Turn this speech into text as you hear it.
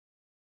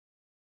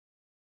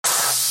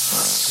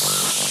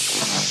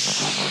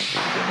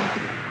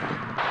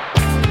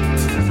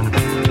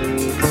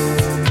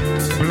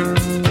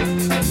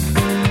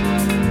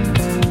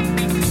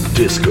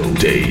Disco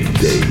Dave.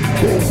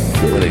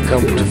 When it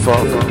comes to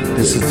funk,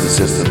 this is the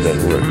system that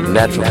works.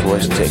 Natural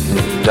voice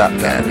technique. Doc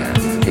Andy,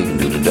 he can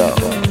do the dog.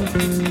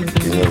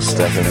 You know,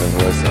 stepping the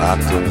voice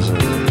octaves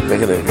and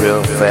making it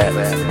real fat.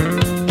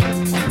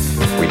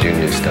 We do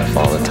new stuff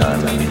all the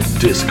time.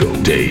 Disco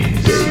Dave.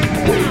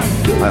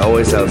 I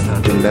always have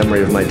the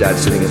memory of my dad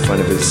sitting in front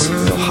of his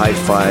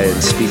hi-fi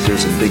and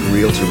speakers and big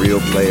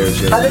reel-to-reel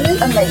players. Utterly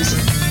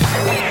amazing.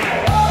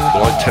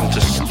 Well, I tend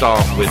to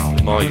start with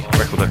my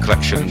record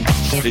collection,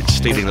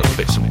 stealing little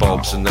bits and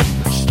bobs, and then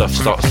stuff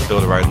starts to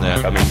build around there.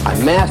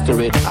 I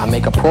master it, I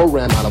make a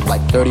program out of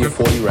like 30 or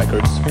 40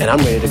 records, and I'm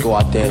ready to go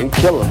out there and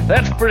kill them.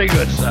 That's pretty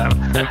good, Sam.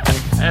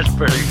 That's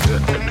pretty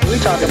good. We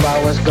talk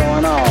about what's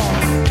going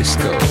on.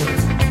 Disco.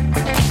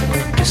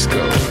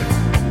 Disco.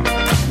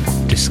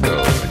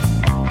 Disco.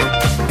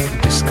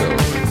 Disco.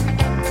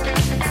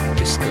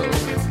 Disco.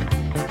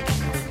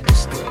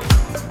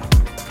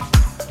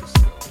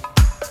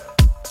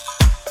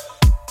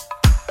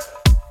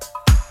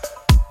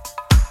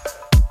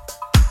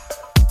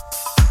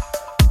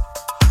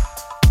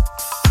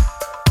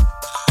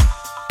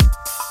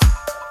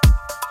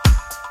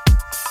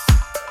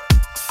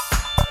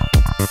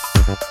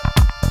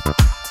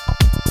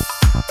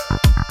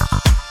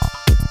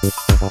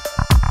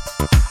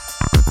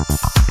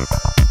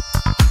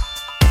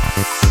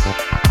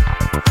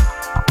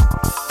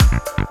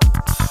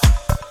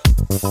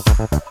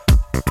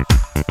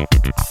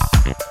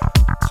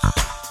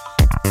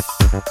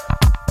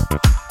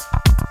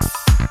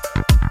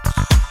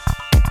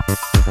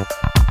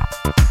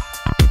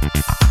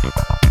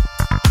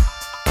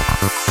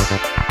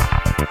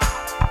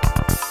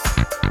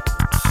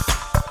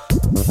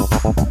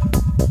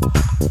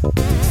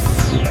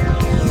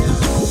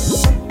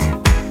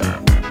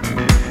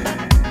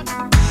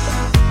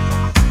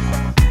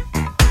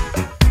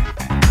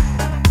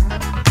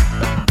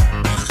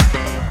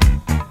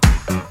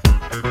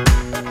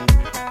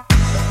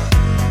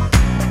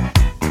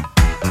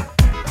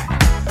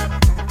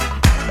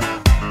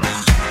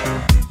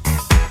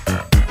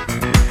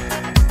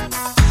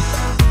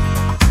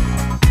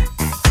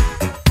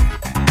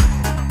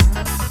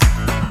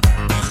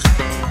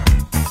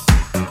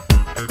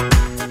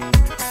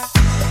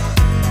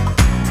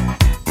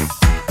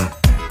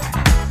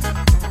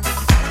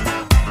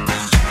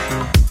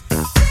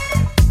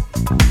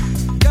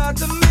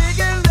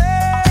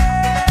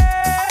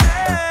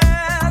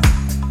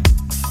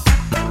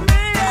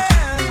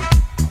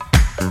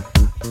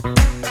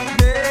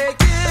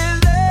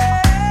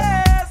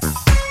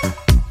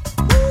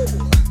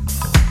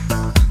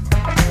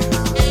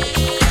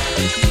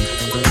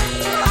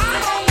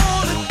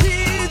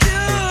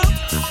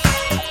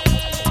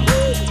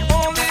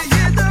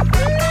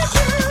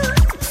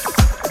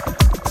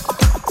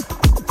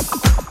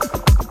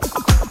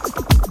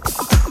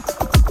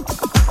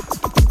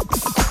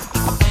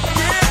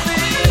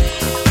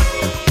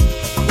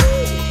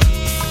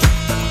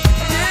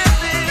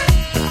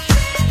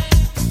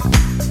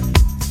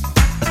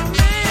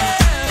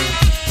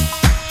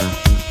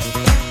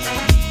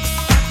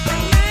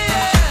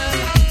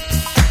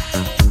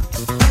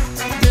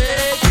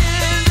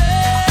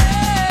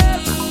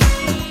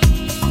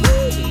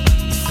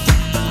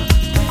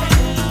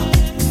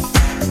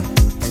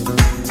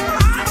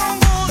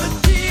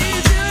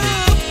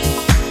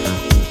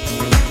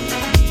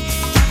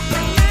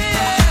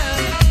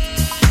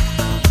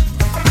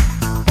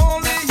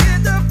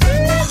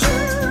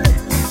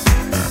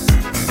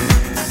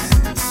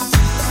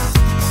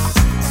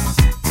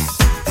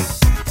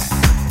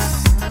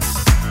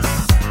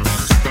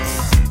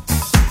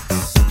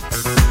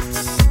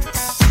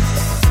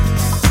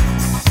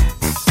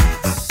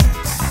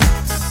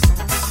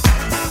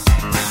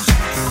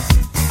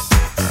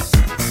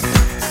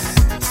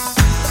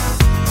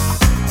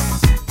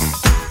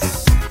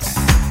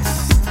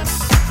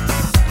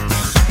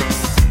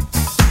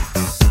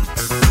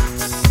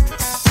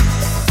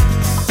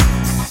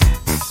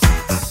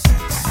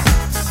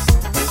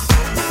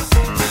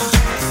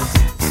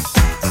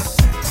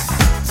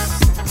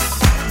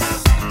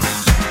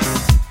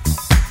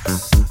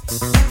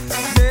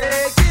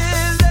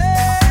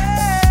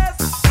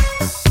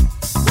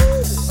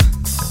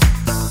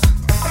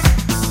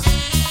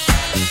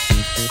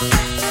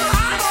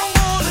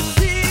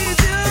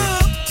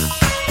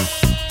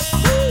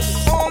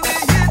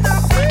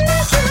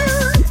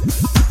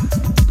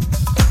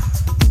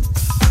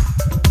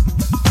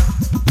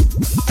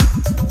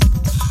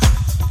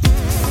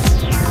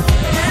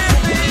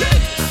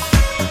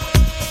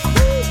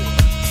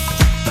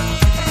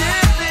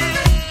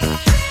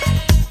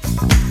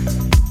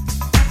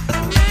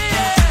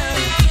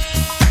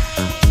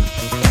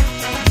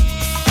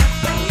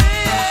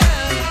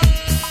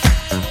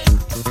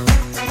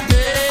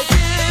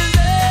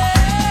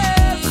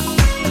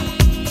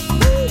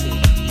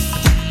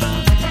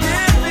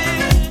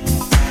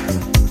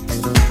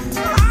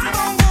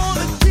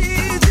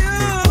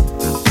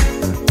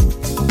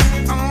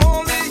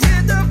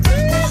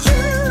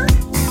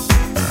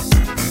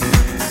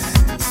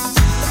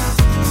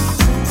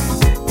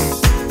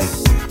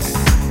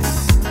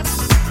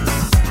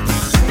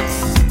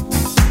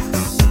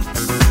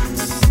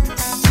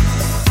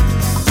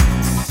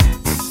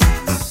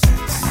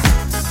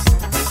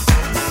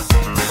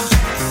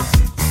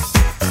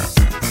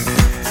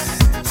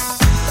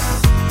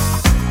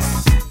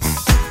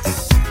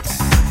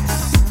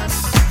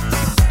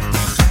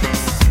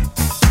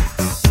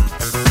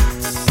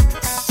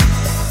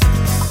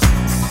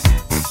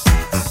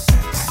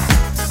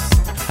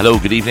 Hello,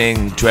 good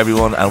evening to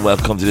everyone, and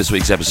welcome to this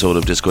week's episode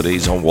of Disco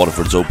Days on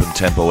Waterford's Open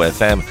Tempo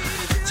FM.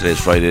 Today's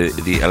Friday,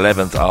 the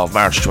 11th of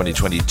March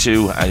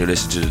 2022, and you're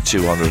listening to the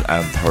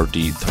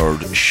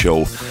 233rd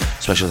show.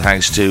 Special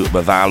thanks to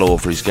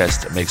Mavalo for his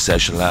guest mix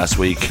session last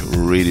week.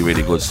 Really,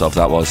 really good stuff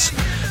that was.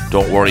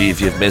 Don't worry if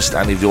you've missed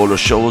any of the older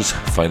shows,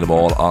 find them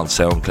all on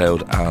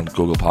SoundCloud and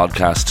Google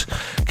Podcast.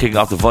 Kicking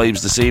off the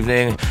vibes this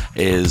evening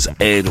is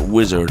Ed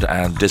Wizard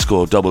and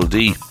Disco Double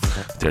D.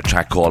 Their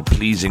track called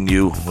Pleasing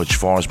You, which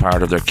forms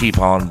part of their Keep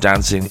On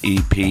Dancing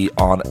EP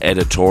on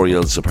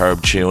Editorial,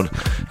 superb tune,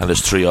 and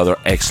there's 3 other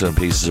excellent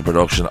pieces of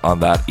production on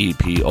that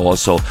EP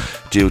also.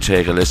 Do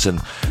take a listen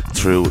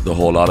through the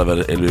whole lot of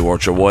it, it'll be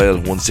worth your while.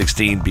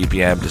 116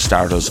 BPM to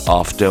start us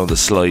off down the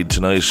slide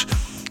tonight.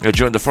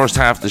 During the first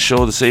half of the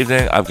show this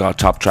evening, I've got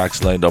top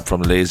tracks lined up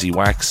from Lazy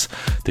Wax,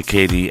 the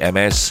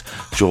KDMS,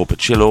 Joe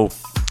Pacillo,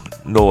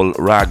 Noel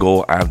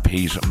Rago and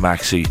Pete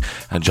Maxey,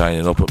 and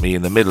joining up with me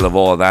in the middle of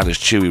all that is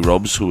Chewy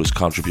Rubs, who has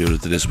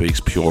contributed to this week's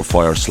Pure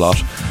Fire slot.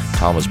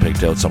 Tom has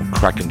picked out some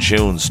cracking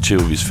tunes, 2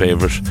 of his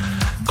favourite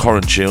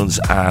current tunes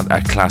and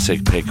a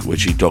classic pick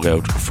which he dug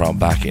out from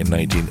back in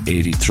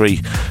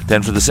 1983.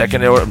 Then for the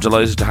second hour, I'm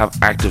delighted to have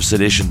Active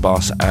Sedition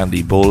boss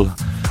Andy Bull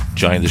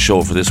join the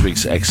show for this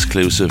week's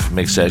exclusive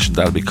mix session.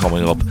 That'll be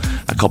coming up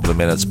a couple of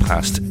minutes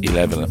past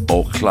 11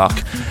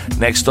 o'clock.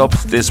 Next up,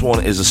 this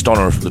one is a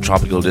stunner from the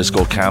Tropical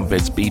Disco camp.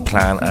 It's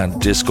B-Plan and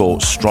Disco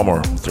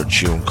Strummer, their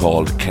tune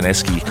called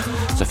Kineski.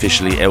 It's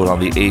officially out on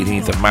the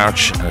 18th of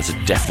March and it's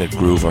a definite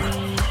groover.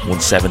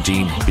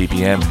 117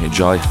 BPM,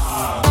 enjoy.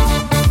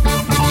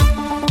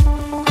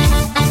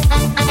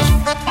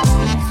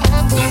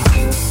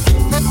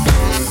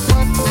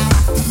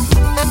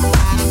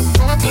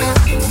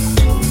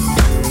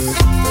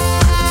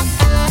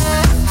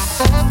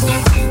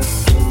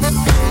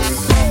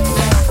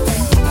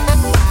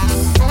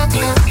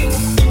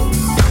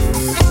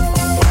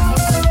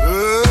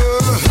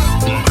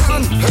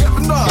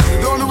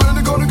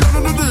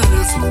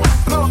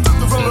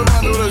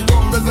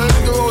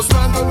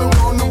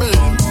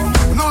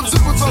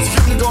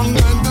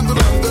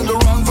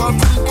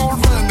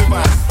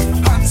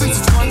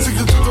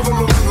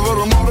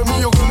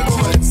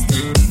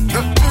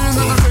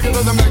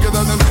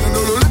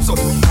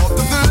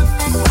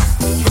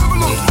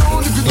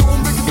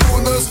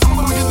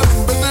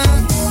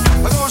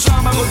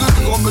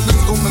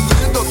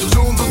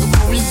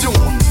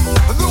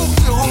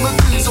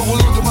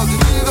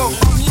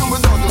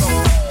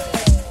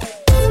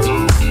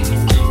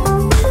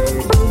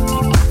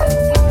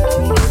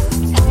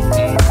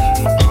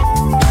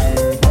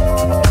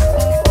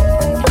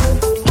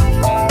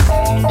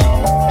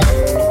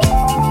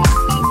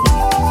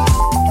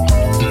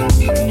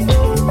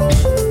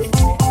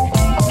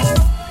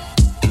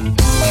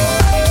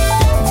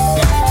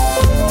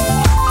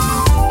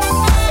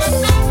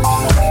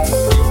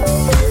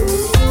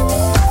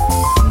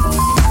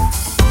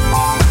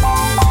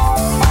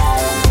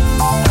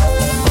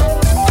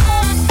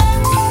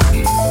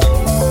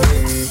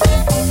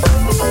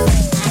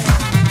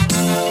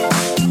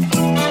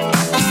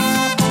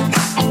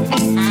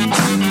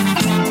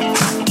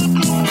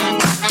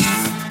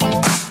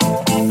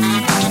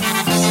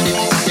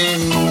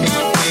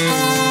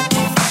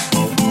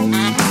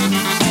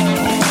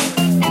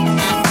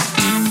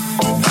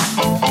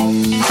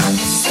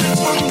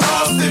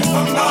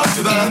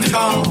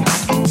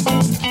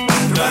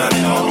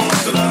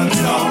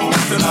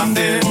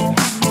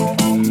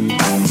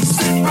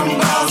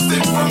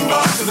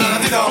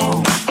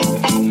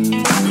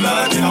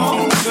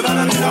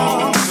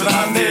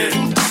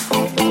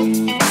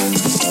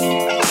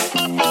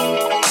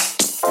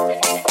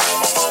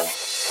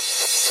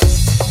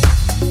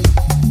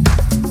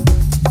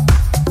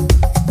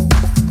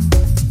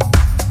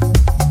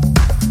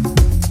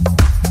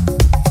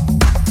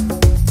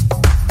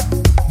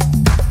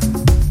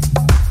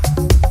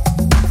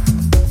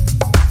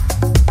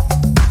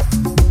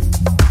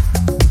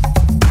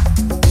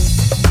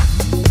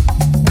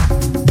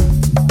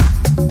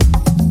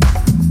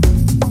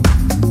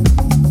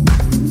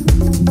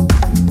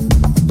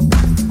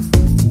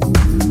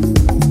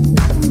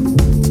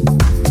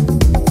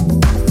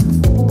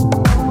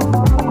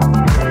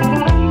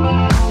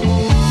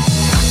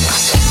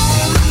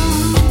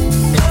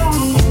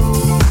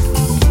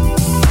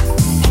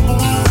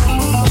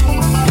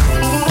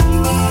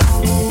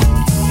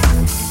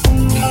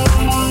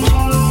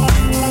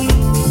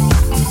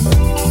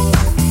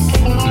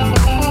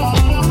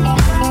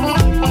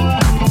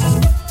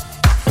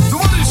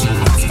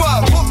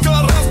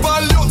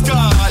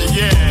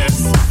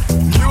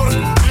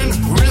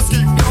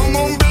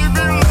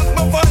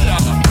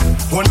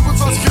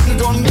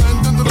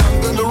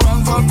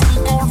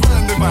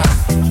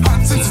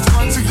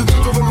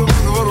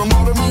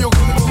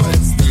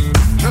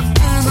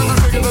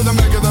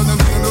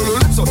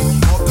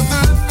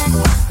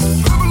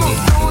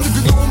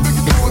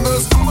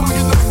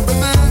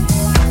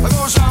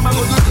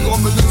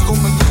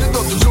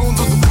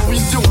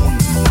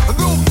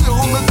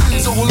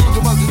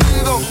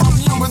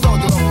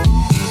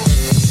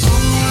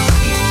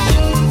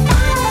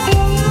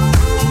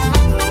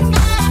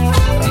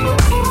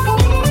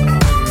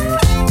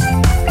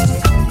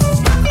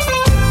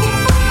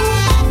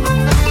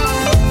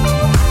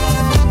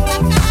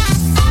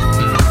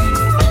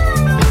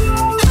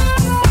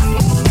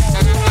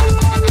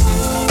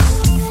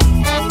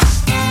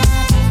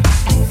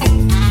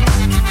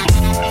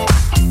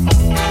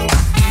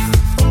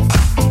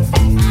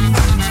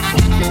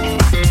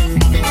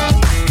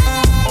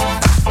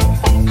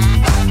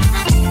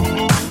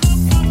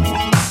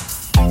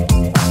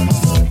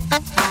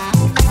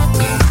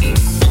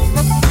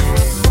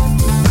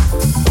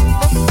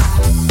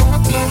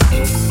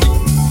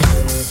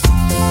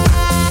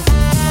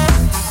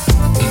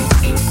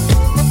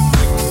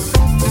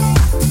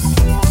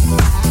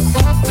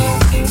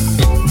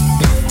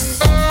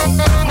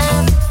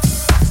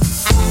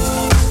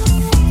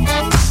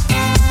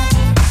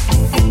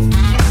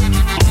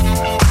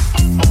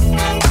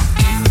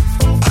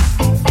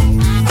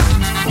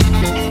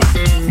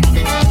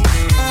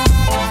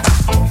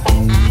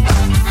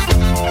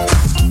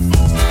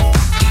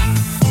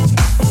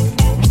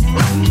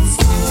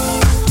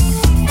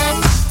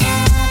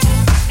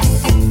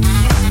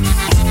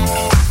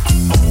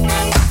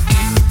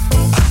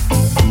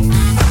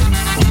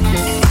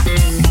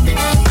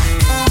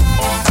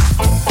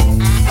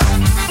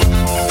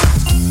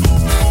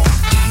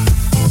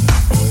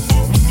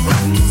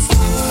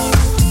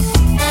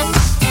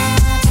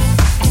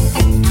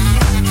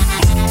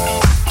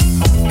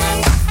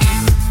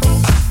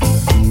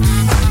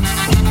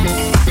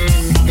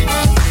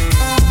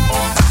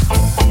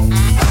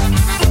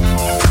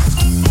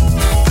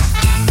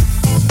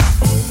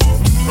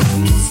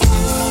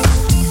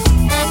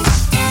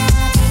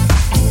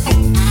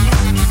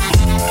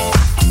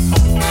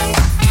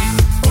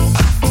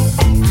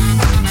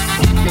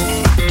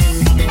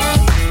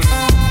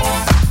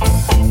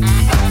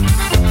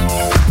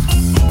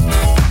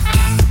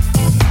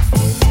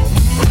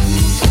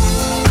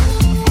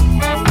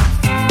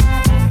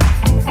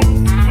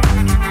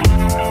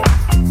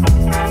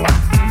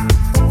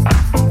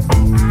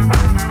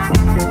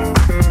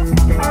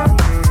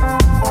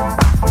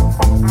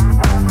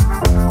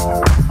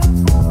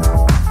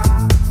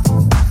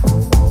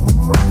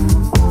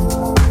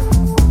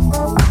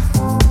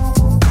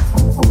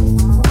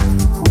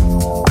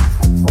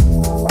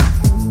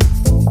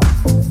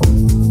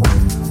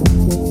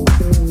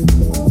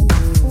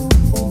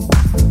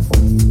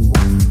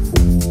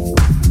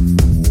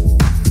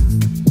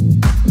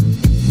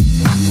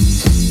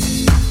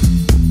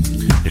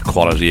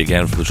 Quality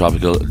again from the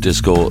Tropical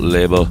Disco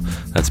label.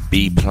 That's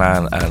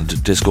B-Plan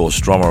and Disco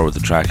Strummer with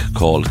the track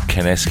called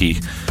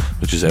Keneski,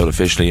 which is out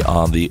officially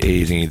on the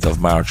 18th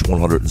of March,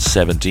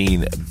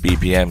 117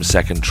 BPM,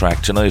 second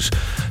track tonight.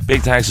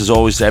 Big thanks as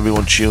always to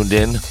everyone tuned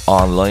in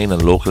online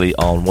and locally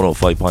on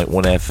 105.1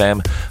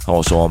 FM.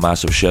 Also a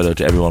massive shout out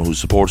to everyone who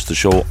supports the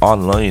show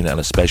online,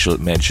 and a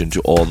special mention to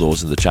all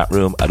those in the chat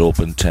room at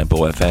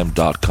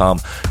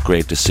opentempofm.com.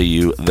 Great to see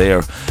you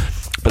there.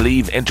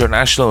 Believe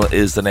International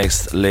is the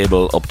next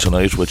label up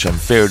tonight, which I'm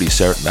fairly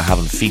certain I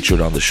haven't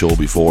featured on the show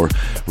before.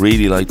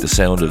 Really like the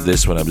sound of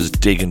this when I was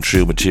digging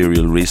through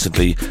material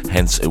recently,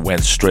 hence it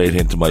went straight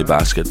into my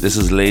basket. This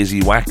is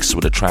Lazy Wax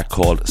with a track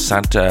called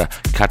Santa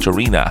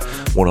Catarina,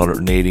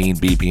 118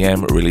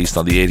 BPM, released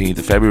on the 18th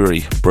of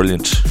February.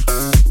 Brilliant.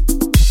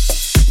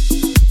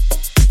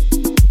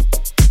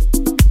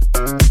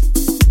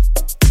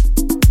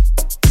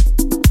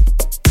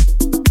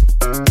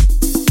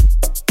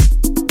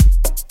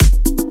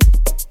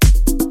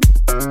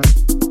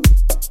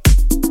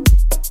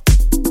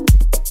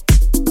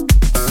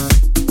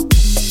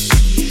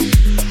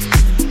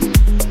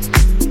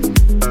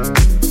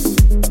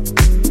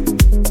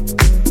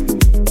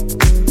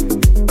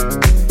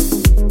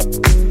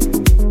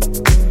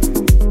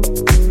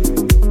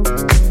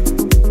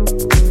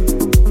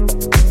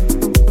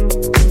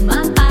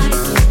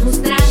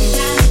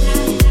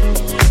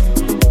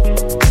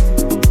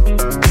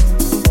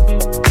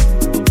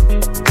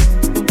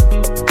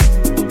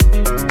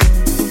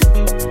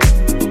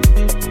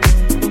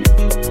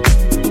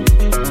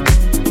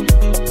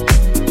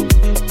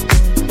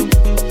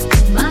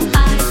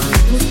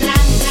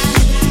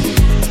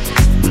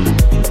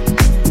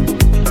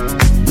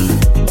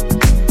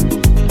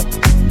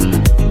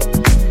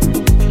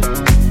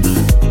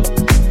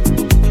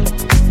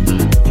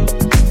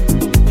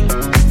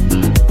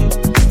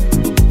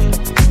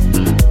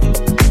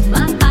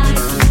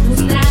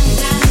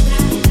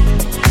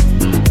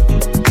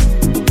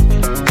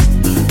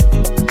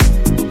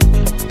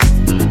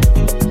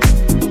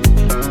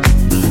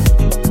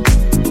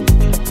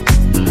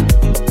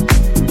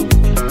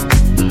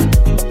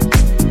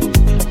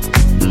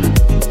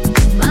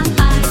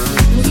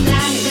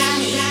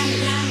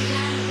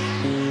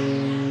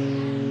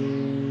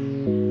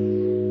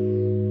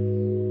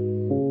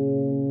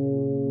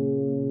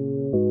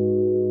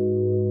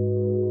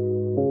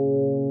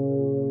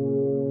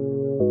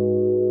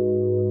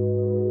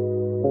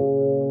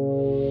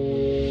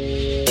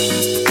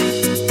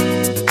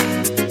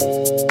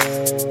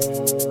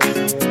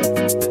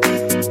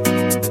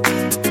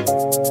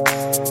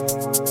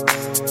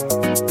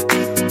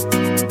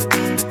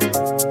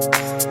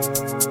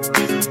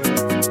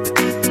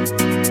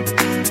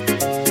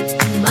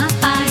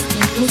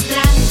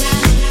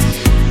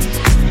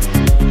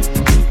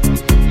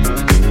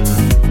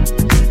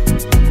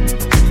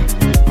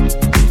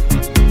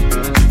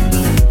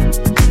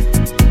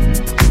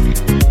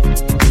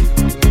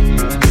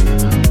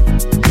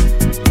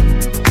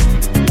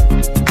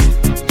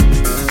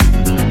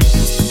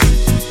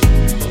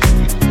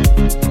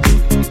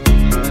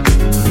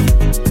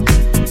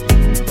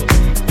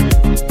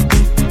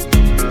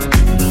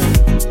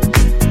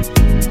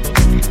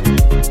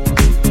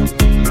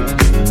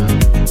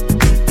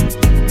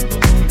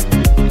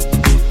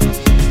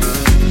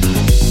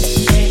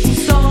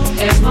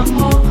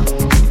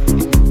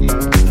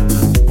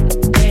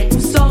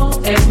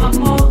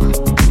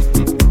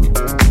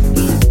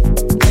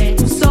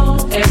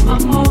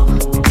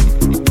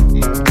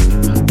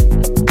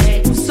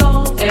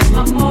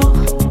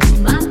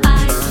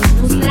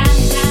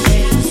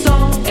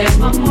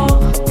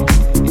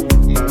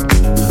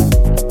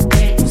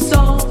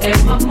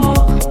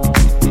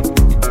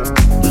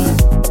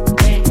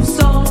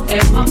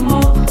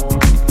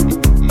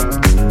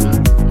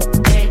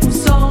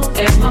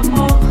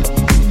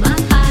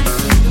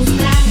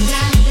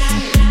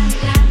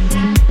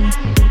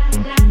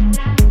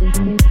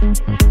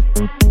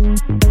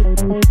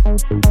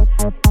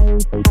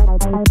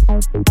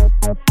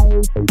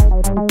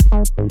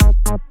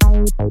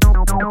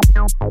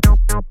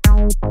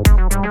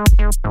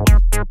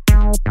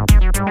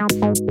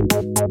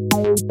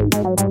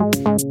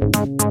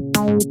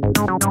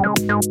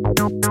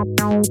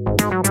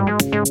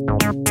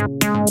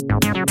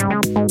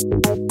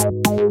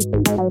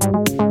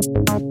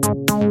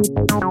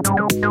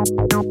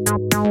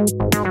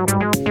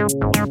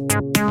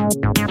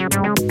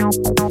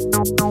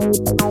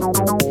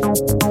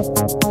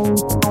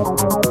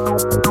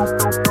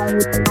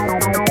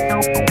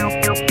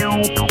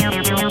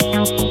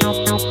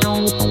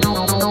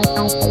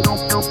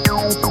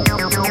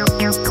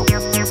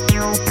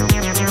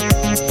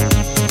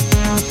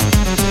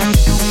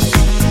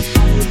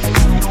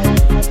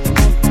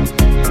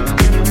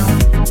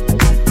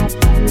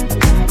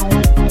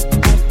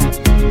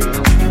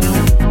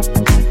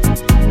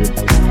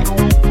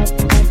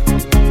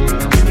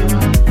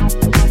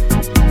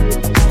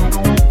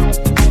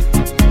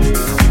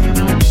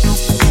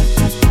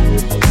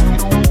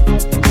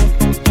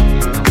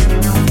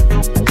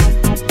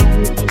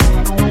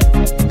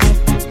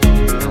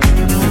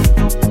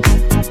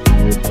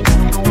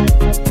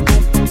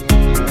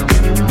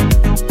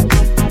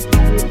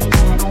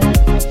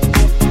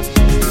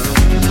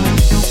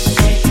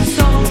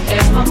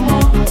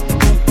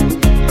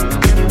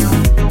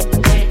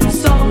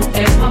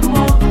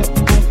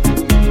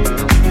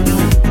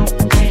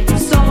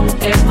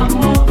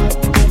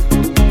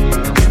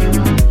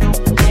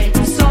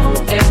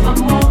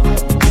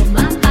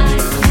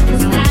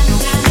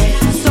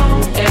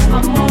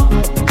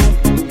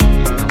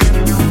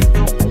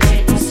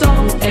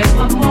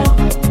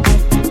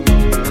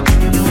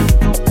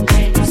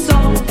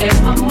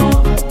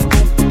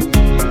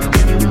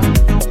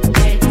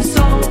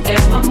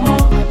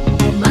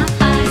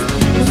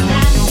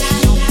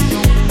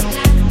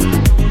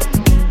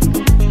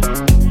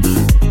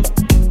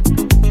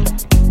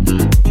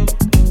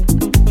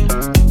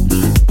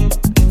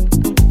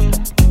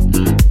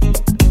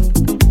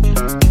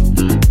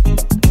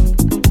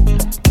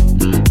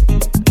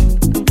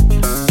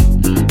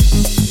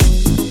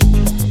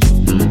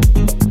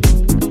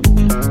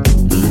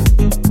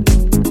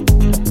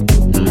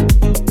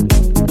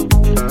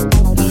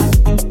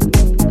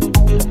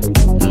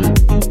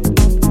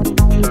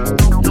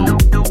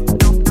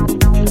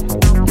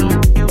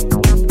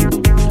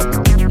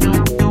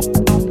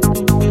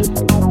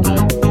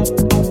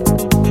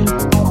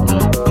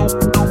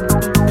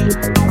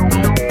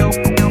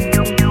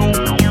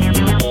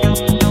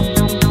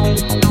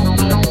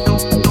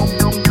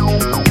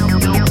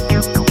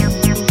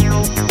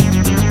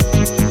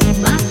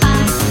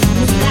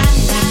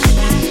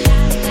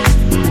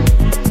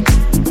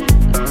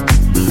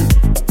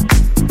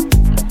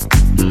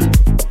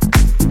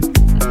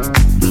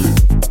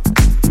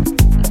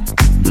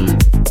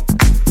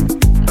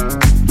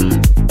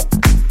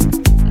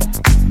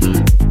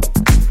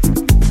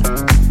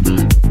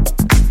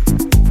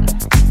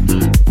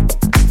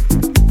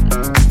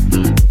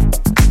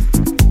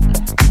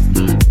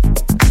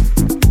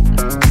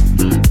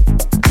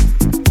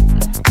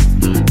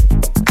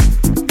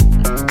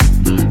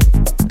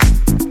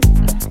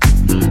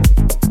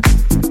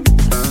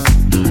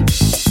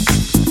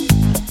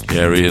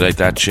 Yeah, I really like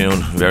that tune.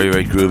 Very,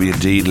 very groovy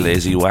indeed.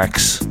 Lazy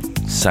Wax,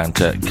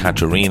 Santa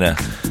Catarina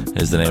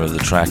is the name of the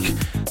track.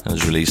 And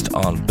was released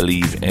on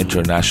Believe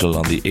International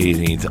on the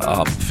 18th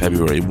of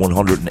February.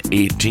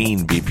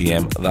 118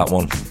 BPM, that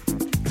one.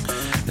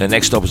 Now,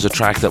 next up is a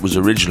track that was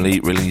originally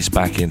released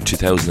back in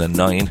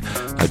 2009,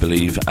 I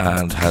believe,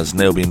 and has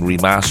now been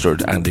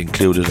remastered and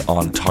included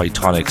on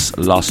Titonic's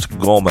Lost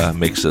Goma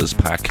Mixes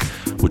pack,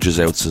 which is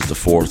out since the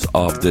 4th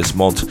of this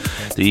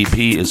month. The EP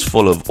is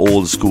full of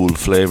old school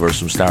flavours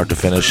from start to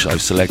finish.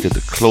 I've selected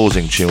the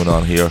closing tune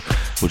on here,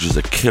 which is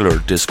a killer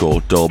disco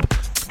dub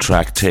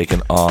track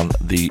taken on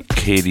the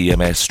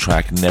KDMS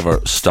track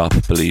Never Stop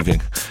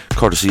Believing,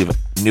 courtesy of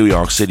New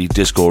York City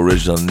disco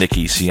original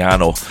Nicky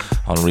Ciano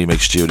on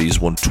remix duties.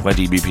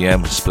 120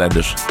 BPM,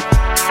 splendid.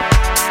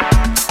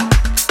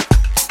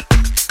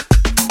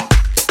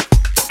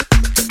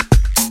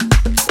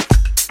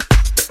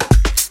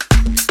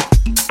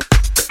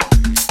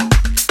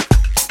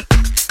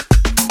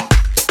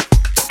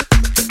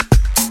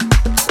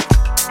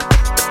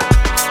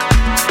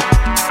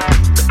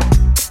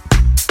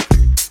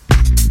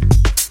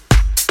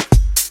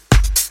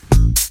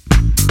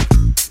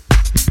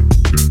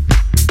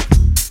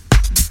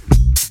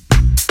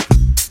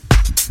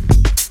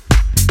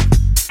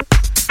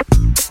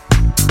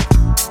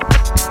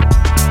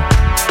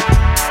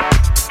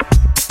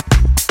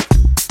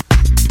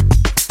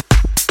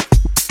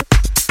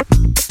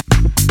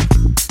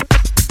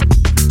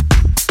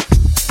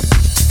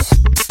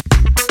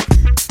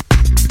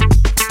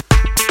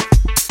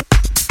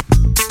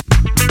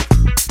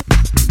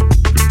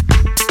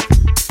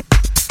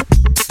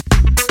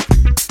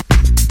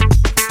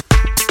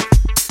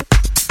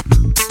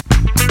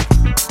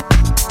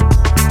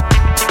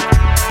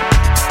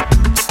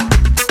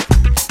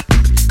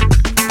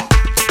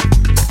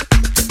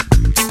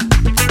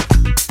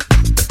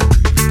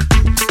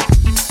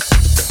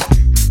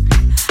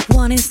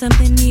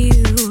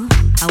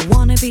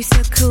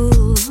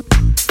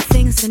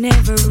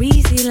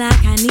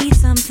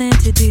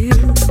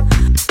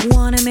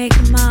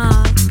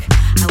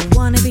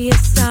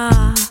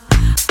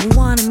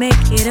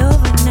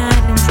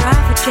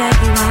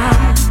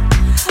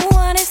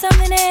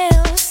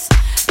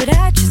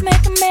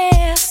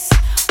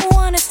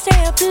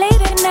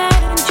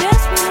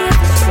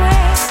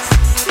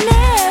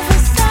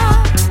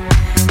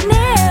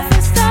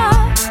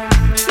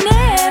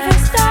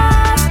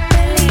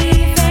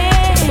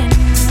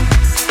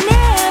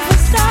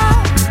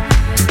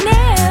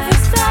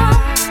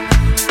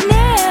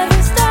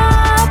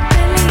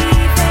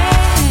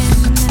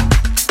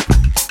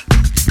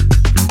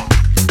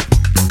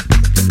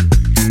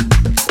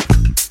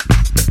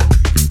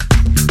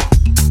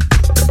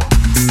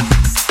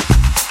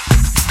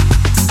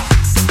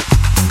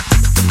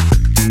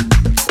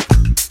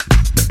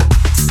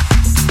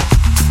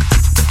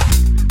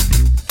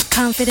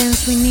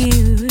 Confidence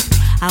renewed.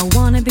 I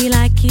wanna be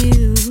like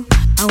you.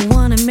 I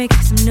wanna make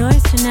some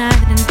noise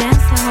tonight and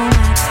dance the whole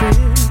night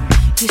through.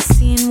 You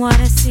seeing what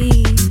I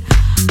see?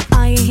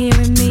 Are you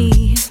hearing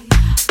me?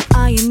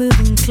 Are you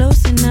moving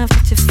close enough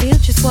to feel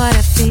just what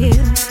I feel?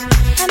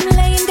 I'm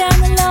laying down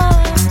the law.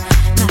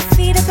 My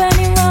feet are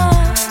burning raw.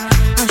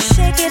 I'll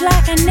shake it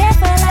like I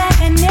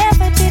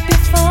never did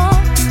before.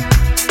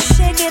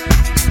 Shake it.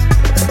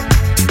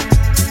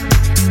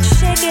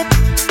 Shake it.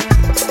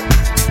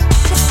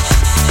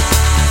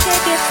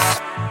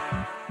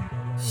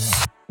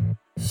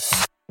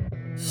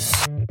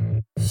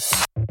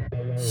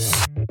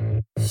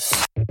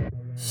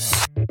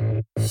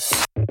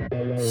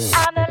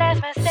 I'm the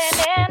last man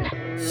standing.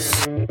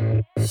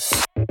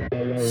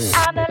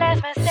 I'm the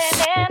last man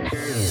standing.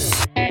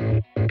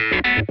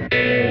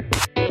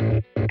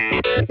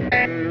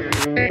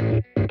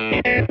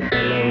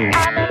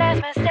 I'm the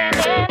last man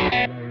standing.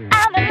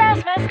 I'm the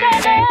last man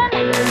standing.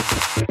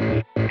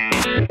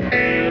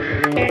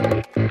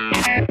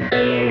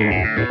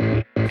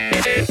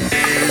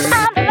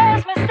 I'm the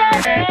last man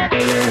standing.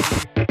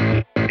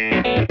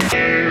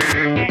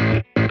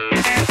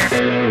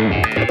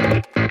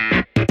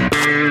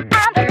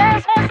 I'm the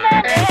last man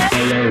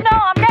standing. No,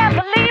 I'm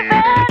never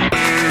leaving.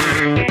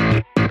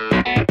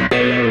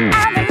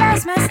 I'm the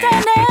last man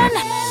standing.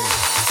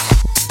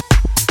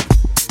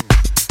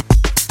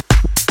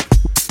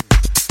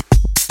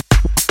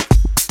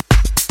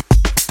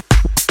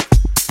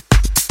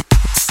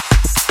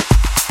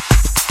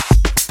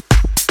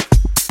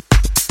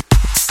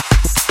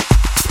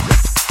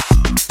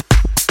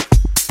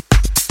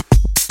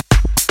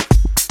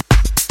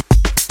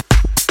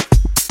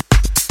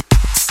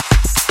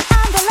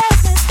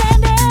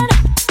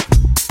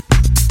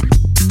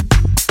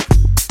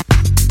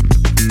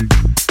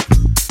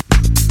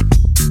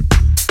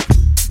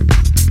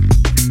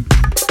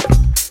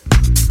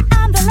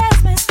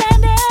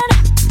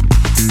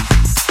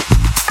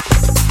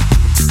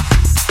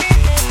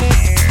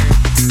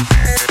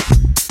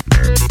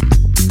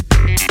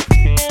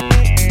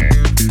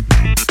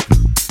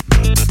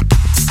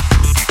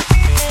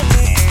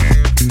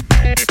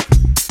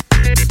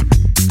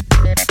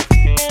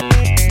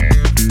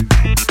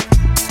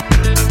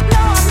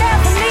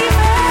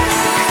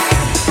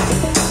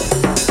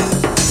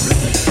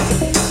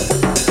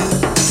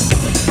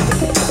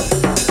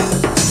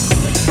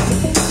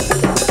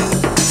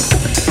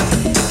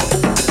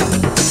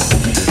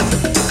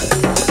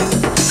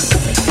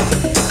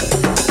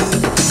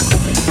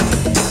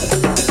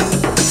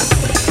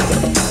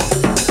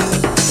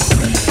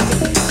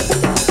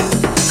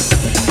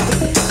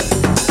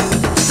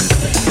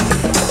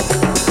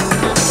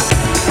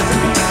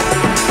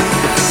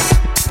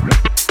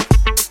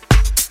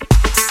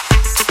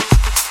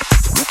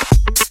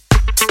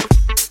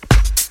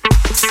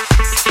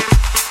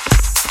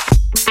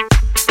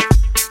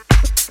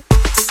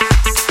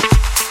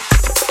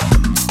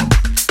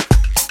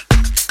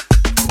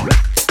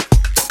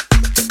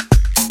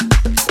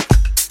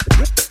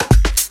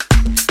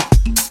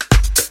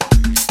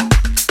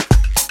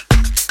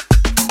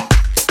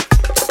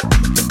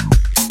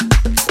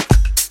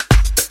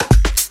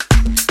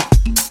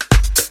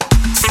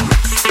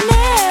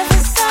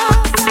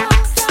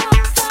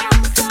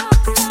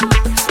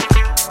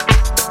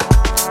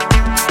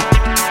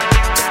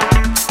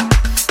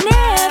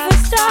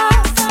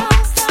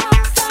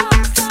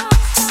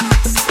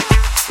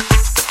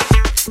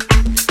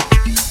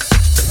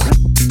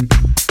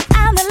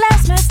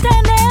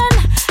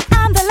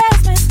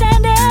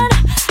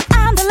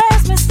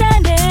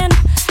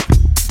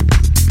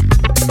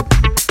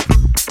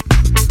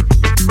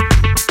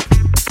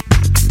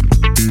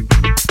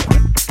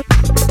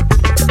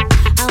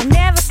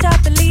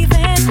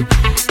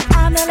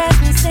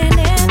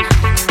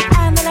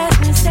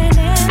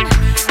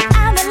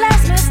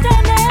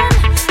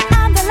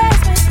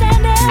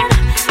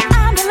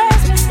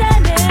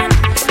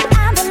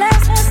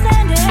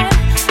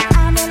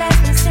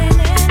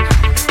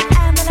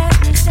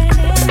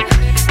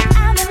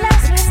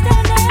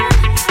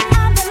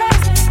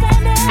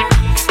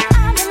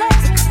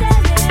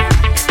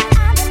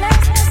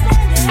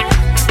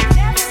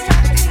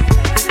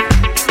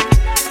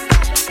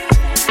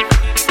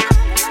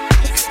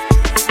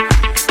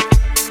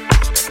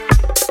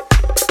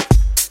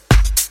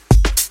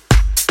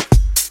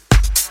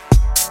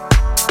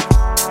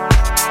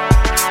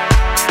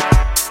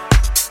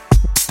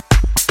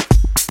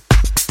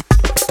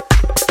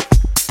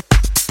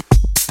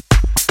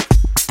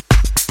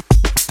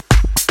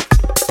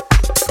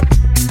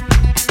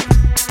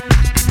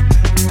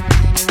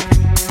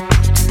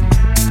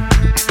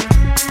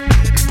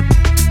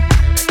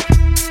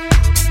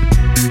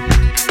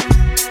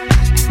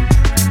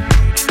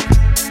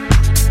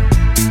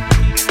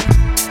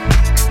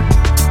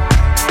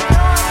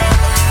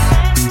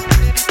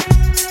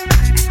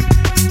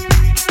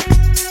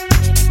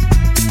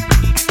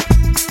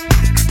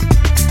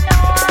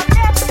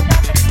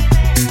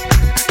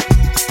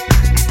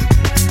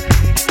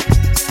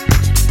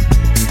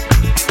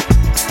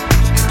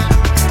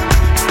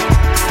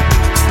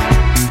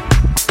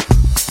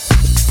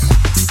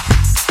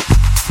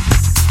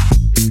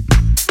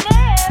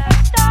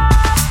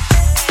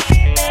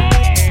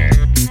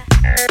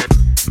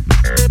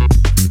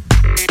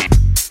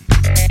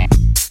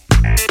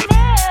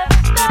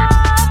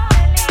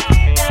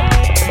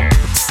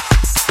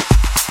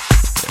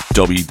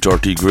 Dubby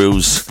Dirty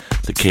Grooves,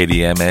 the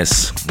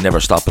KDMS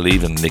Never Stop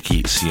Believin'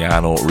 Nicky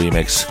Siano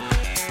remix.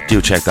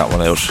 Do check that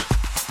one out.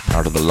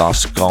 Part of the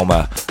Lost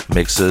Goma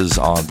mixes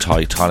on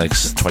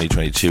Titanics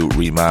 2022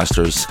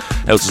 remasters.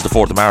 Out since the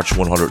 4th of March,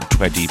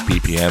 120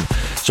 BPM.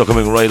 So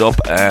coming right up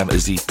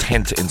is the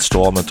 10th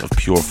installment of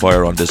Pure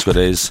Fire on Disco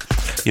Days.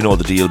 You know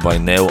the deal by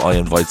now. I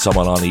invite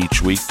someone on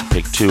each week to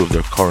pick two of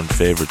their current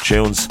favourite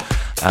tunes,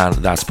 and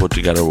that's put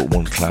together with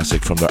one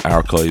classic from their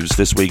archives.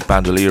 This week,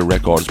 Bandolier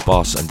Records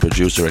boss and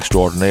producer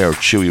extraordinaire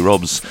Chewy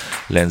Rubs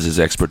lends his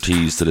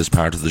expertise to this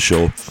part of the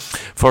show.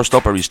 First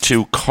up are his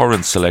two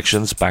current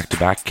selections, back to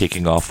back,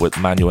 kicking off with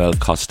Manuel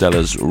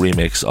Costella's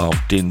remix of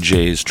Din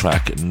Jay's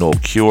track No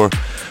Cure,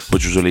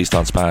 which was released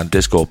on Span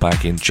Disco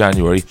back in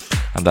January,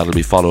 and that'll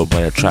be followed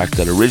by a track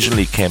that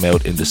originally came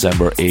out in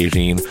December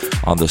 18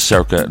 on the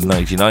Circa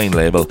 99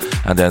 label,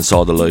 and then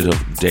saw the light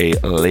of day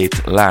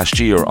late last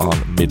year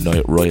on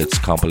Midnight Riot's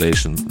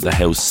compilation The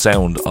House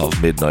Sound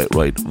of Midnight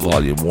Riot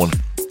Volume 1.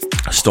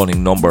 A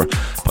stunning number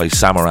by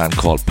Samaran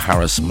called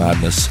Paris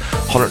Madness.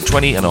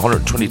 120 and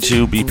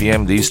 122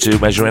 BPM these two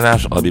measuring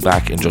at. I'll be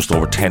back in just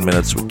over 10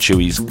 minutes with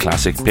Chewy's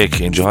classic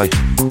pick. Enjoy.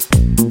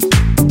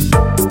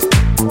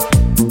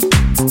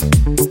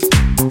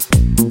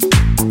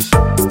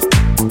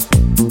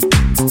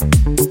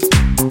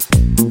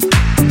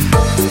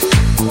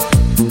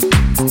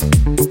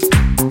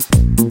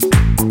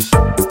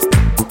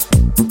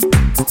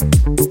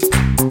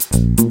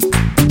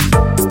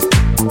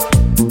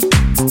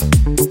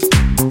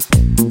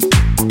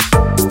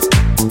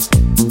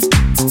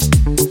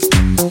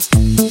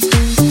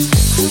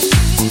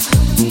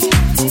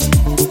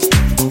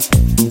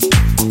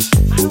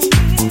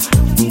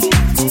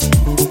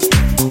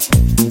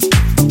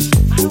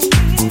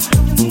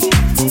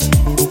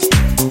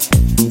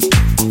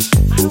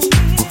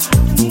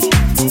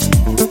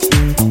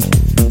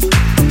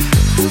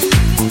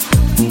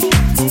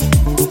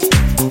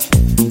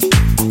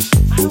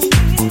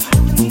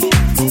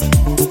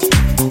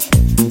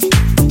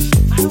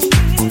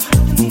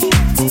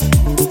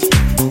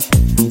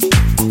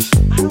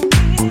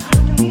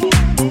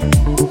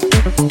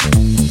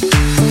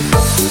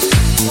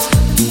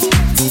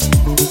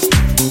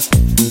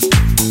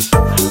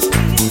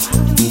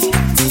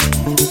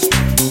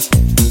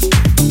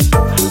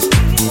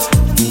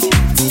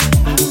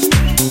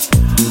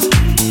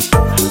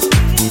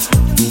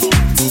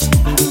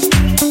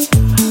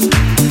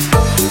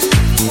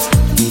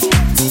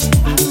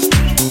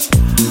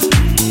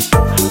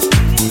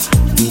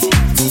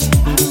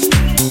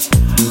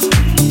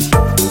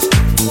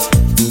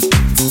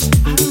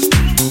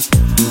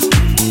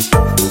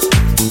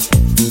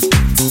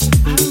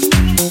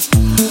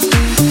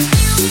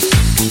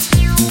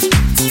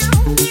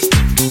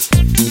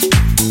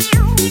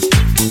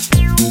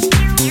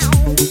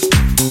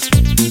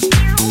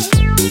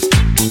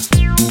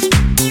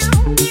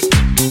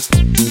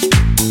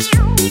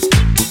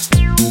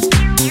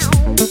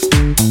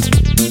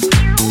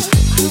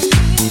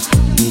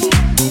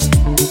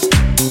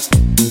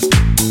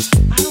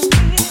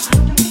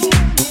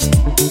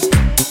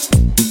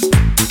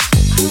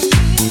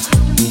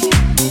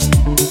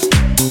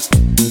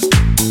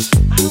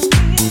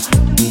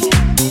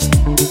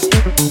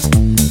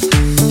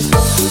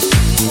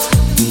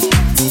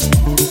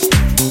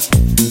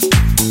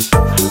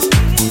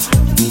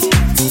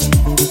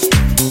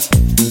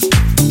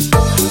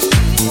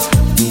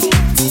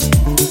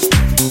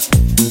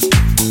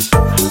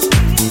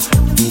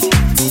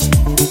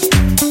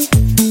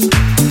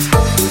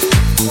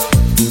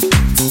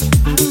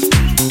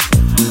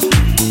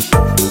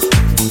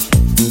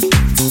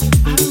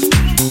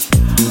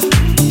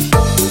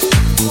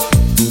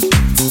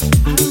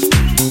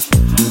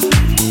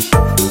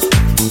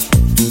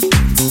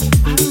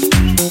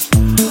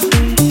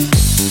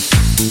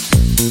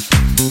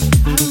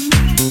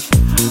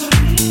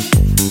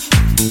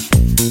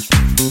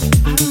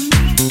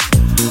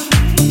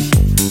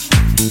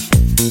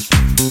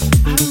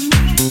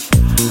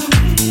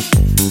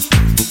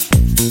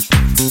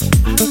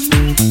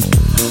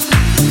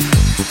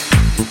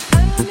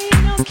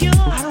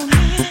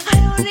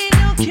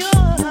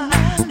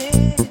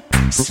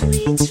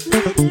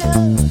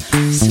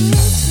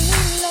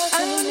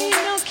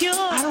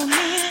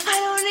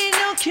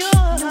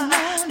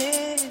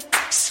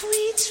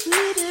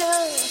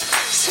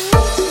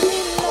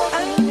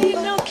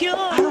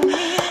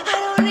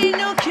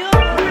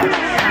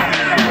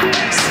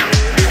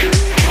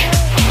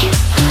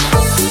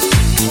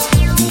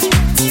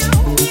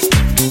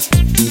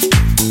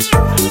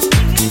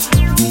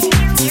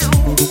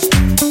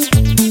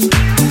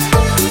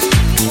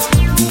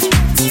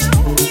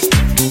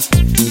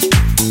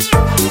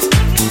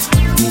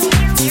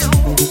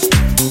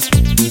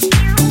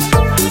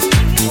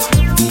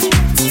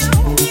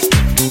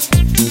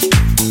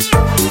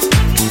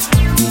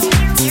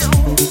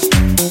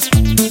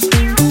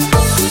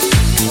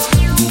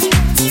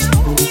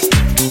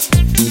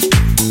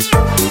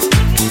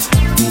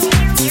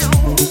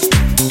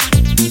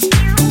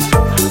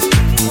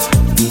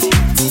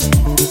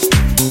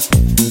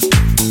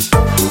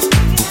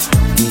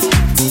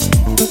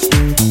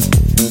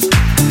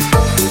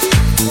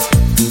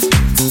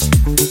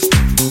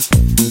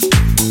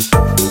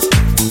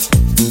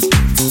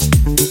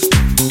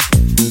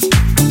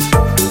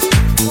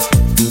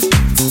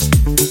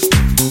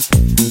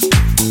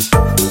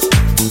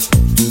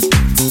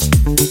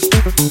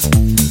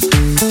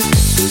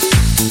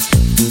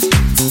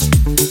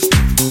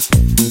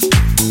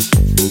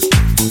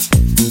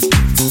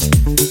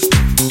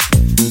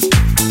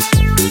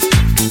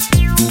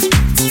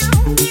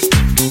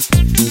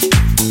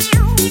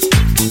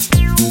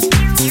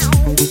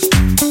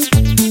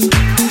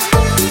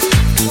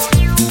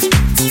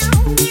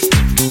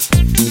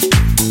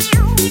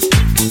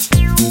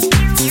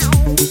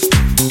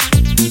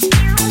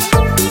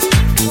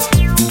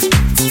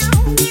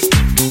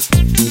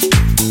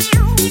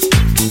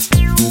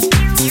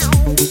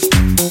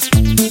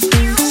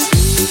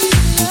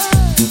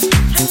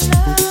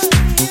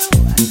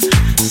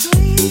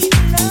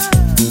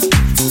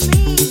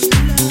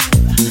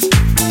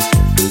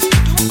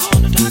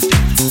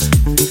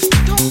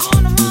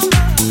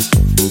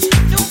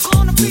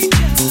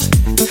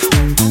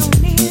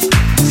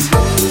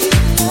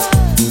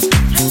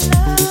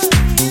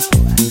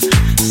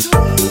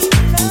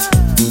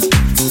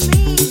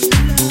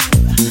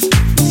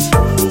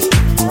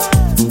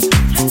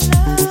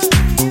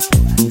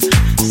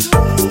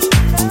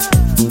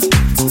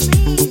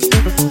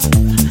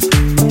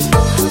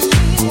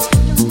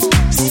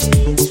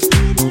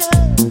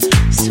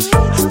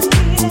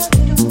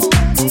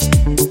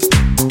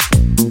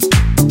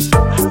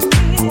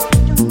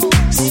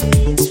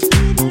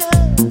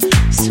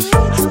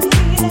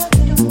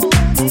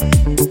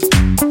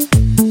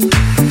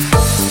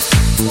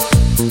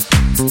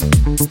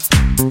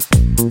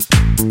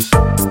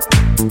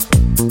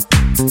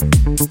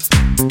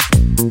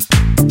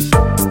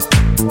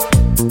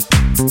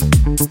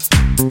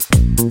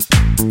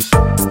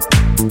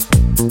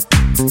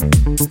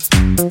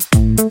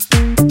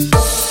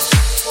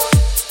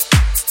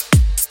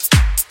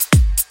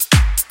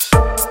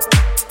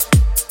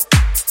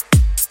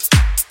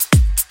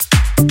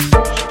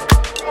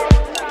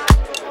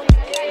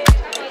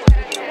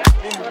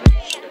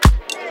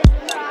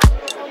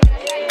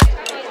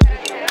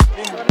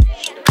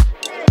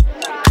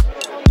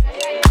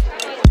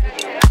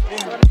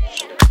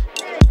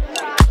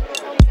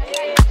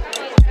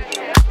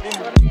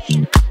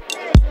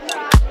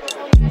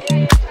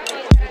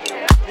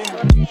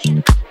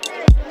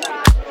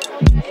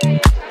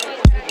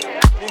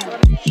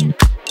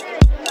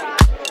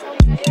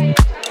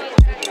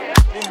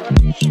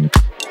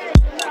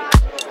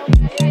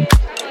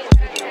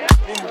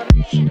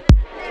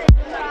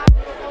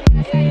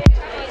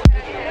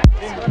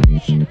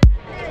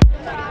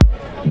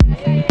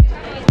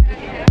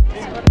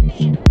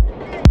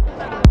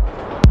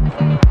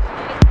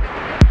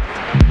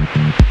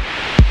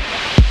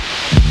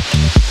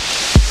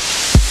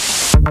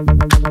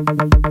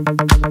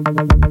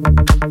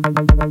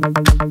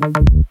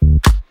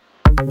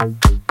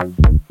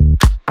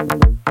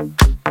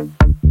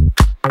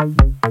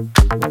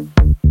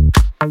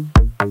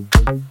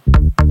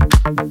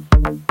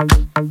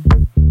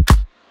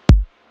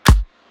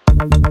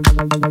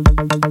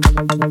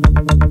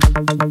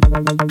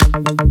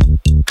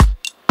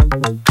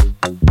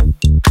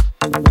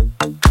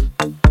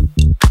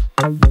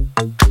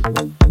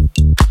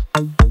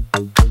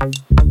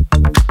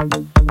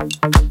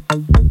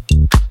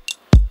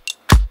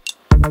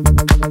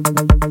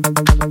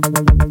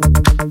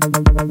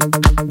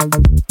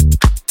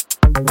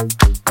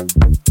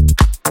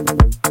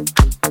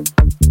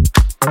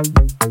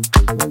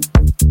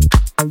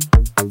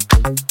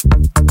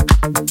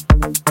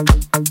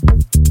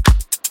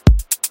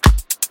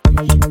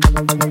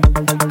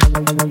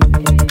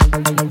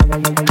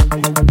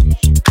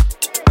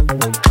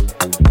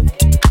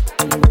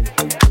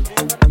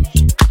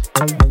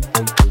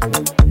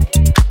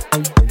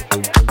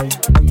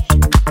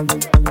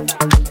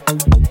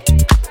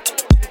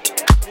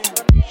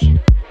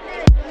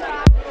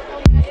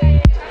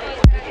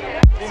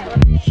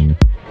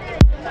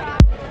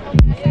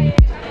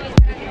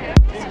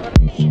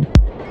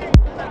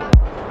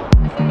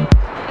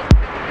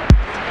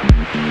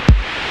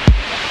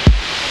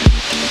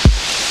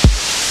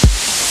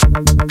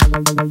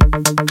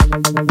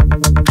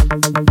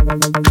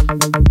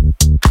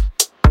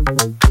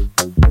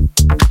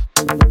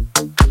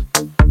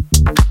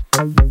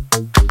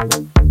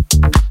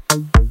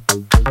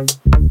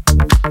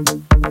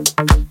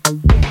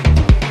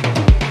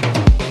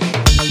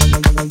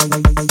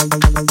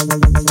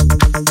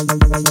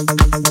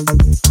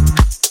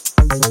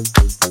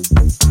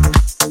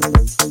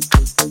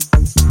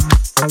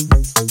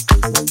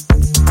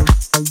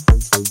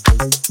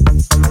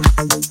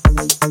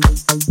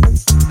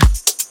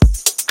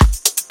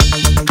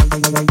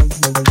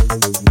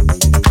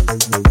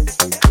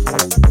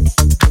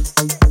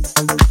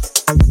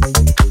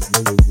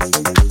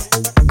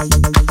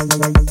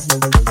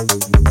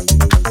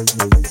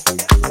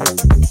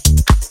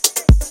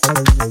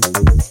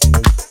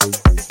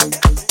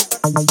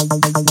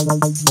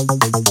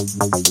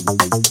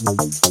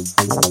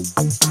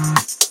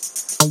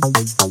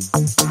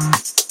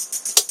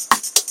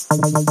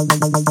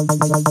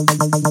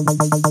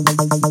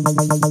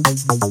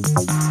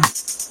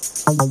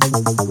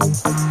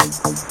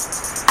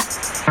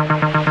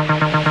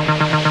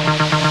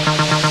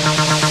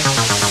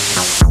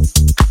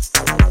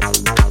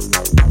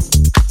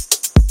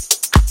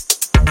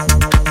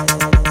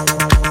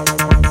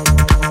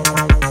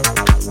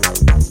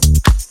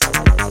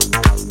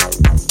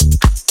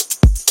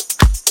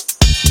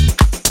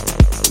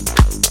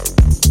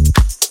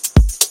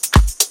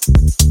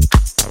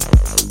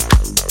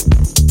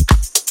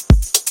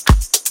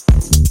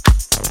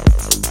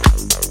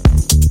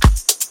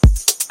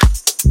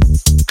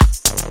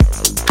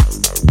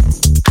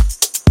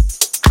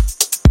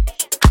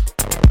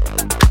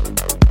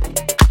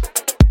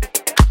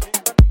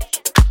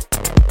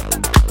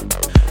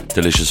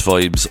 Delicious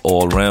vibes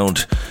all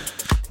round.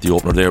 The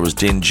opener there was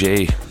Din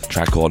J,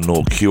 track called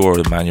No Cure,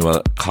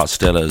 Emmanuel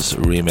Costella's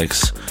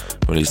remix,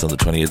 released on the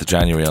 28th of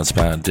January on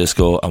Span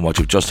Disco. And what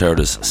you've just heard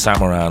is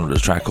Samaran with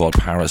a track called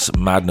Paris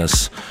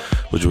Madness,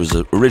 which was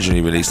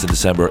originally released in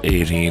December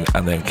 18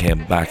 and then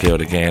came back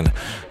out again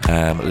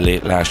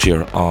late last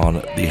year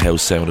on the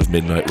House Sound of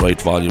Midnight Right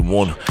Volume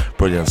 1.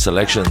 Brilliant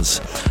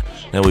selections.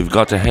 Now we've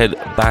got to head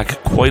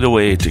back quite a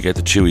way to get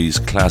the Chewy's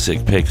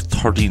classic pick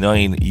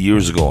 39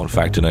 years ago, in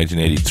fact in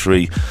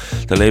 1983.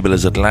 The label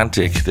is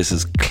Atlantic. This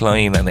is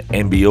Klein and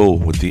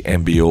MBO with the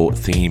MBO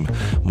theme.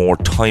 More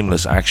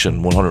timeless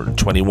action,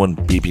 121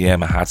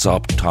 BPM. Hats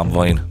up, Tom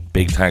Vine.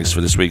 Big thanks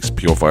for this week's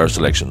Pure Fire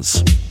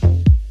selections.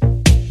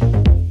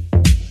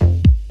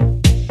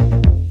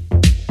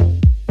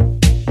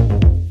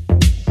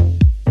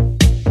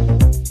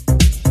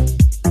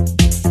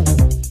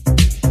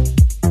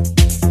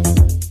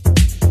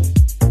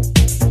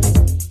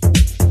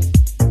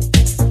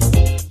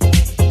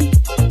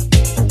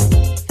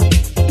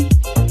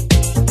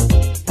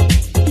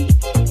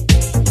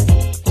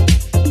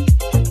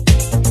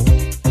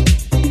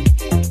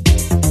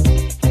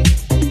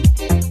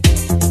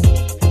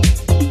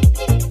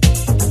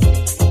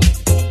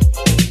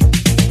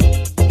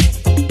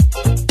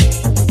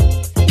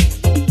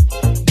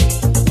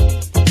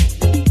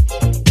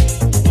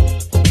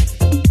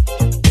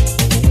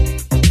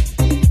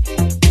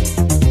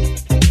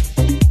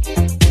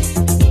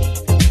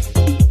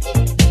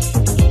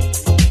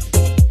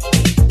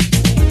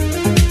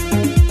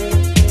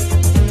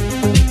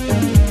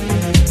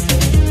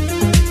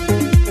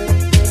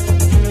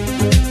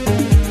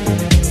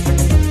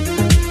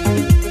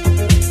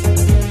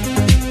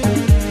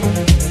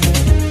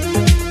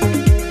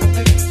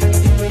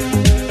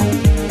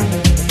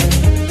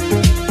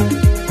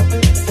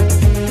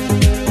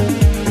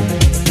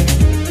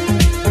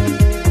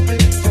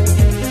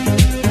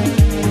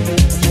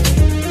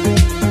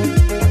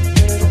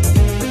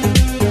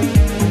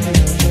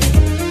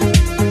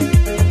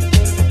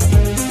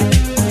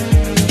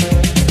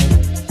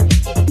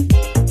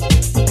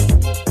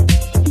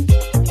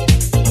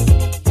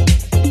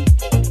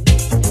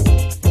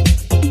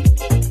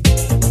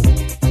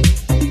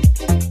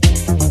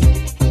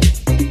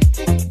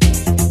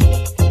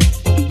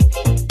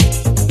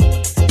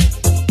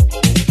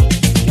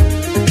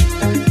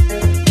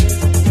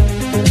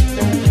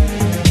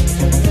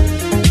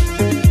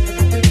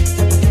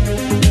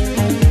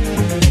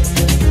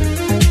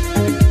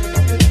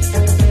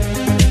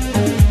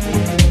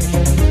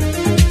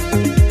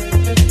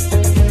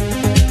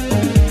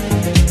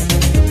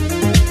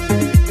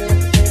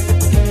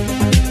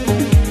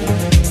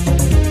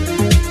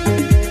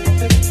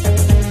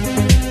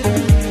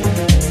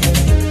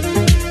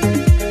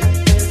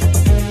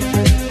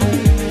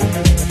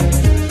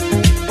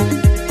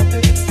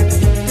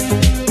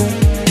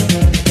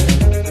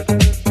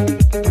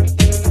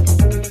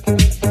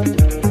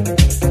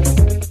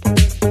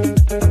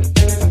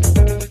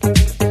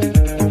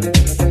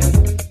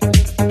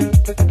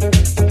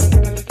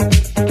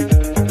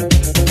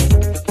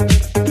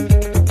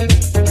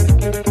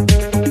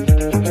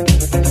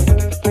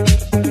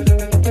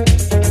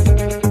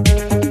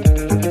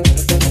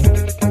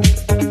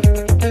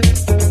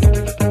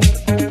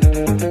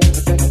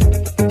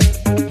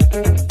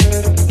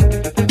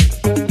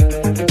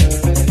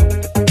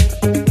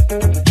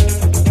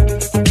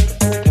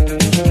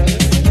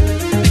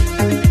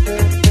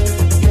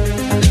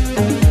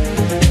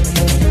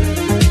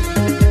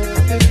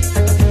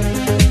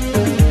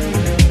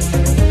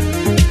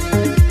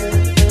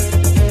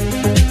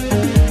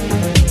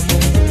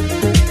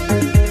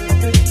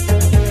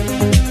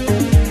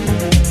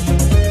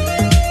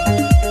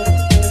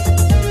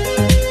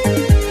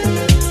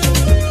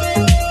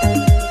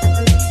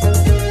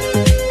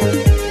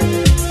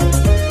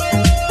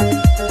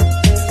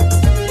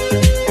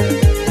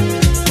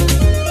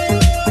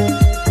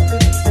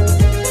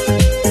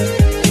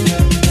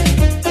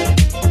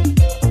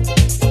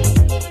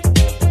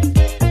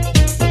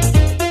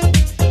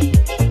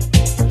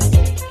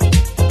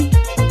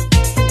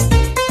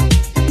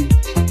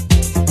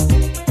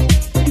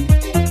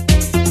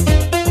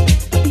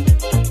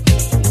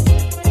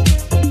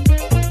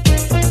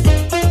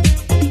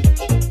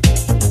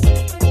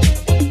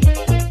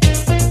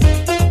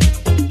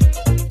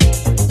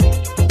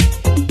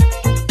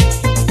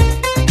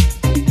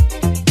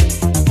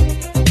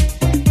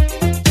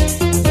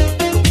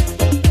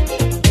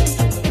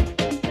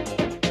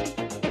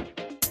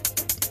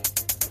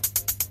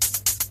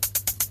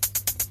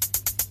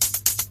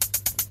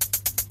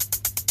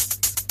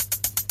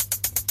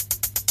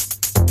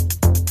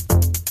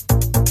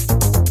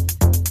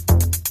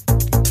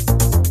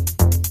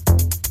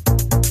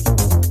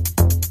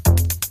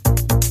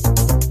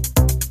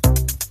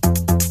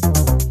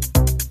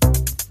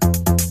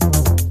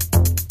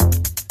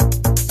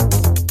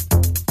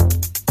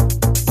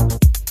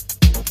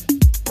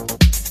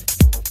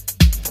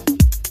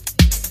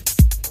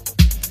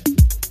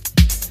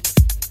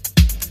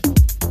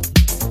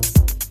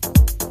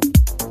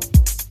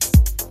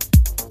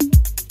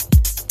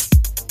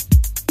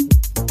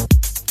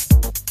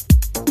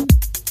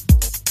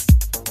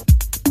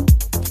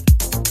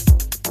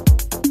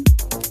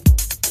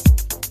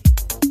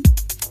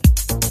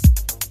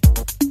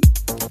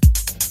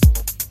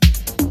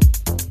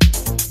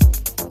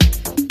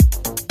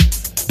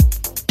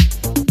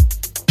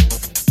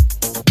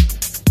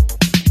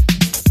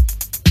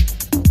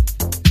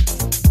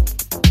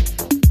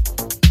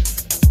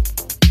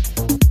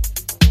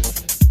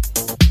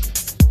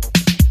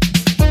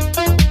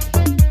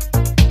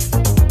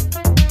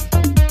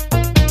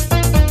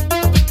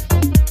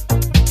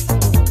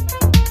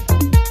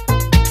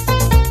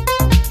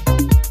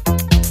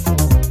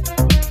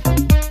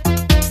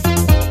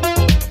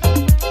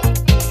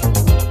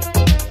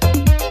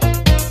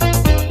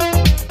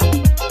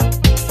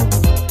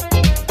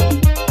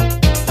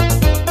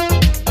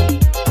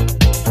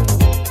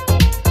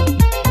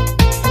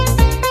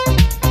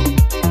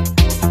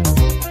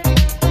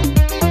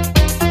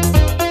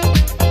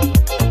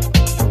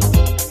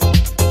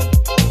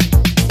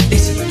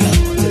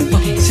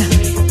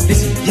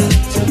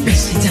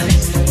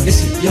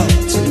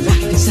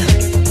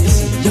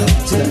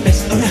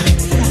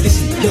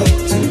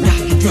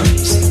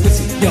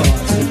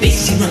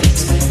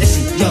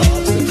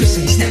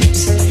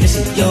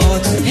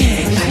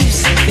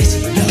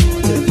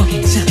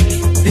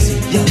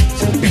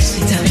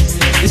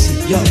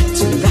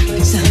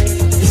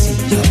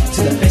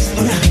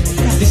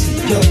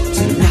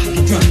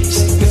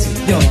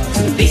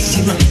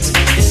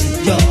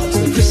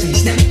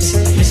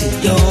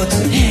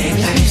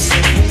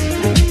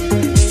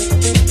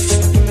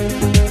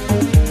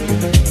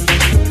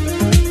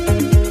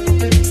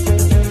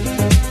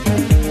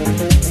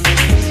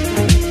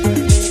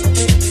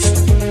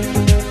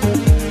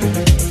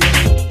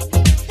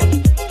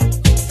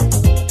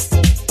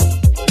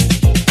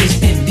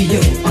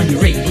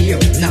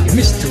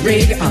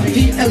 reggae on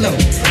PLO.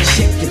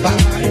 Shake your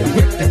body,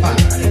 work the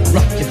body,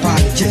 rock your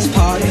body, just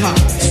party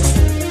hard.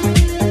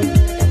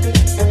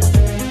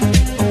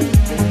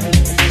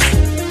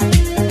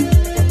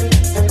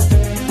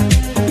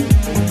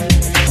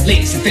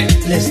 Ladies and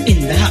fellas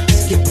in the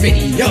house, get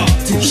ready, y'all,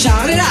 to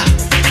shout it out.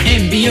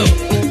 MBO,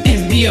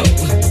 MBO,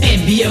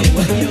 MBO,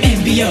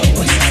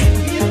 MBO.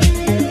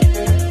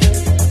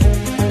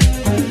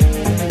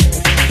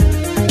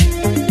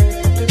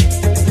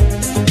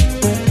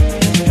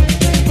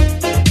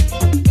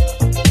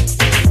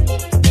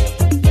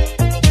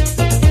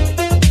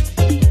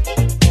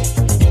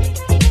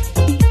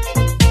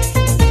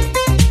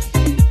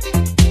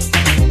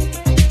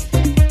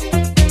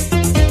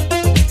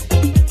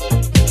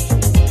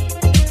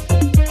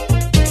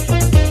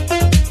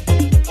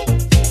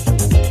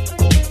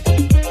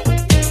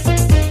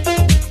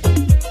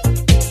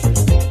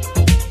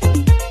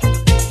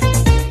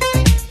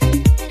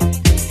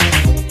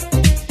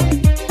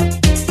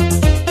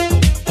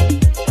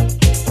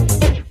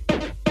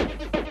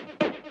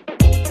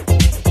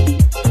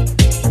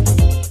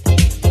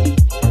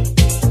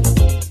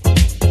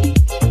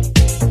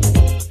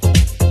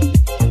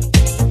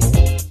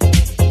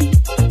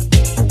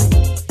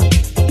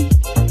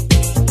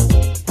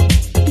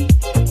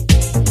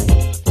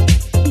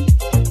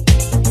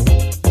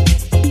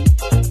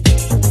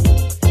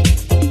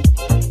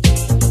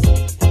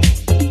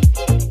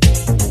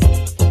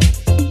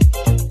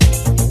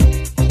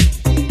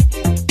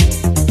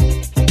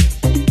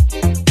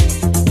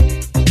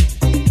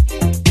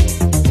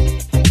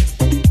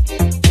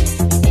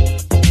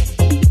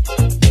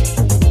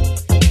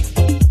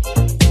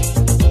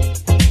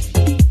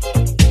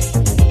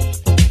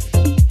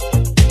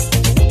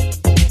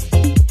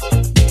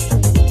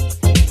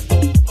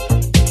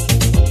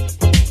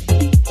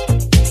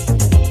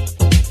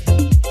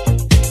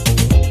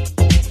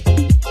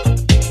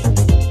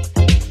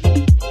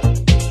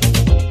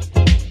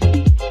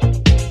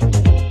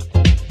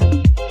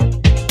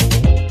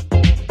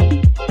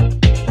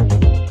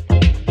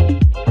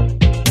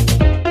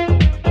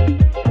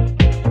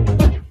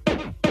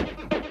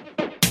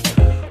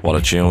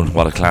 Tune,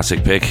 what a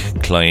classic pick.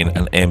 Klein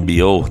and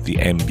MBO, the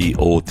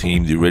MBO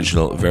theme, the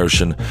original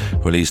version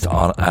released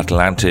on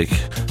Atlantic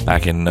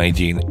back in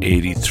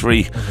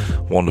 1983.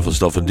 Wonderful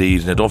stuff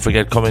indeed. Now don't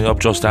forget, coming up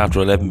just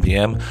after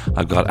 11pm,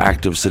 I've got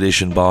Active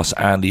Sedition boss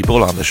Andy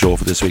Bull on the show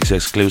for this week's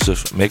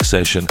exclusive mix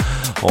session.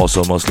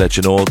 Also must let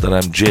you know that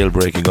I'm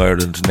jailbreaking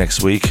Ireland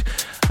next week,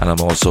 and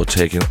I'm also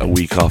taking a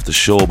week off the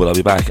show, but I'll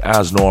be back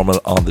as normal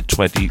on the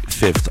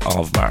 25th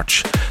of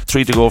March.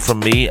 3 to go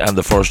from me, and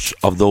the first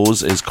of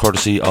those is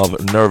courtesy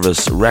of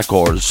Nervous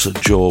Records.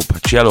 Joe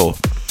Paciello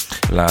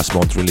last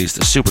month released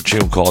a super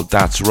tune called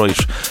That's Right.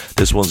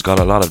 This one's got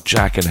a lot of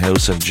jack and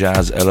house and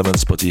jazz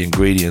elements, but the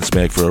ingredients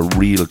make for a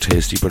real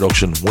tasty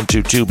production.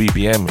 122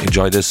 BPM,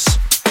 enjoy this.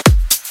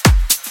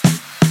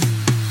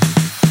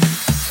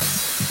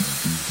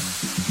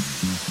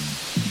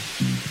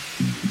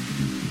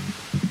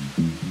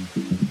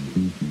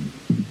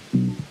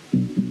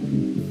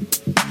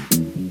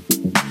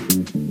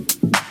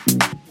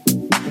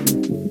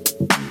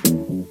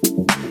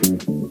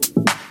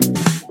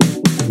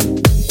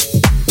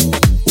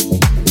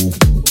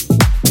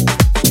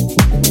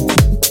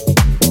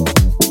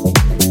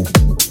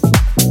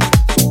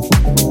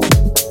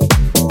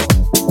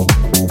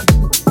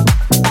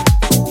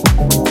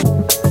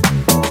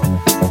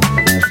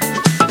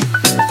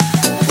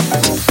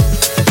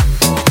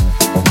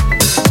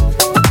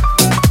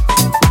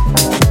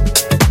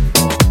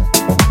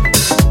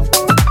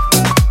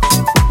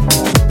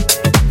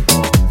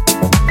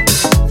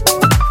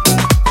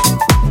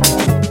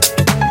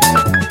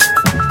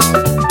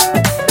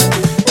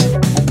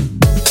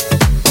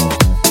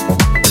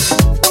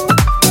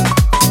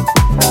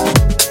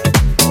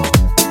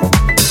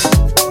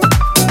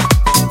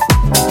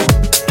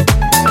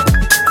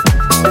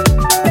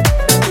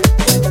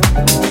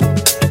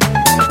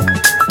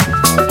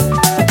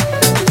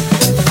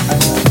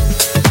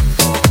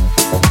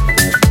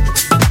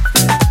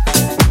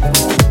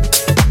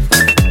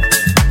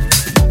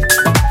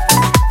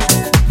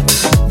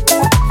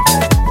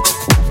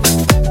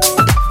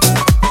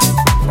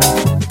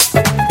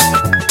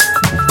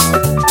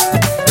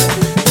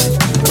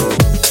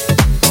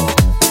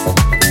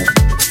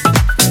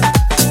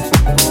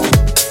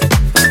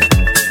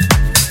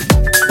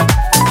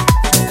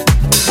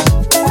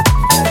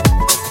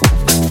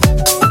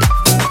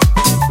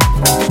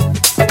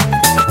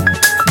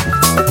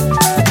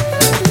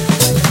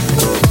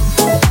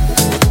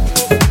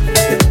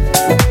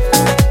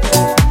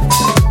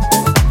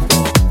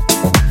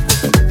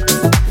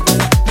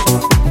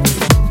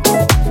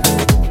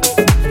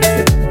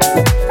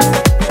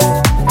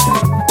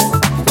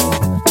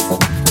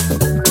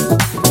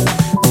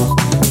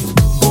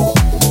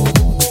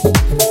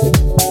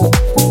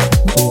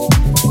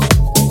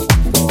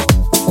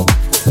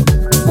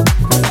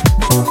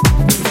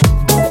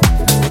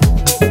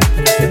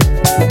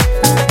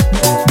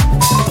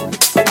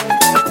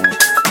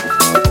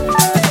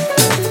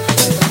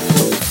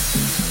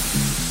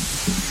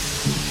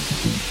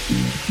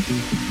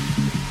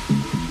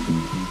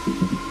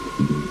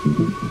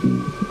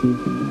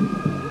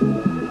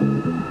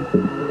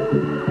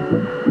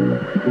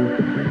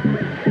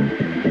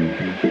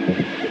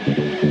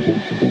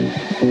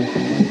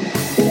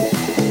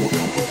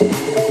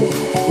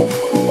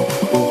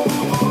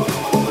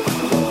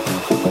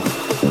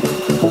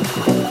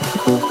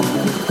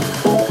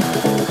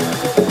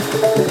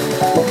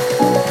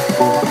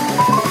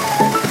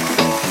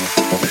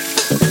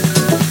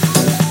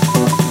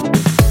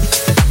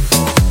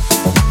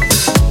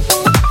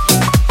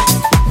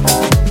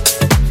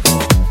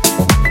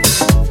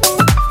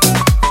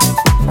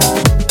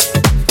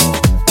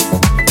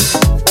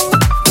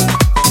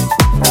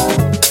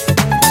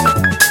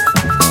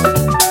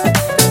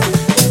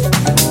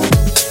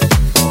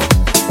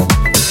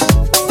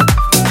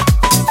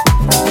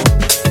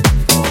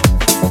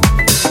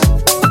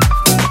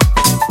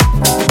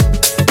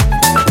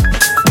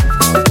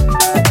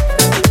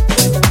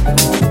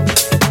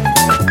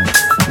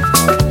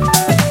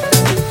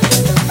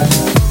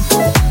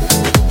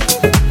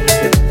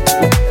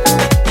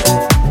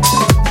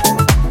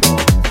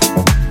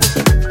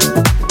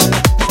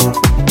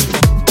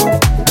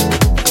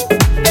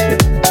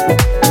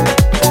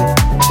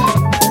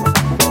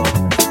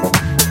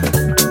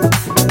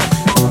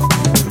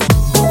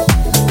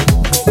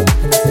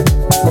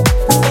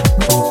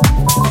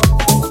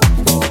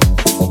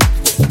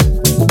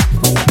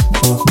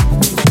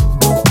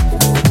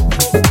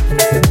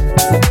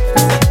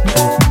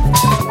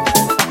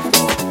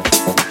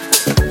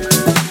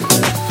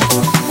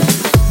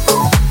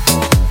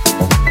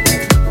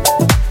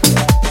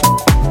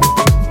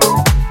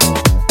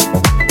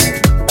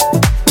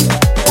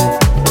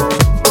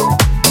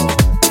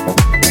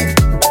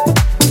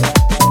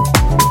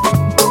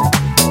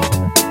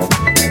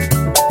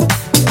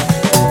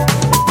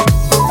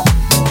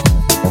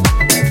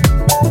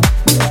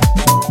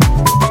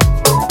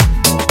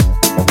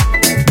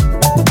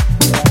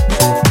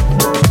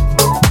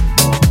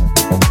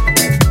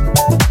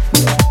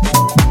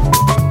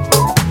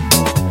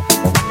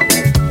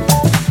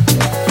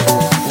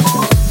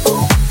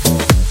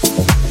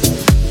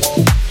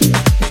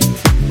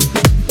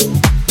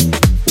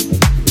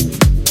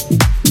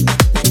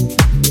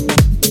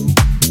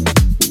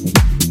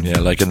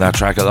 Liking that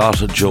track a lot,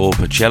 Joe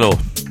Pacello.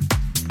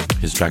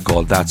 His track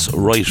called That's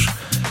Right.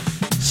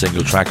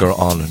 Single tracker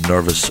on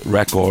Nervous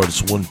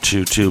Records,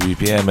 122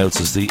 BPM, out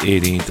since the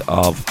 18th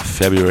of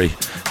February.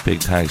 Big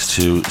thanks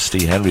to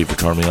Steve Henry for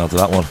turning me on to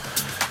that one.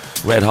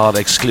 Red Hot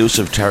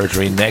exclusive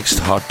territory next.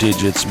 Hot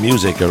Digits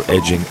Music are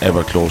edging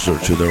ever closer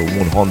to their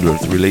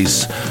 100th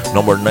release.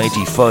 Number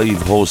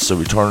 95 hosts a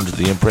return to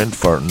the imprint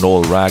for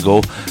Noel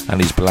Rago and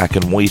his Black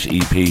and White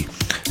EP.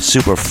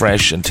 Super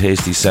fresh and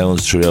tasty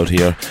sounds throughout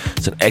here.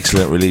 It's an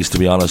excellent release, to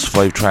be honest.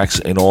 5 tracks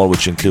in all,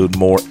 which include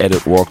more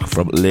edit work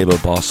from label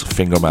boss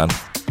Fingerman.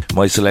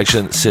 My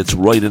selection sits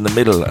right in the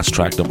middle as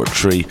track number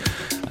 3,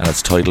 and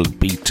it's titled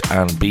Beat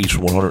and Beat,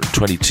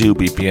 122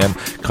 BPM.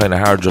 Kinda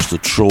hard just to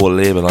throw a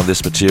label on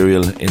this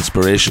material.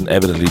 Inspiration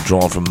evidently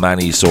drawn from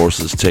many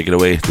sources. Take it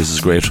away, this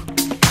is great.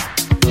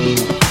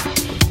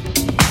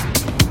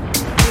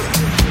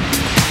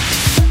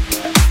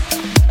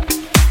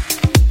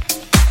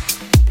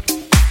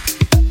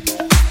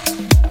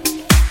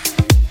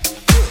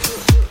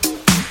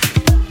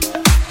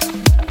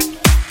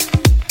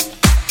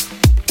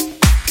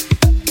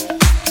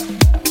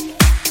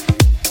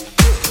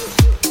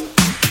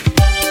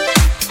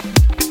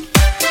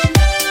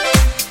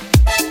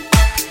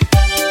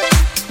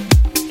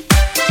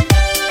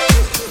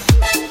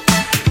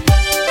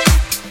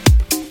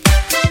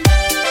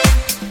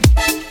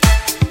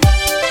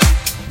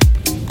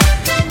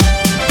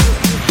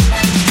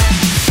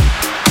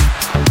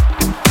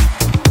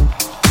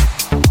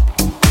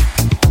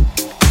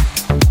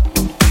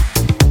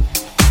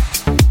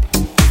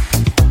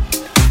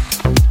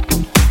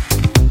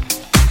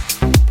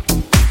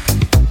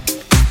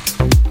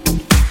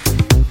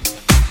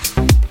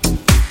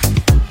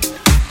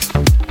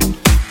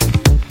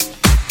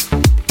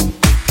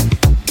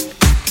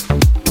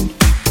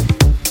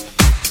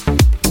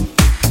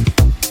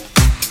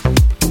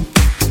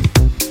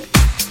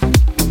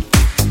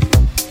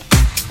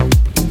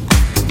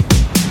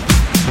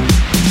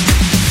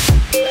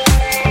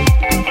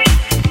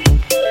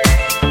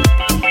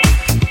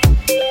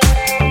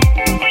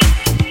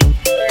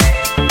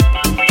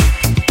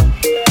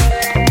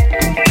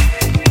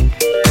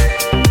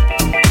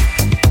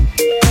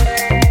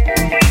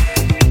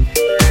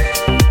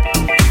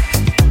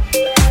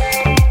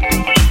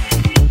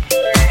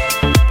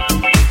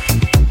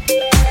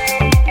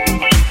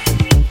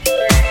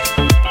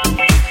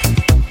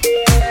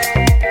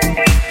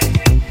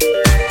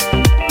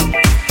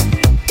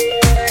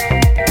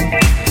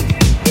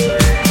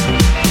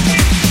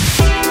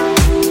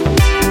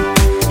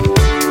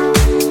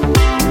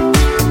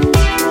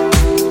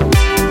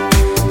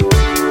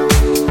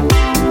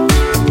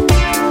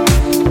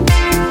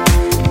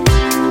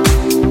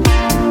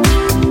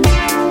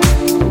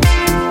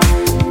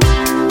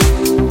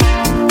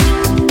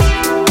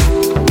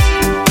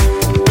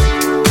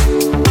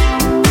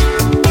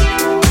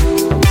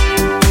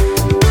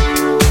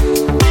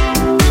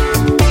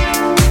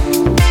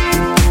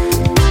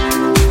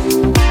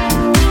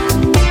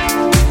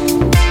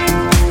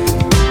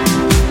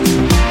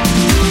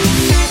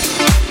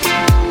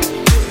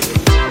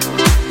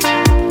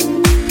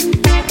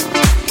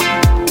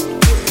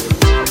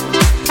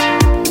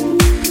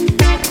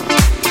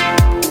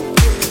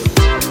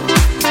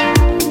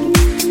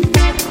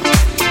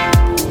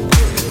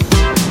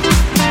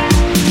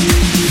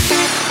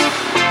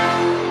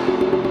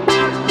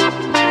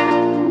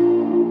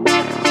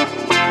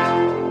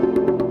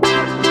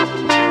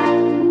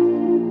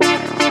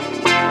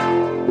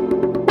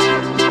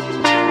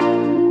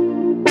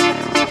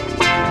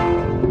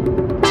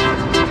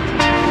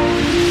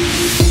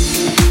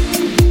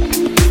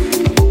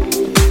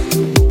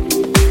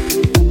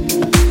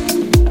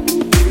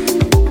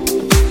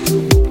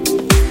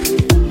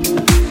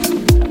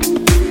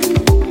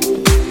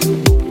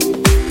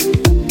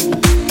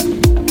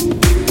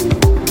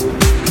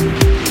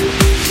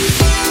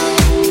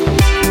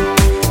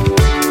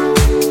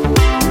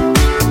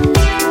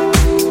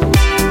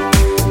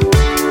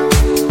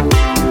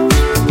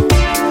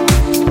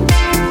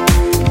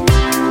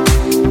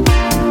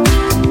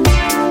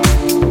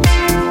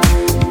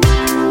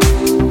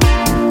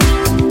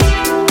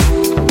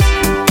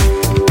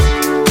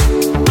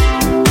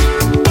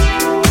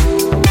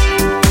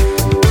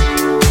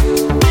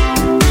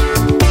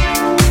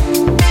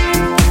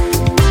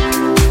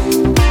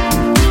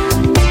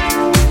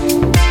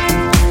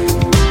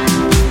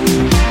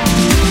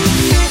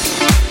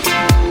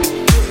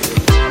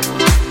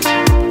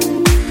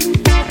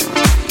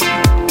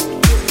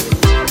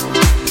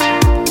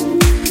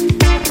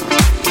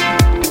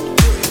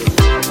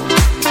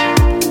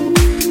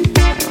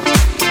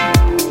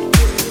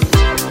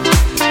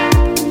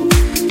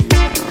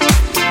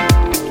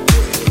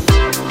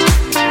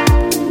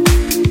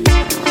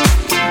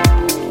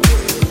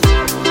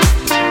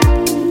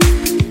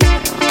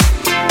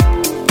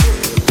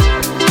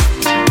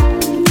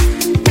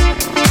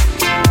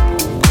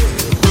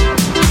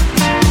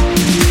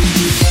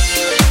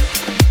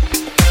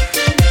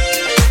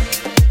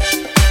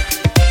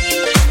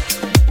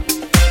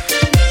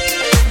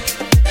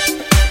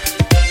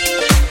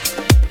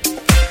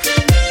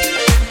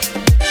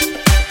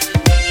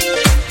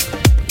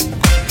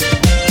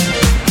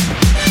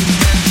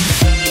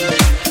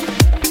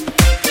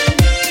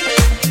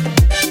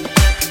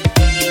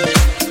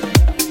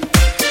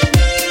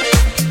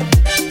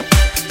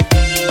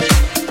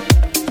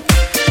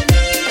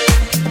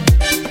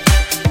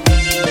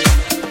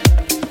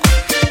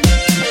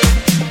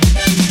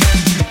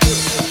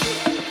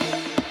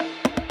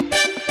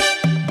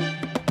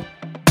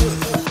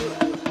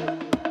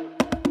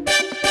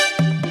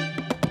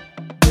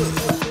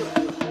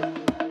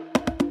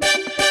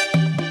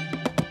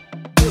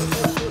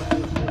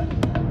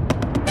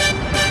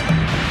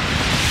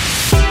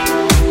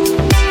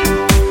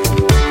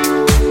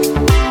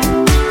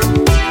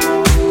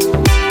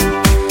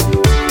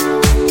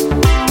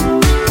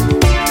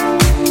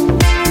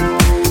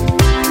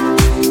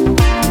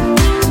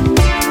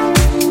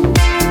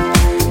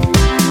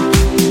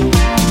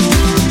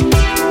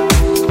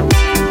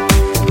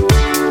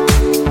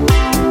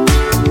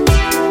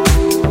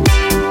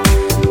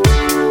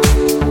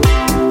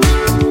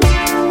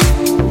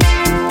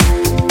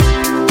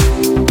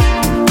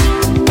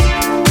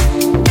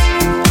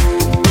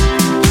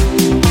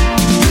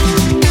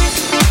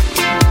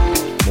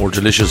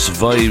 delicious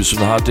vibes from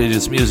the Hot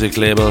Digits music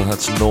label.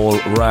 That's Noel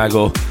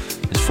Rago.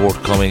 His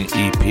forthcoming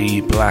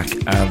EP, Black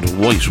and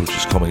White, which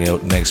is coming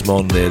out next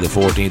Monday, the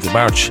 14th of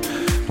March.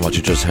 And what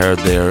you just heard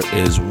there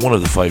is one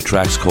of the 5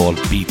 tracks called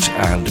Beat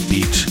and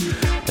Beat.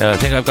 I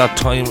think I've got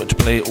time to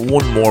play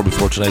one more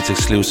before tonight's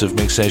exclusive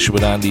mix session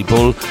with Andy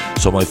Bull.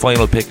 So my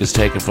final pick is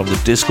taken from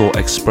the Disco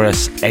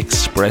Express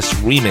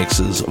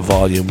Remixes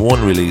Volume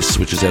 1 release,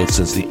 which is out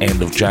since the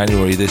end of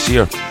January this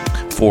year.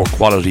 4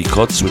 quality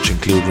cuts, which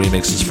include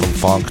remixes from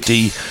Funk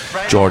D,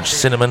 George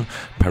Cinnamon,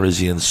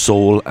 Parisian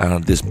Soul,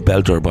 and this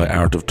belter by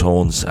Art of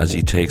Tones as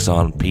he takes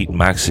on Pete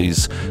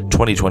Maxey's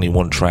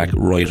 2021 track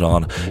Right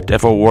On.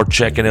 Therefore worth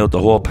checking out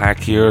the whole pack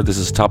here. This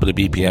is top of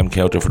the BPM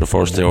counter for the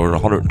first hour,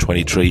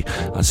 123.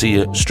 I'll see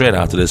you straight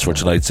after this for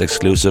tonight's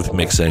exclusive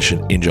mix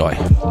session. Enjoy.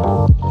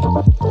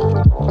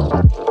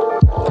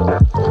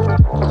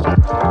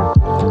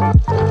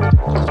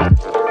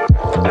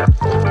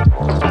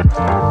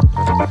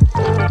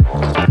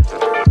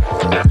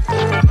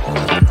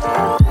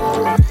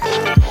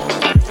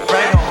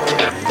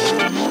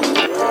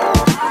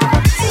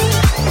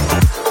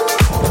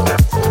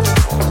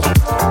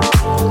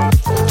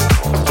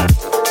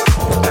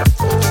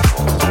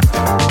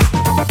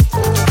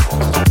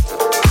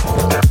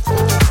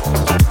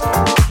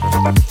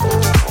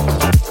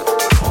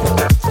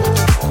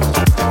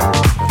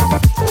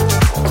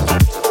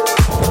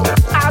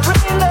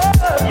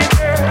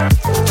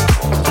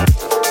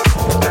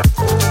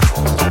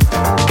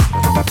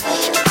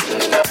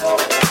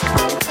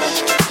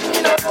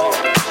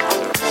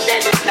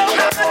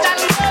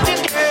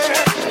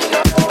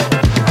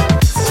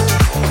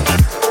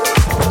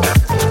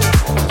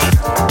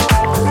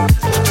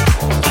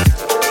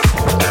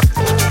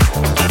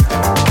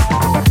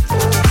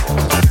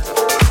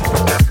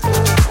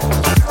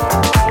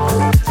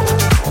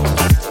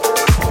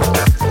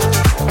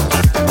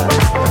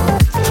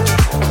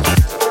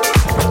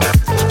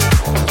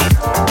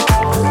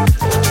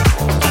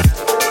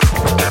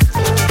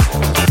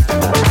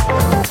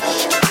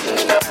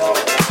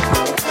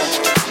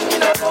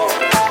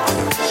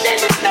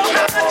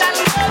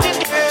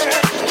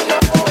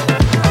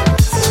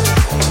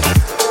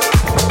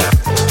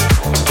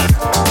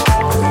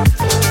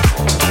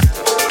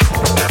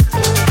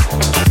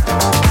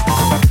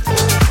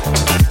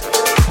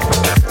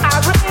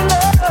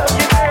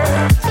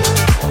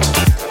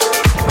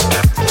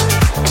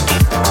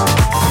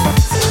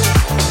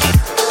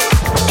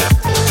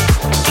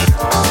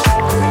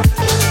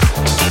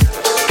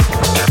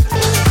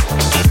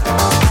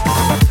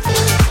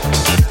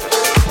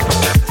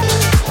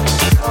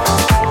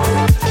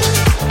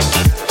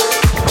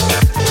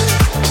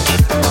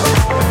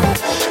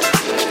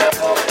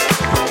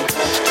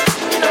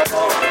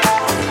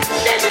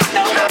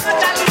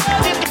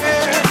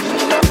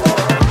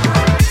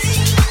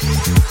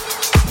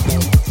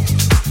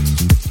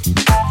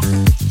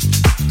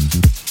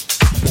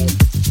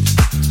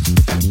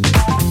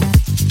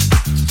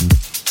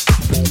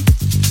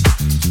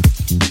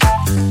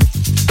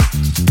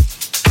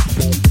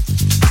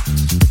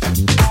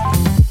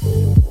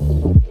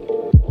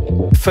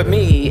 For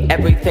me,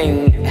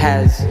 everything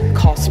has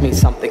cost me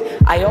something.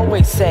 I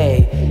always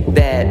say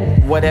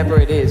that whatever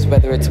it is,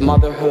 whether it's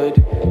motherhood,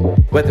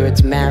 whether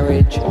it's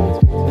marriage,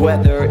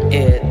 whether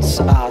it's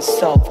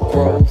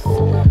self-growth,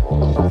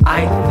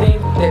 I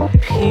think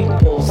that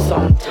people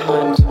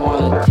sometimes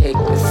want to take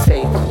the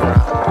safe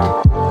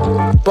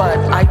route. But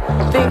I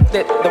think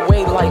that the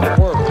way life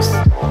works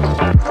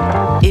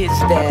is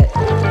that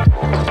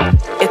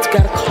it's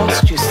got to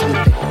cost you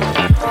something.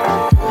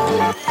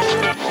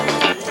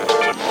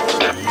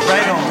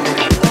 Right on.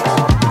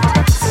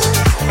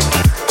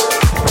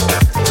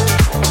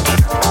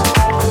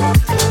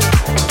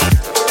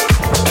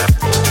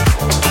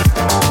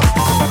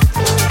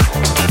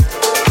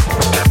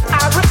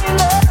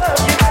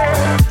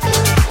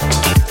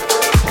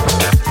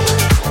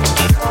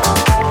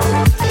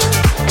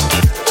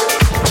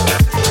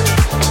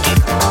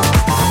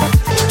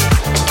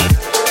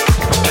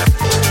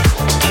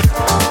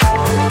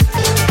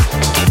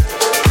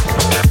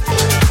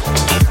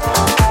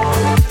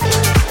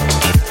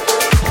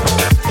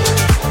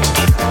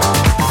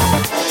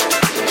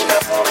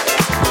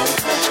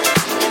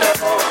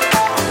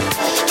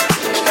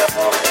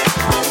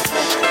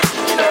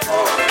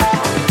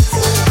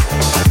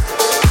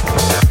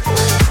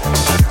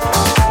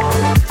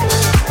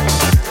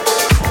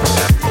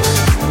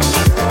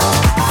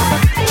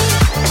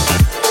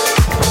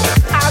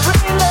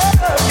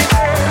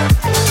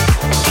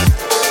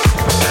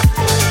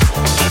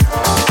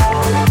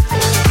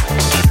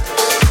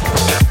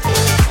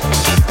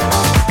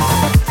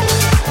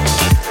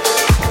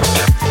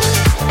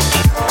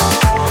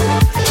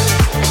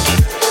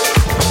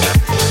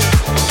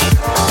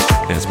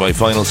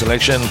 Final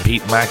selection,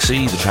 Pete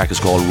Maxey. The track is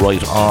called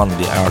Right On,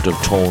 the Art of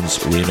Tones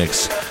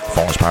remix.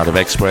 Forms part of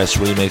Express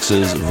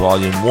Remixes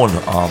Volume 1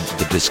 on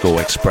the Disco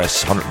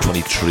Express,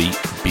 123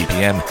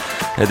 BPM.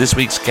 This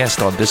week's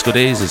guest on Disco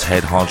Days is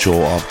head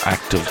honcho of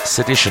Active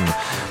Sedition,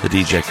 the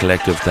DJ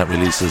collective that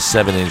releases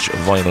 7-inch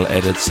vinyl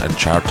edits and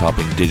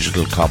chart-topping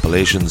digital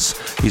compilations.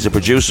 He's a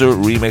producer,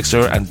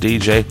 remixer and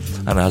DJ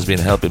and has been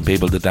helping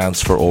people to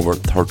dance for over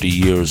 30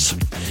 years.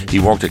 He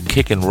worked at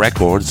Kickin'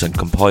 Records and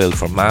compiled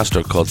for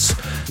Master Cuts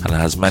and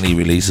has many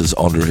releases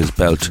under his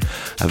belt.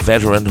 A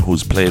veteran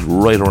who's played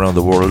right around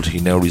the world, he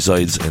now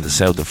resides in the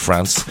south of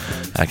France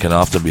and can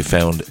often be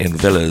found in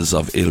villas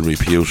of ill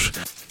repute.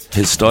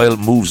 His style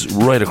moves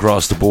right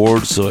across the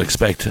board, so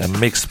expect a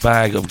mixed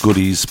bag of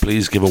goodies.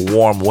 Please give a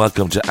warm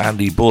welcome to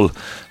Andy Bull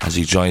as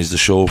he joins the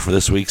show for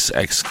this week's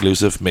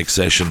exclusive mix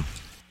session.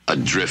 A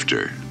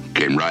drifter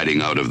came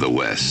riding out of the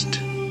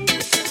west.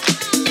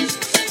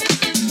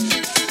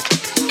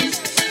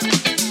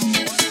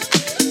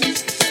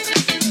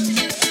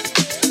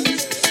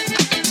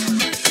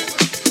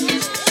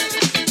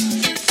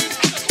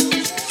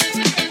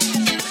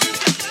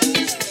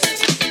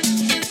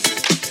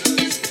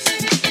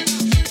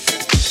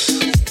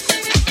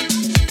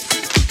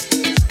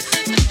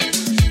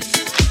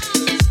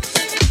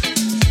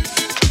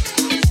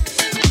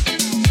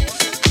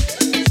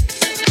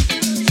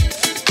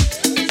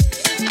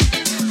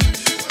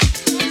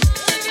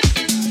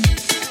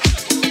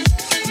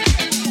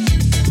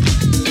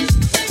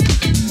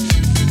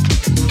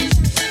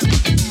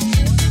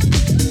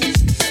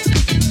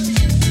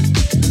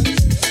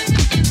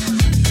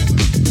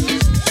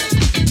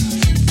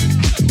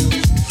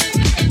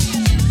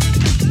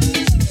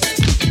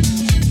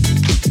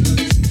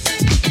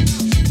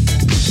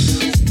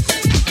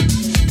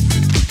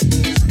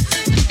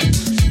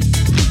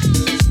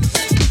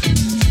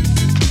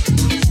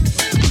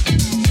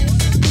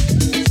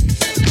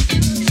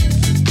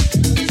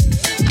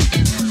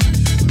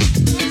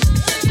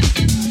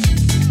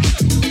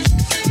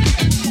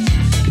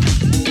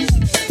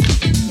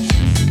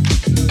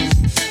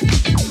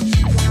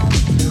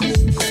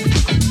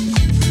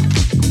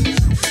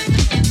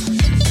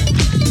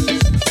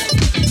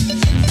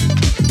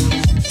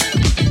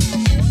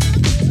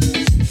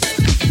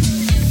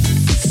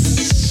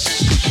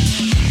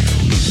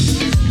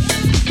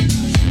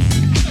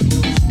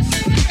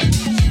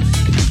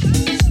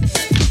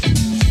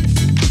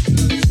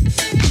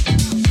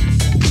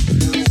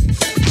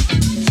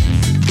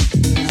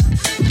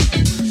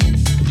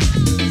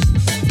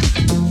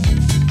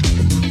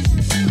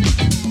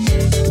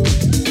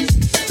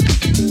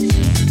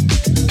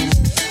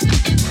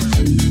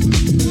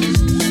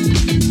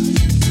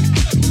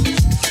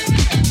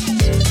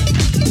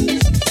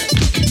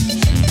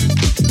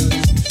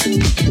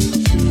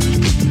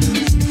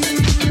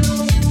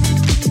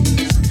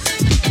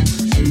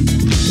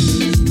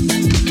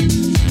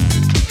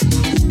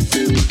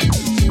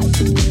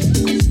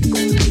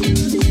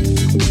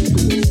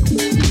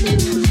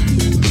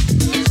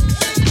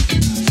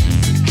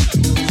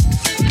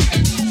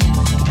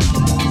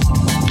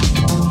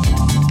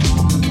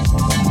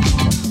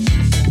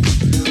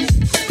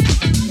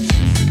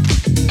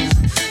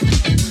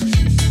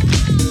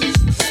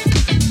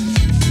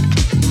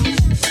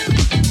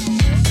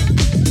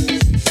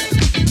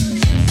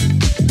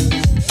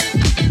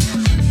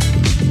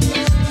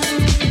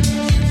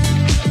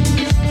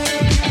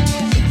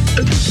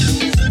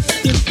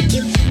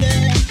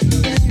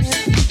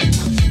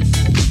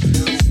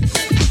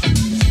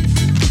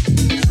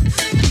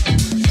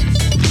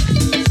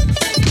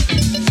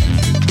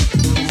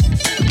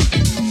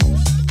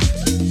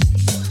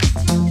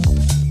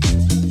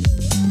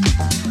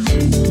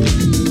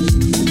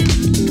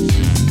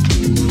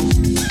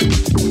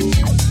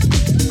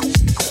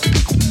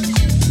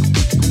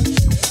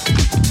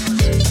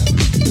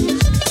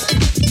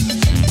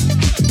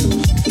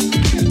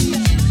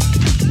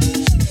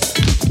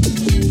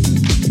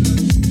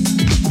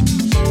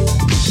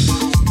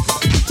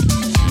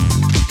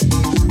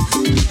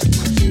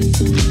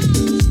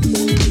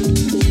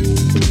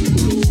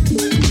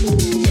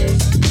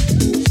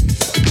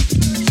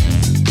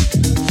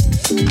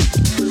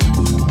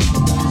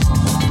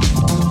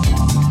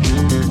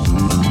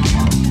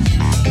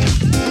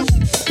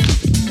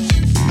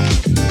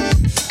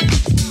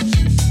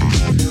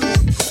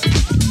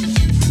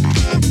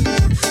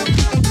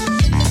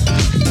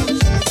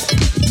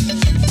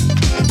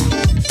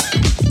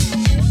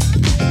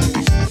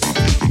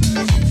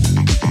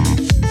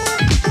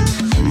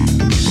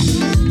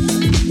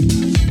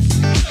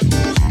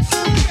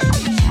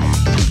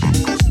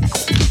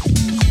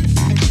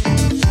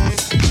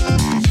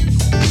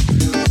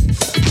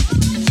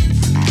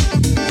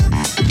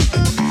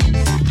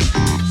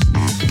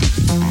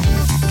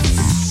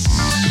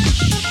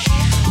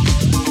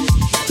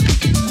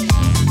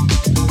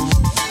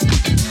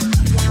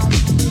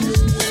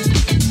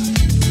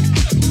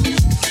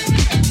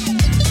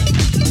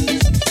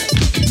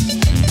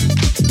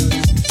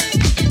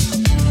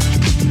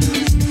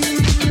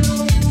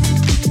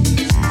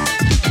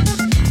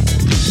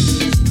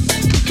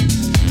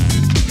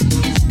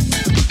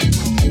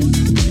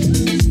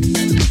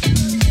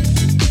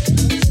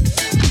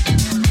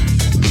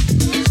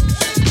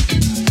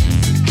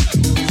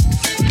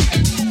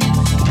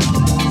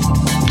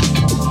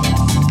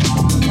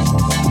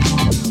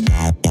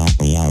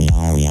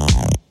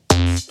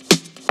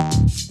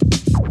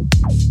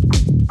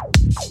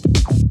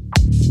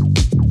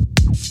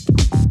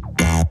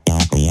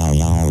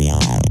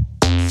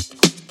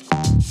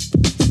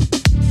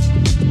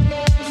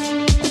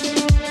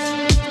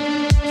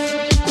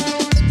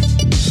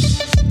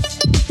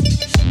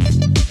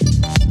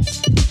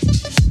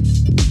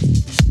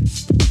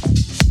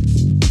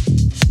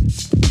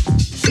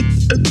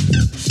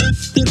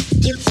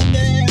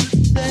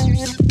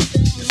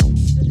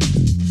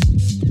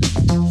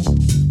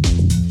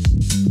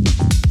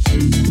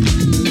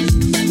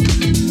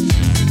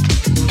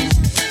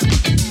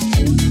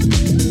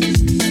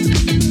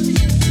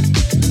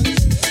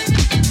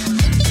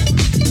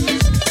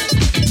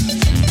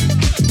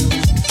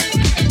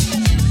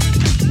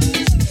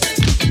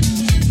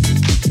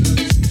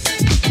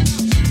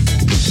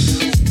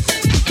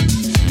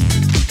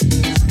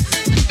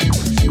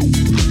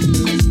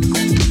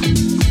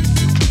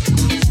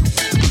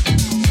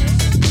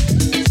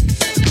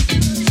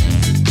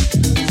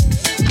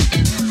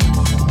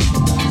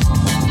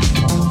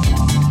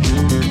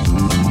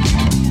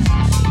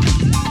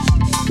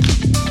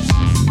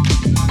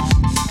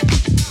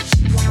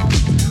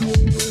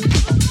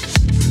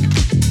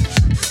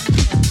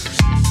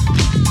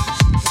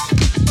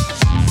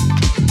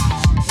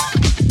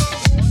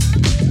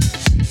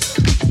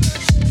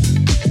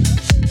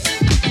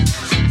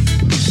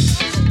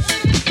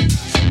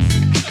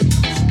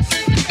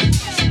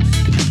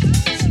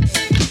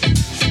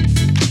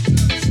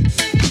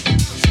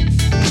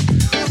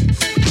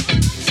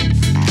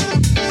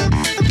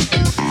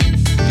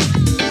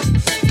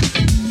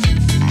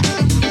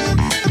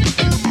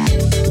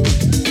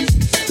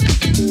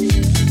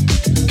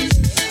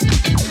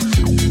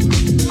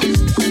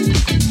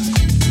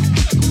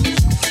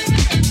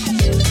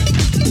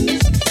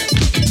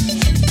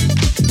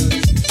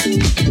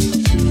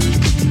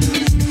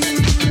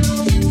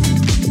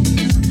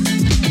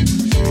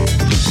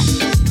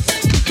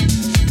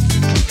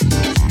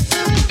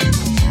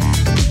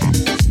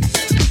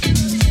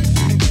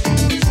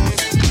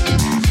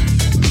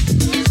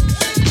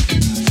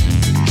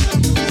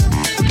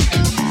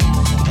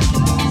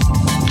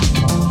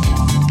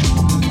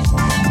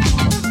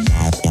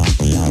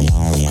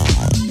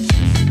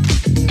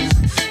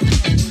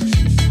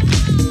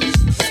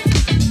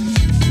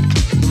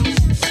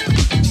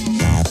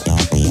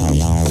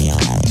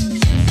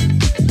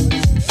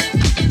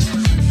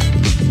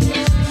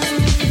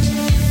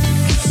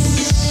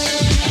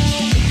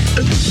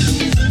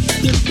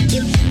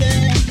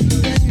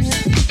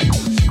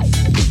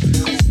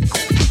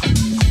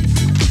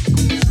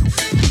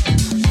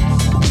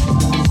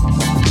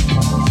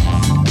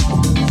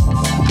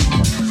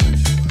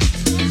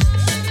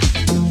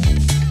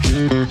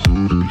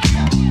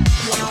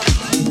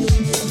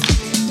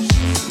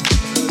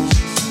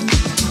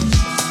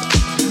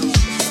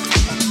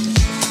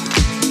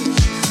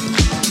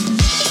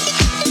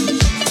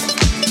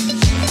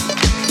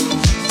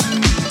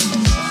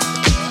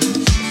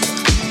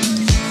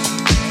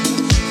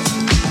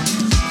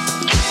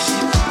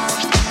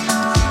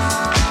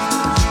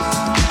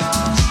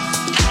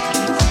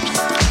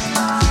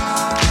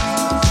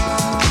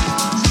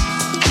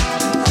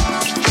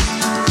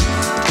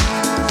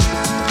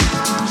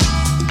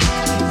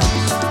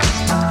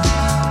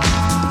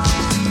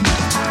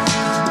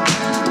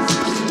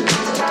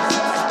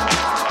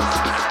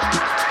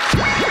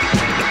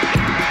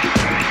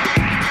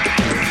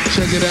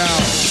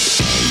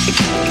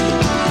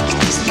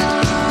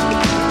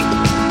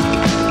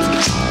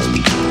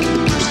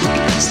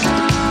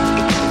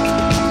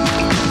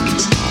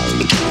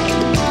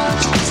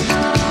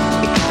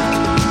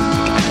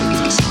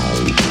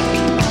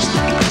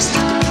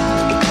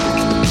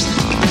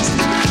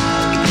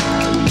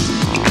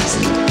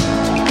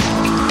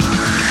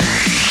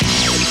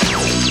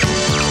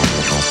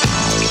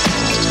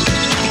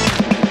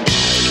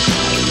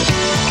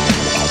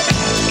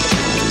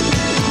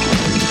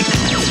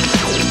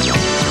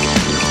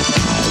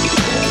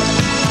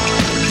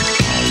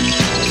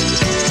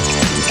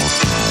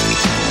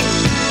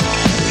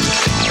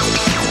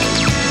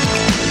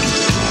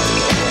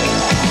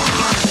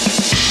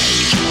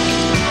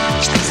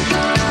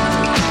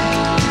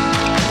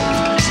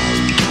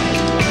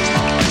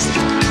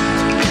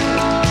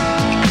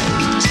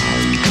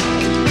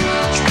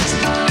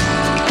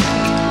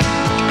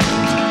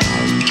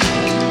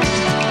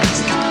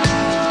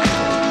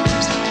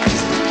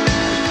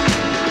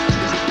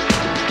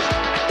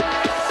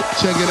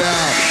 Check it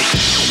out.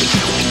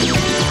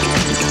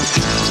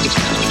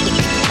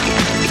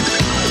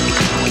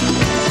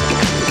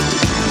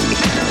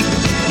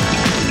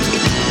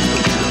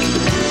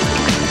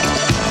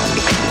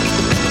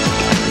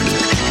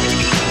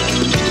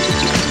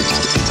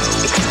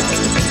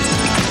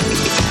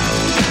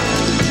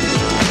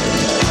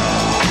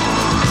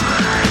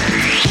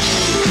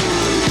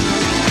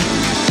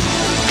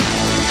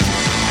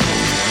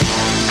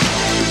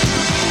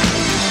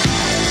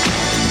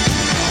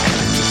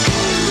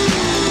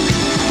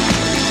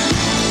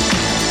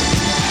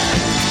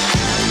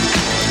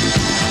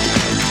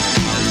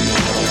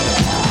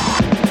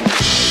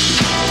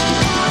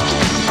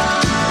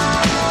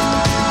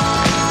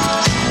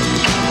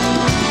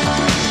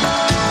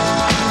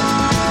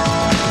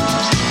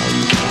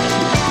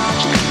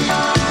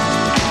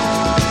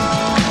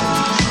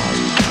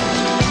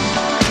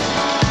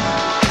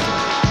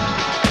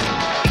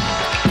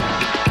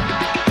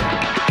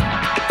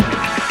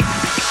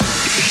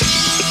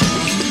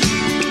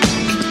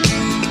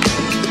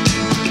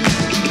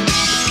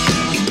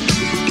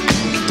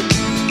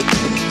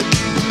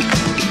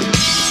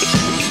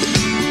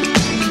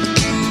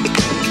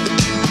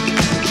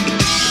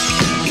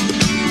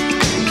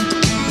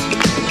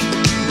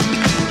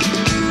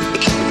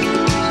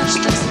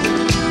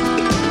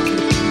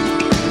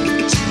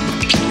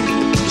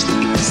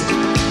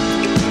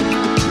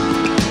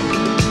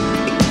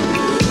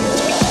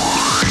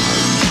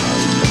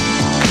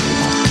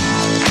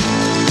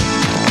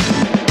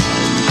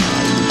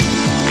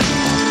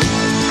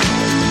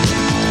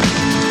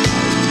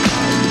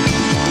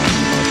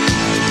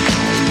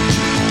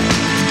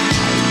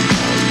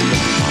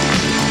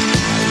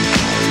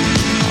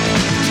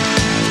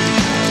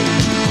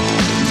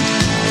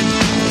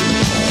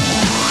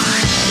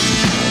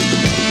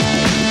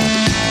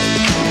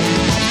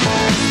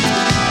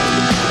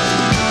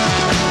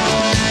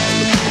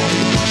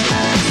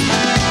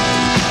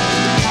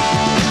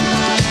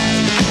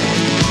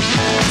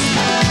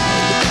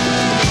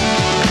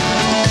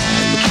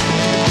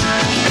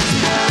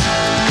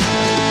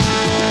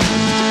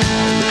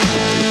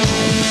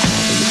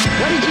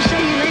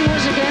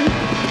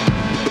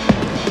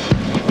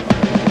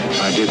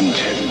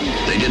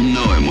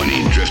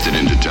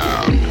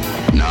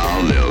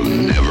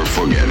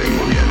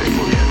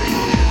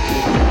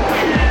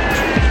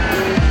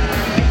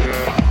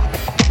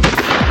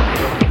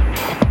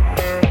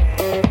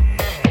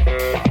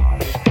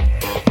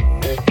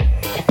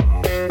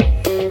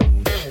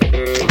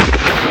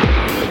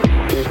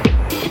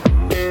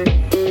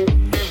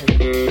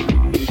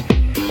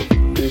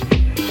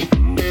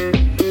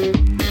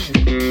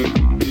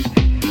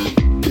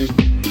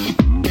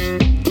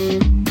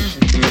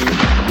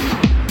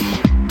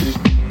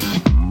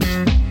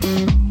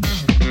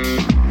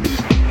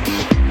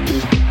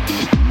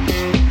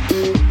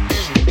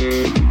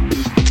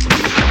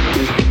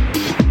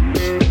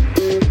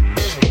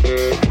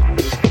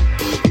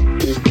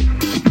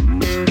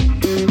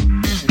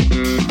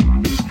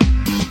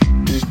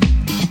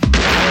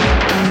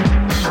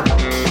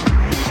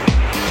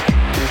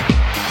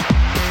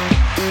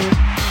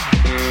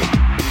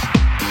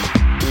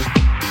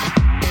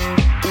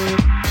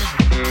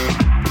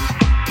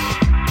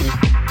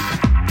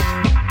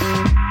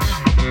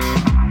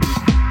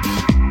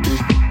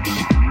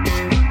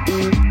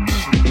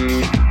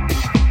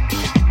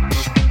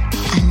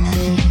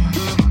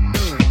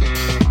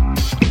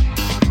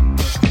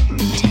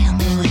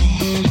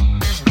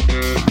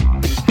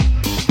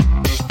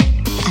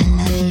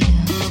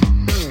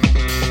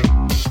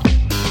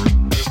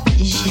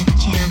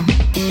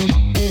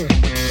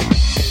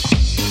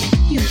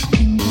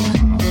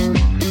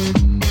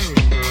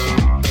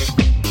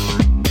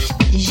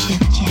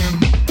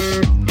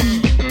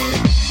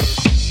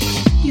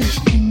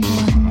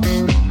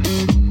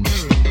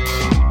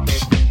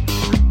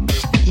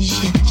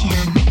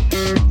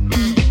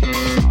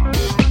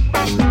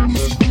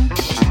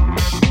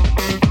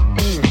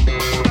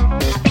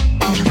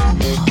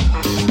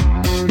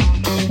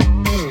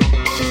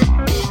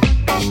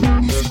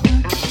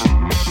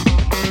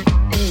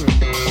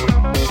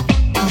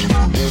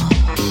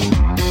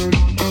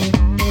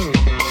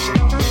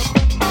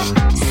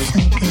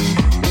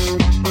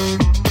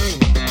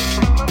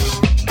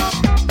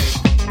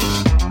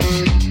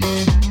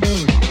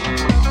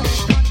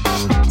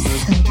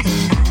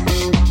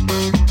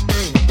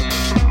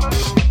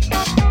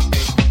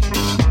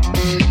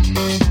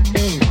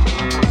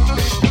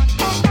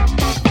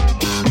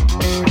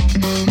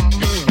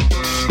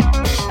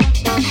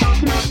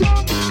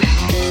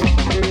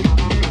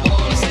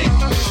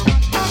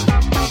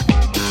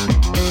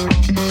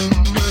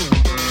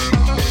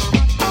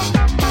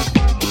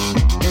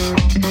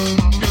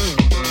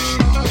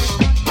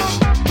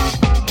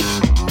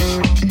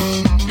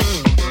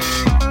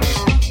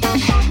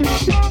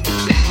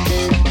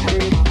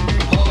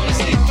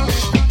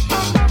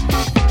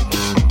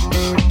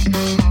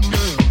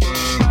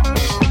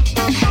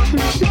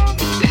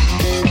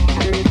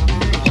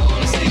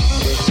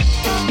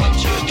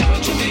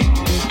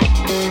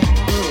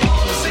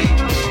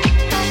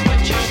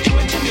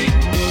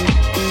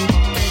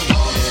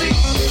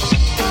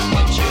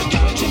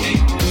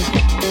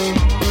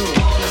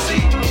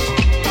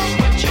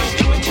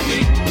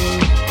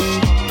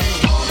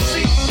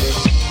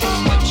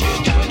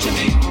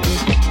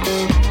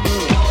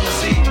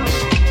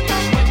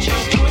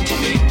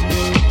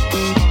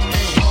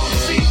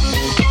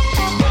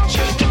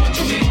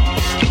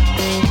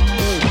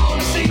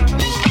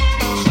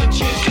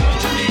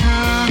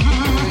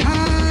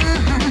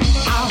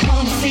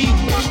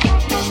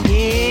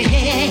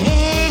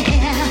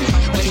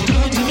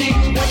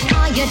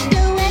 you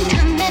doing to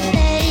me,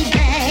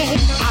 baby?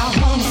 I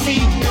wanna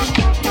see.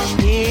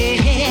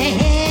 Yeah.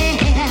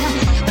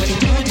 What you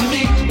doing to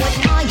me? What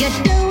are you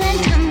doing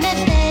to me,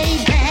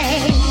 baby?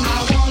 I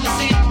wanna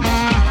see.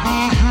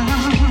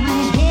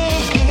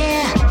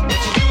 Yeah.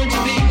 What you doing to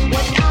me?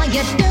 What are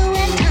you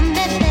doing to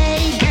me,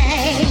 baby?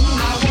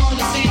 I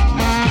wanna see.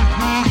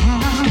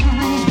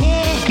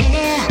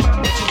 Yeah.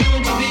 What you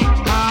doing to me?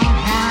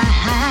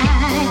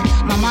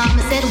 My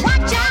mama said,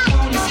 watch out.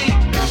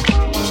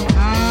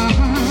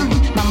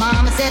 My mama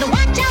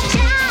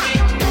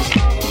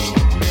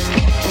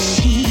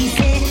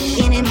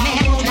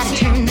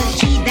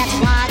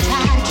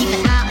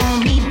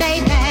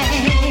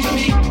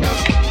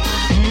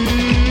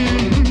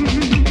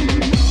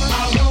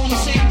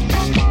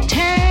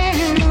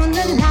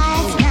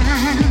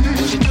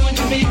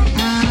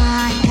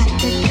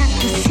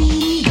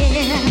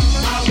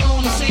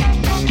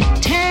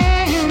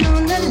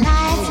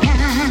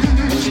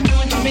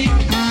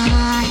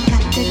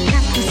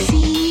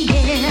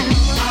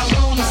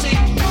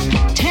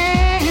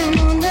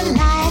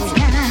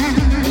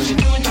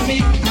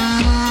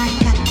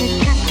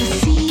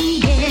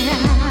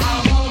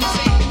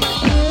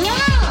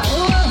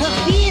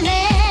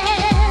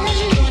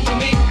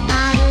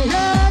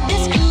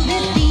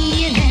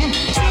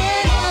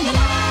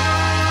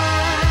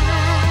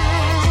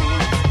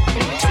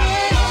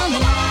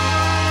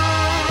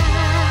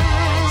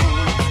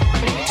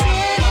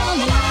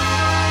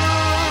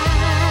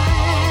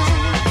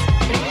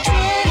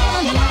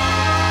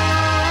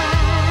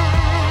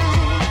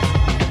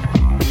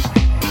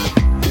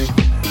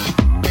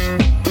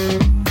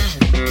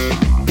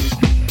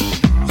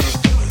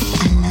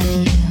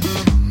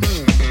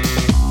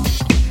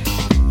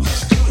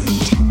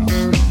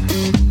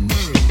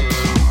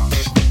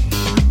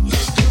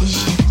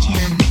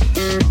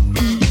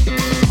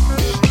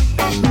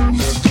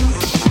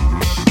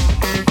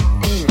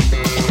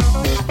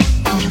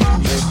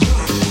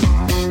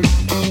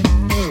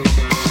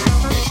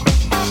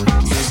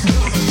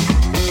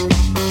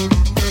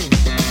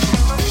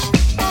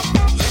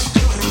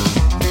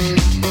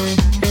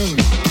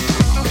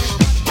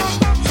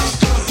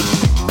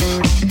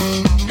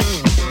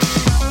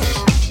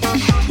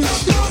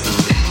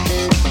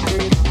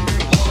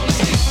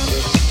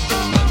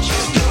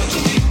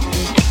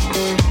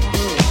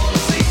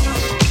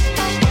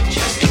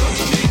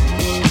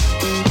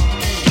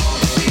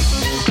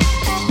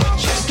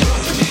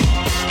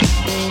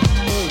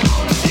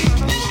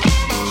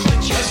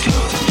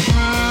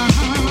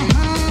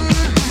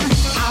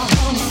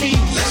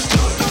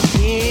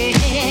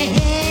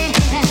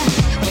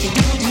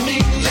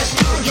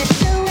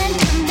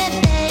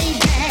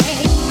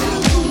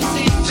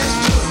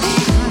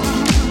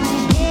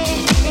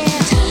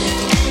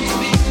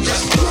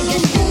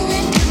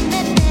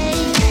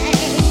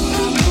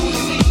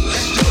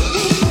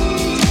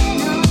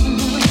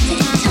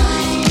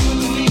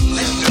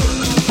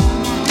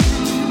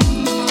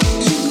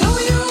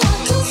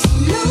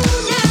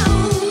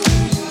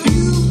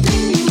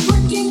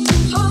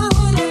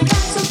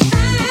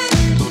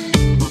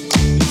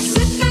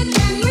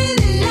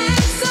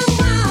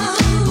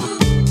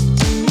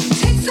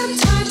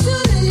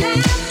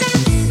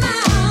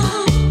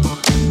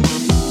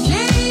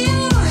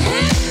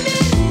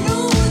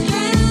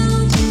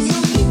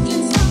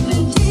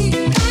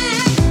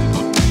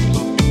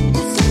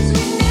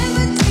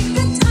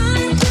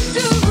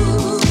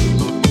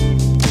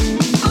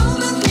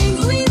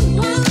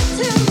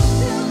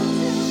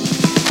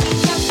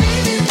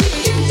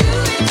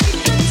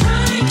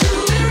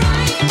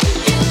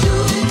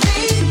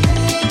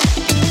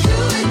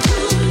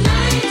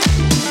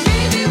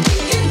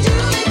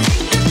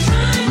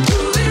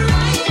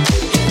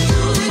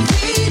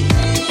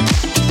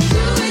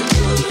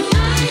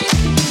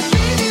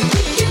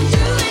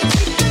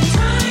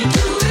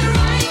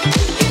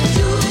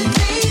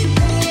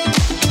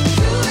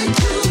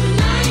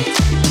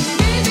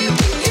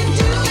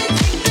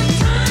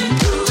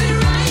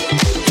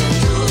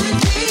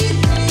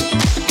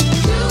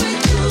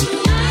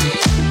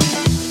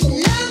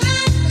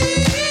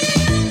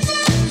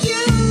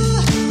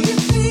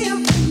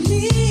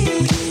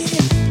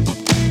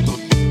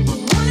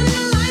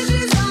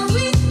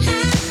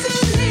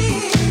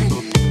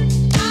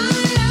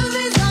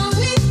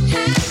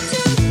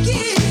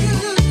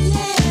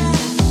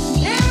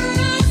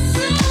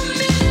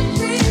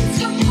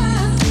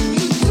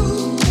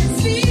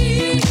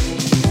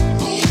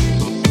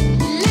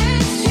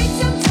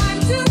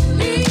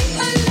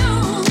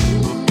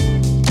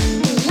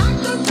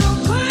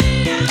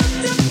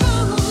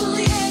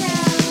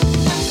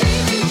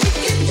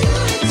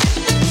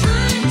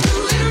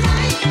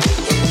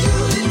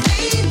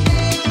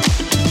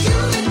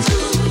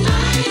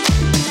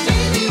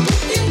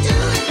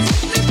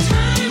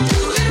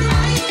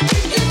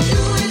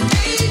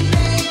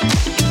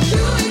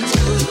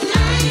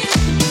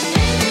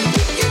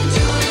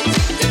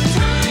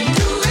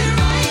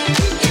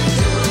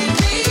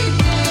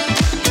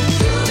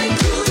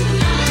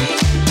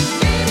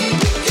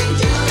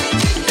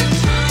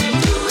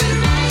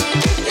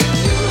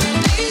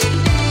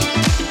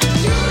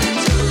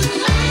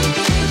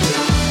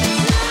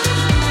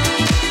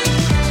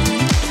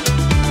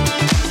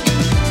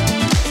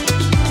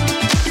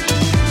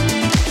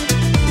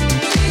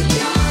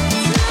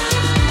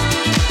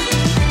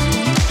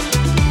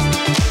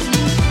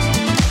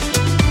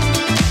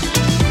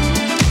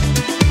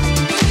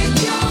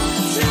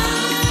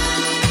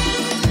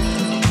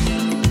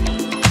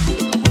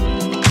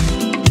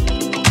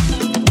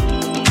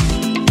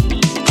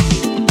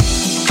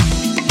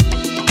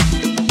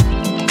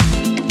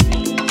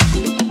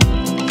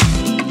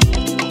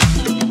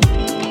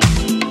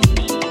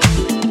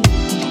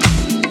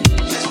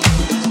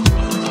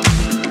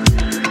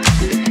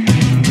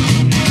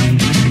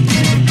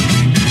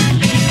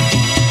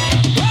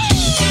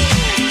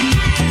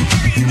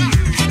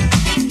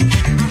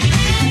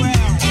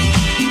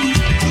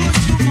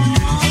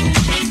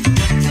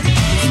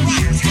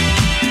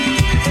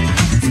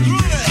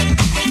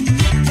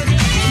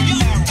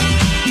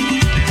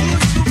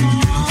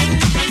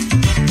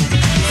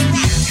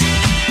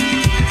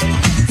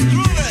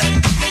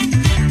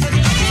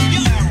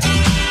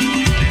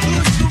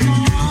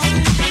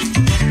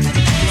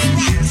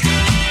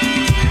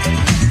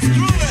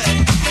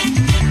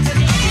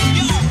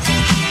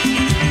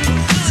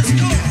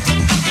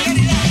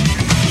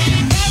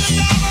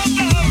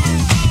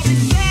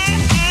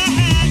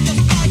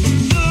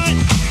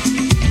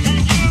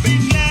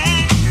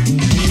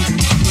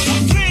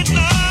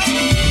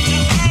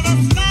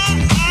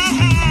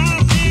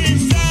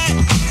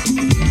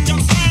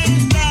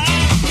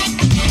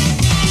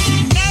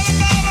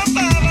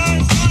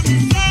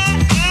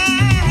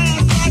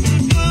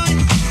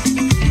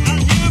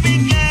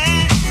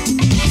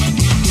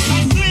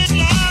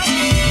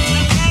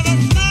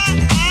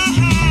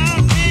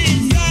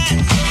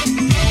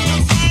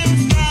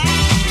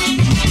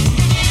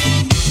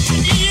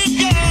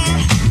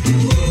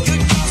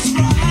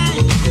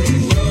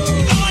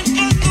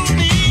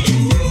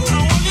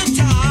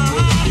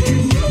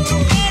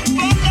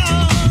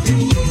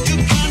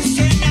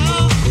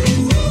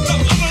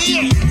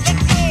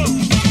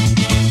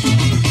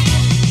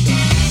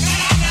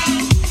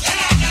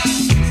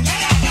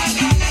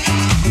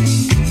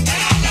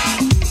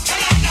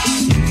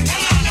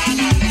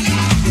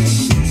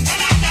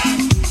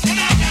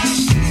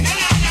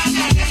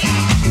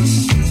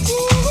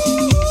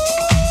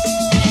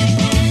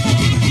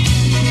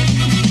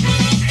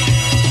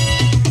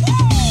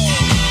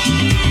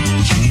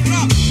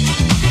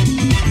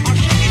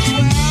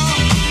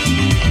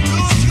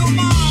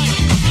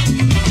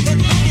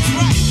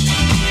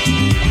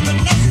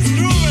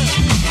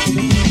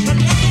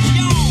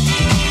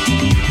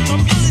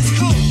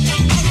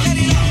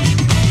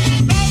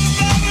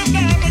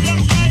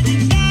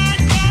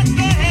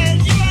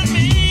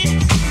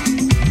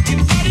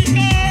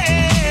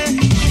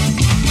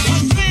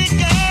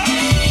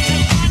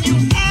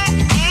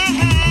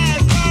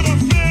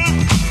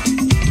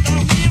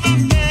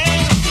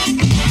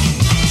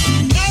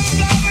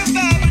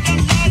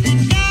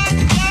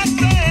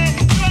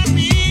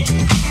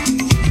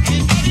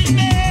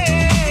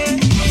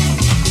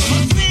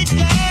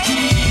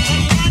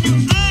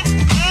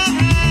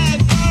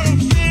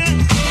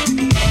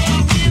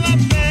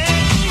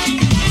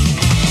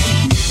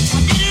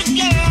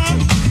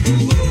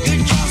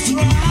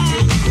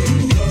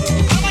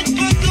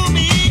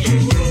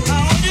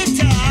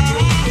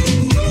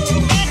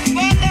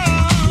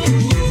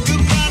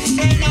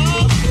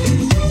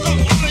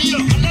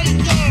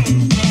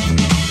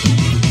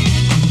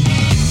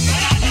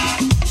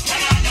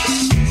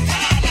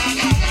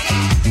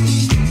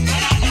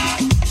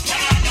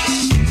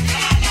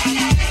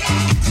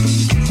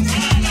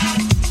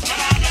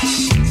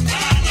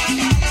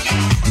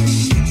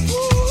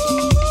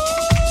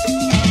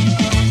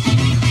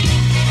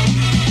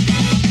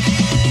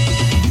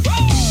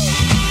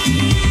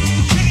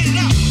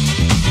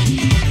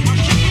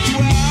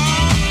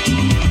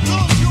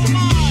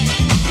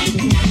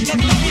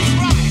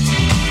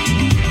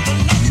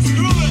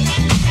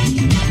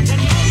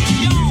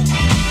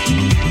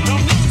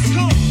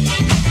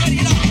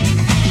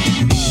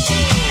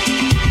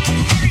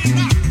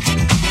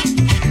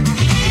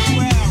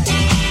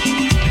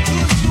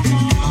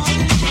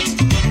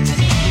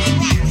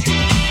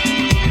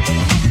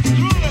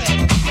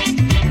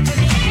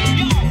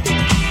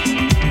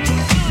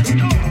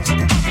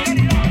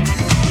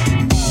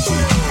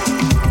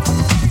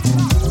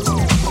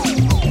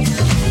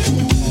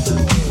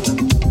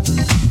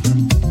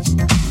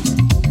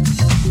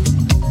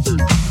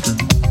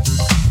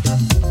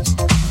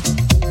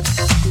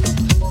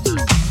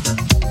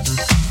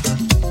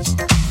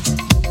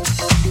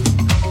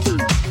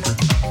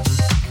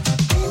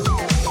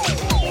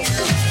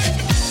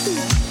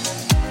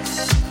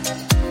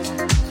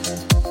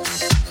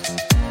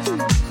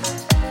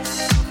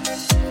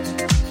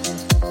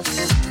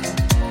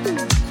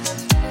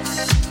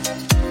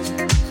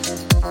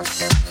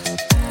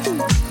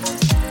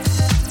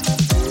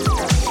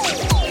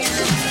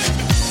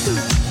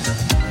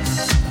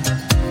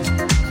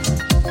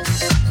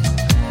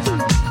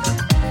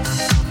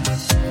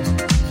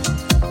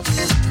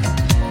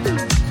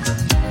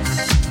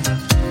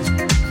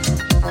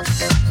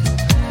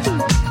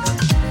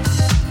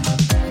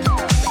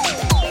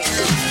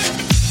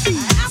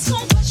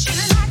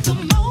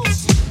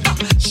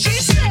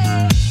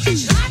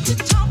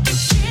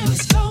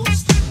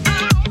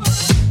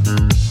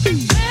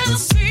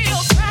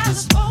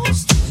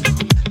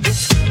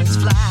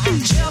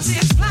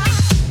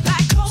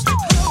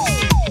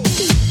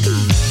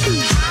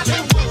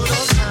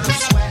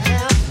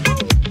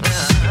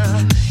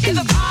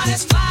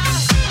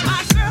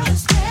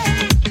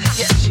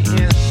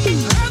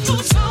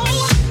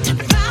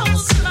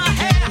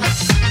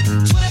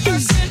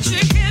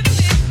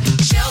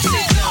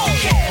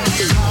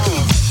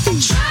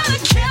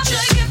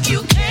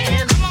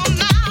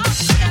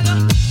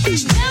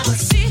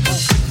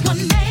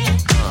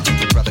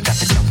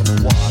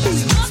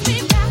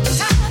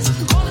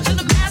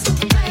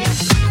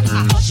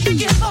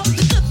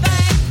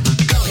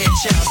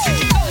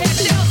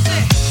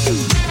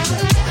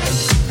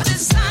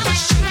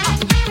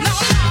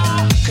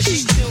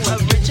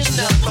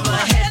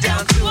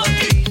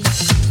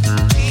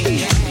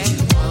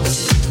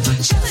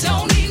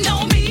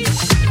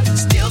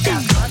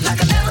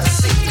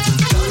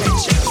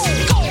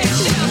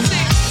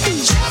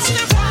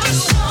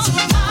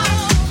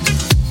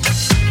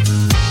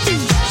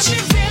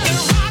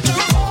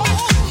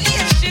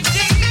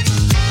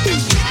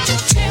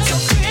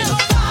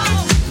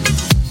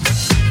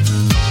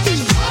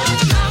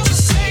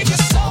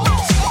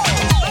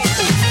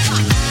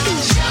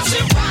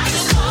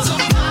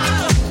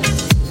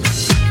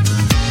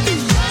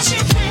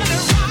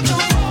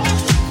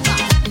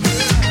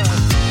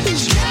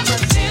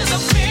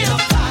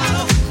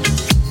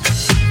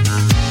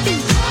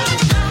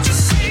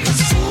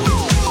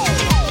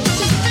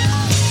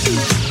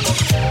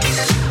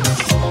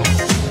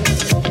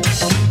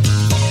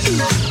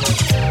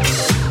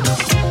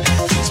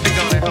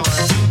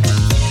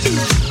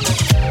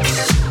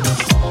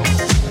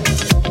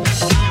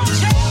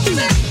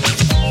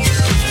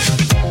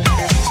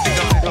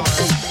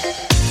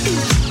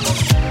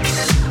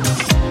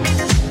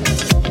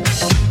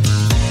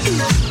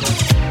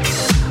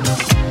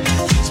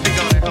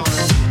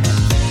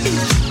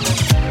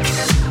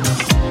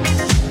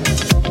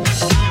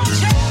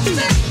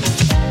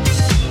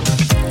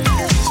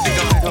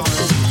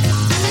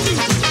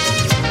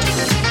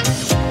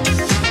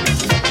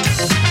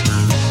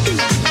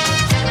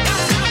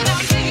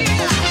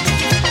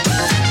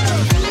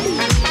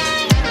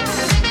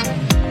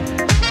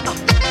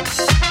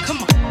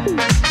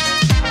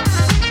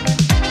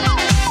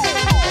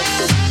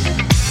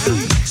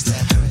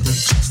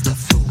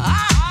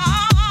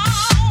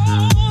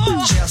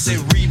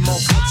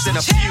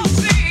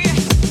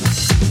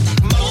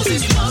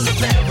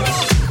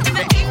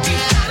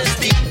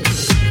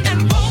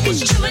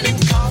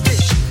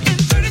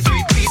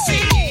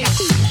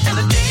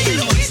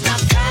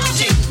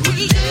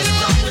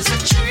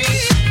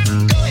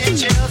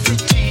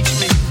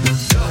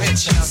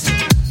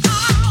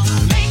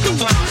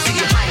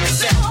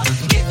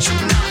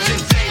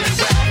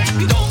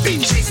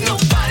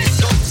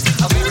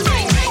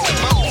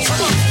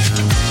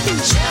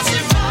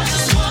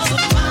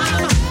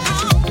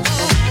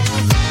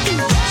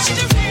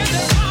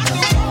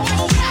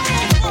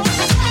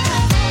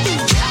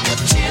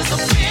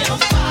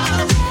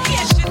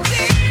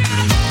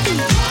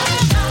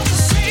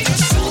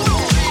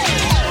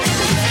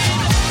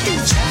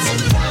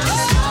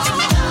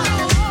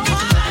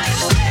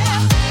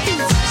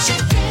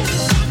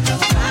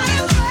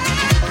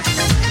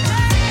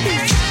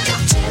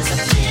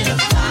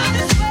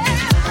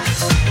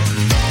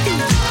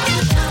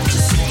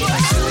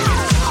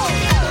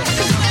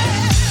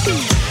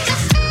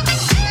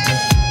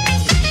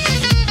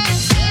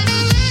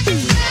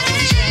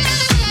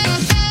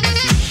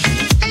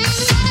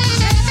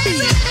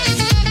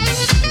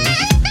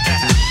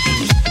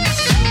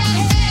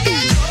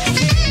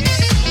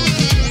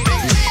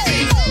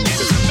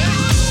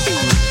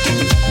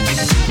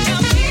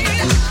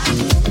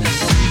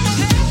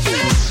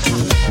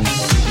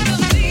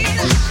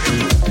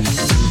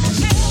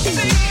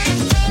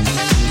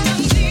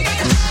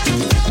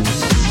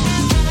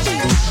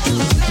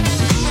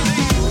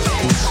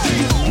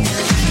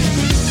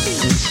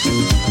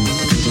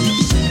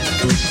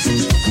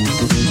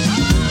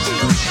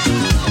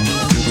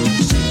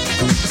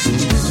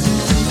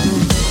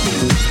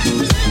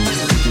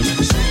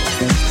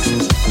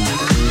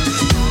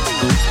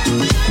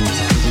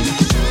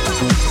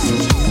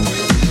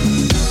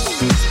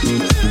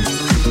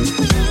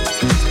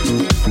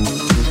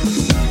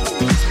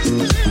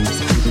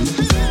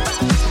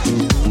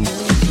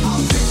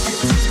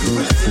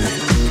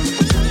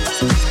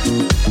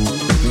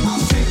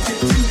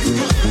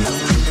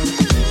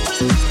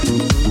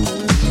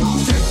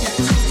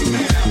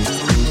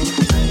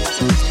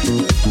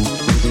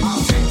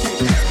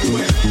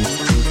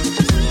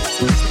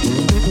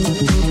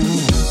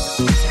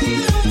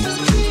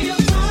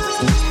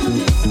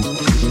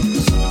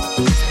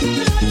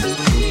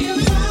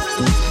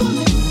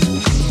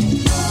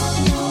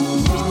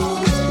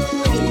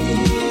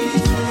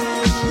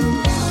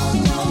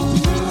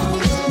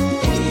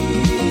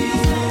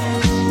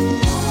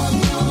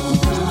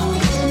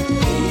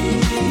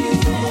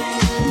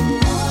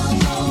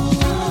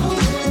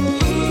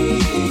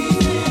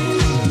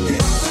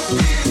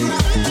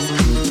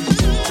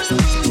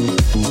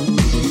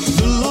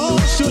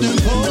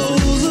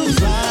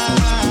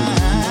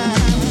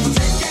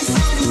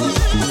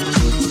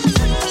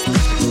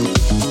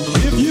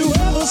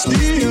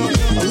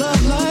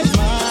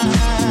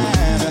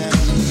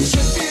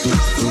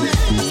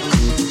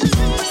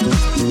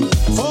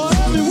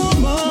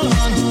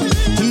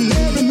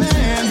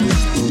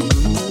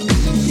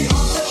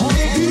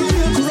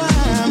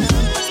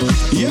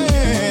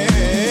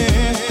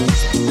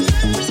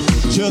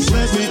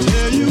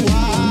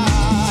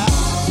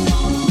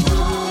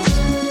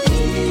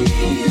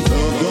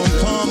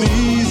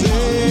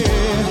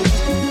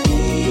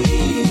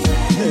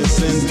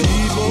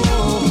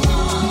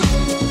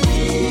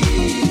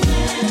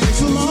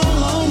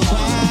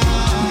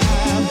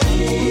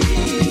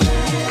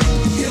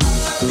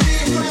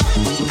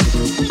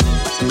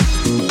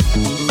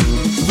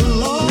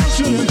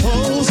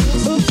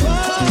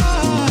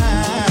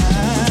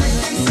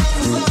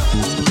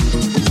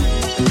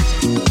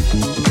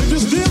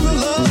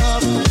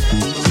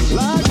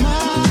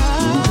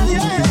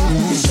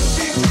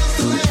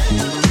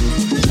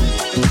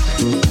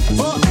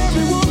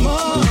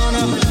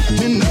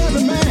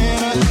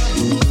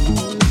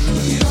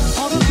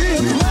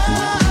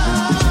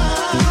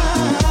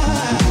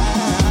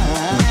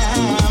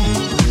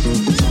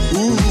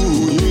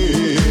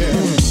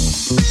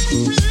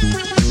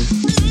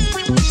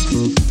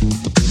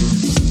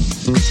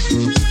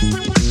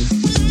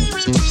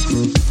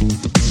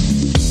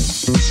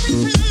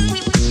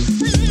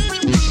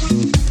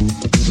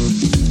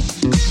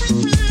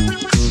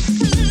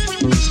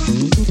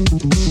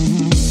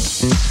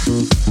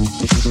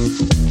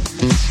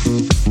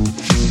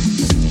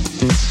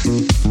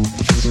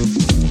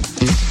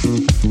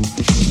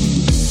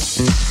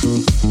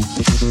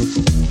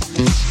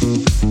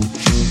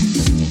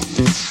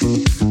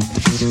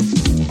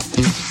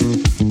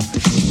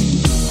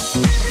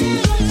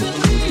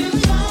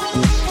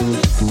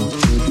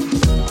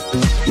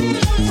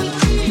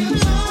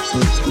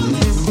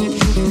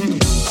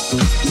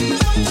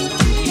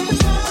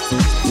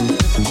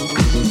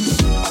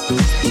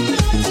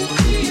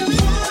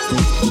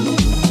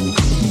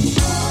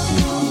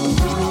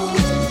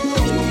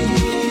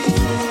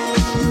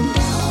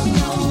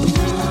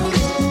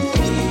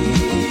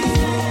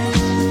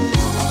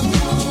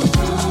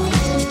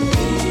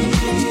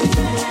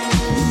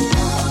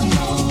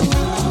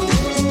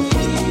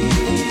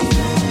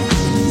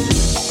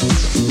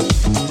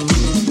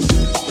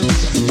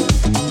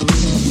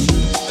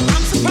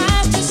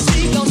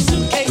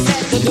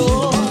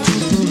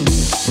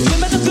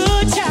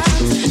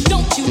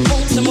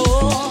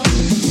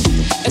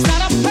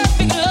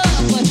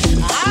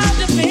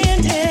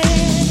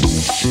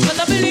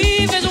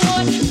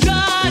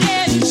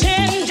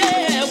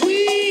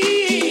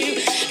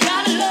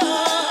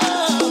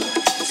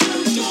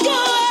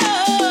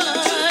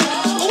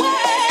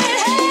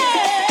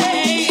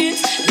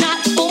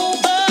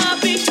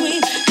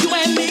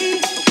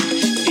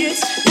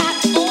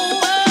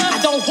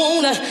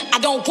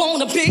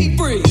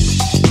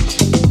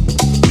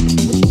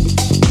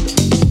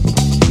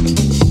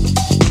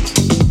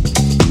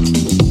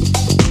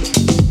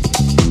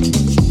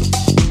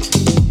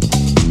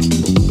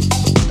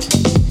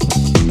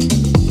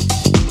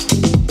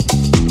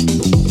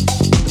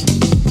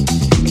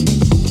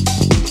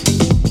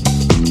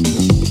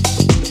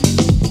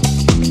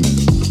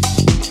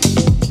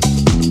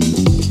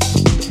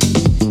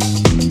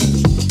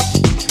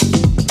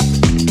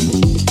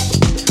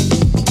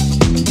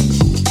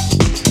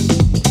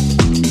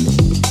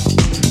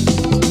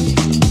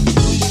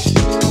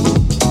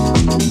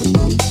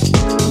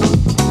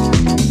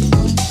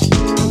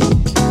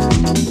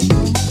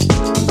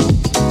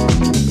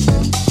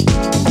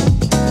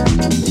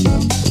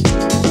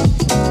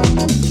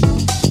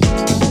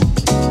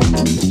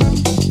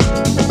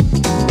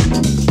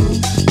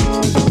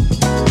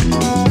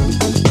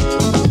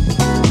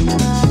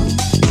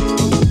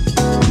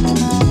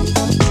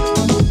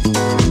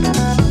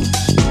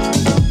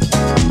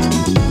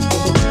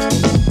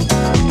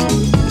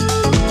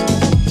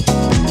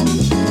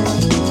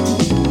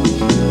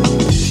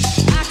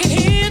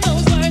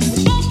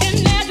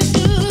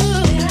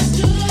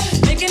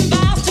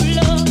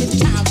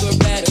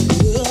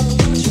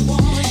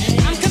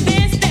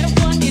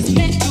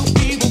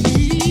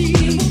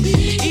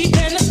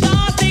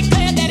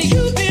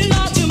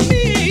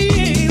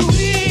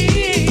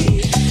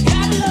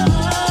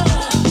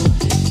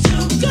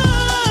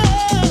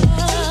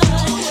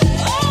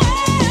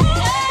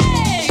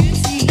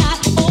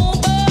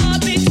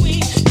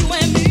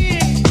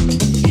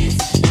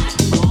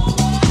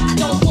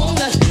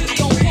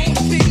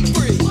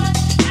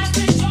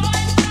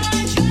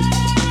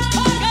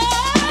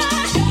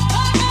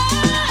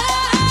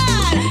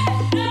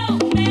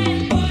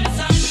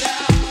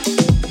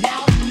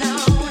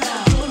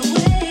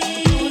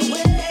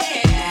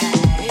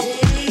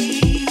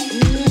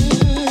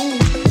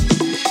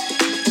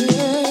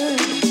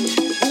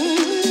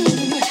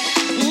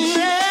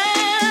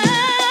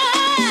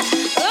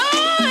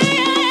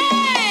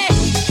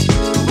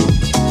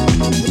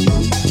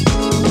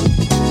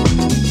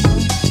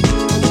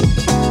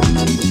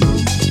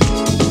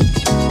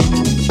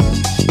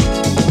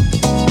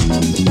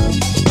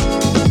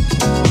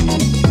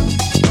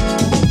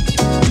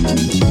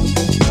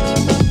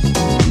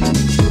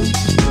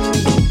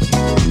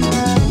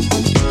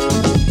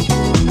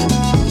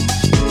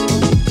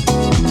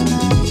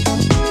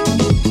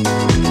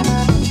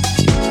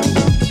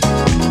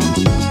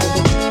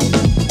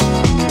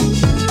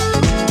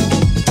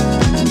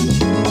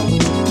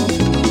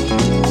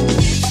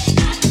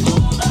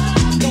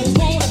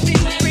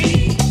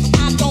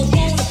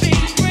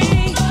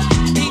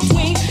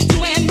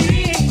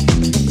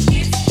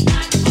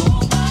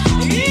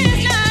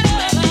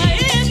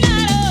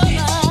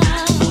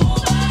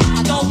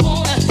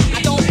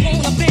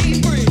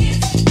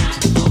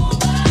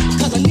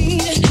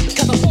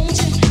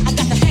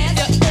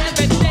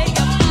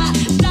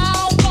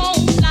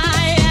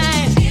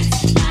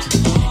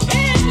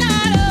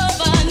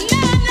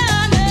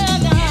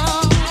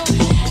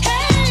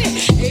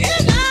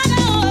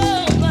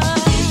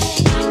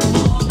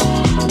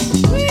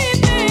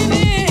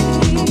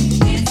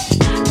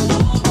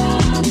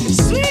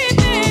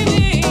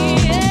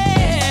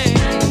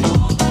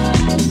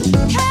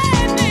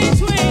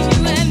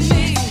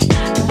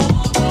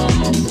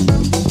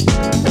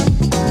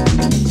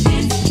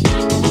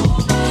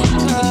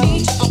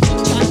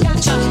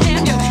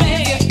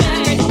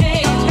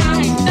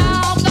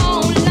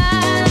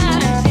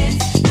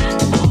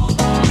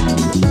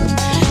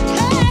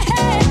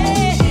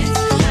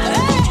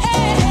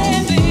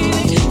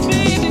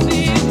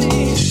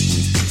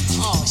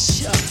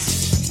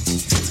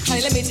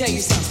me tell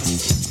you something.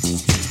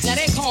 Now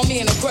they call me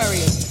an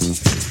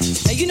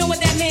Aquarius. Now you know what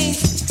that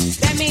means?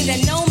 That means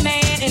that no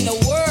man in the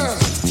world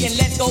can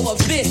let go of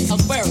this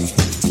Aquarius.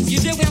 You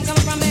dig where I'm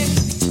coming from, baby?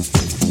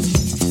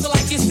 So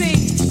like you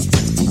see,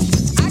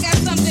 I got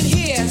something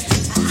here.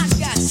 I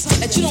got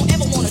something that you don't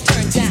ever want to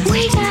turn down.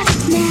 We got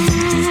it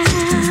now.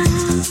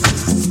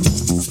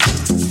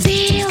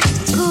 Feel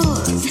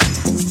good.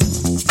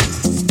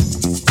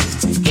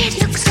 It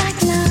looks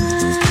like love.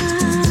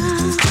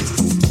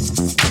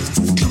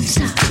 Don't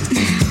stop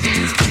now.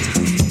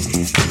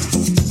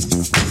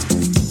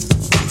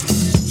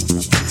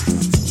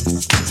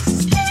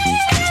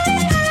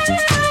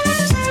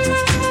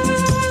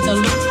 The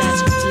look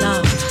that's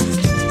love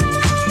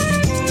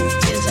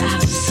is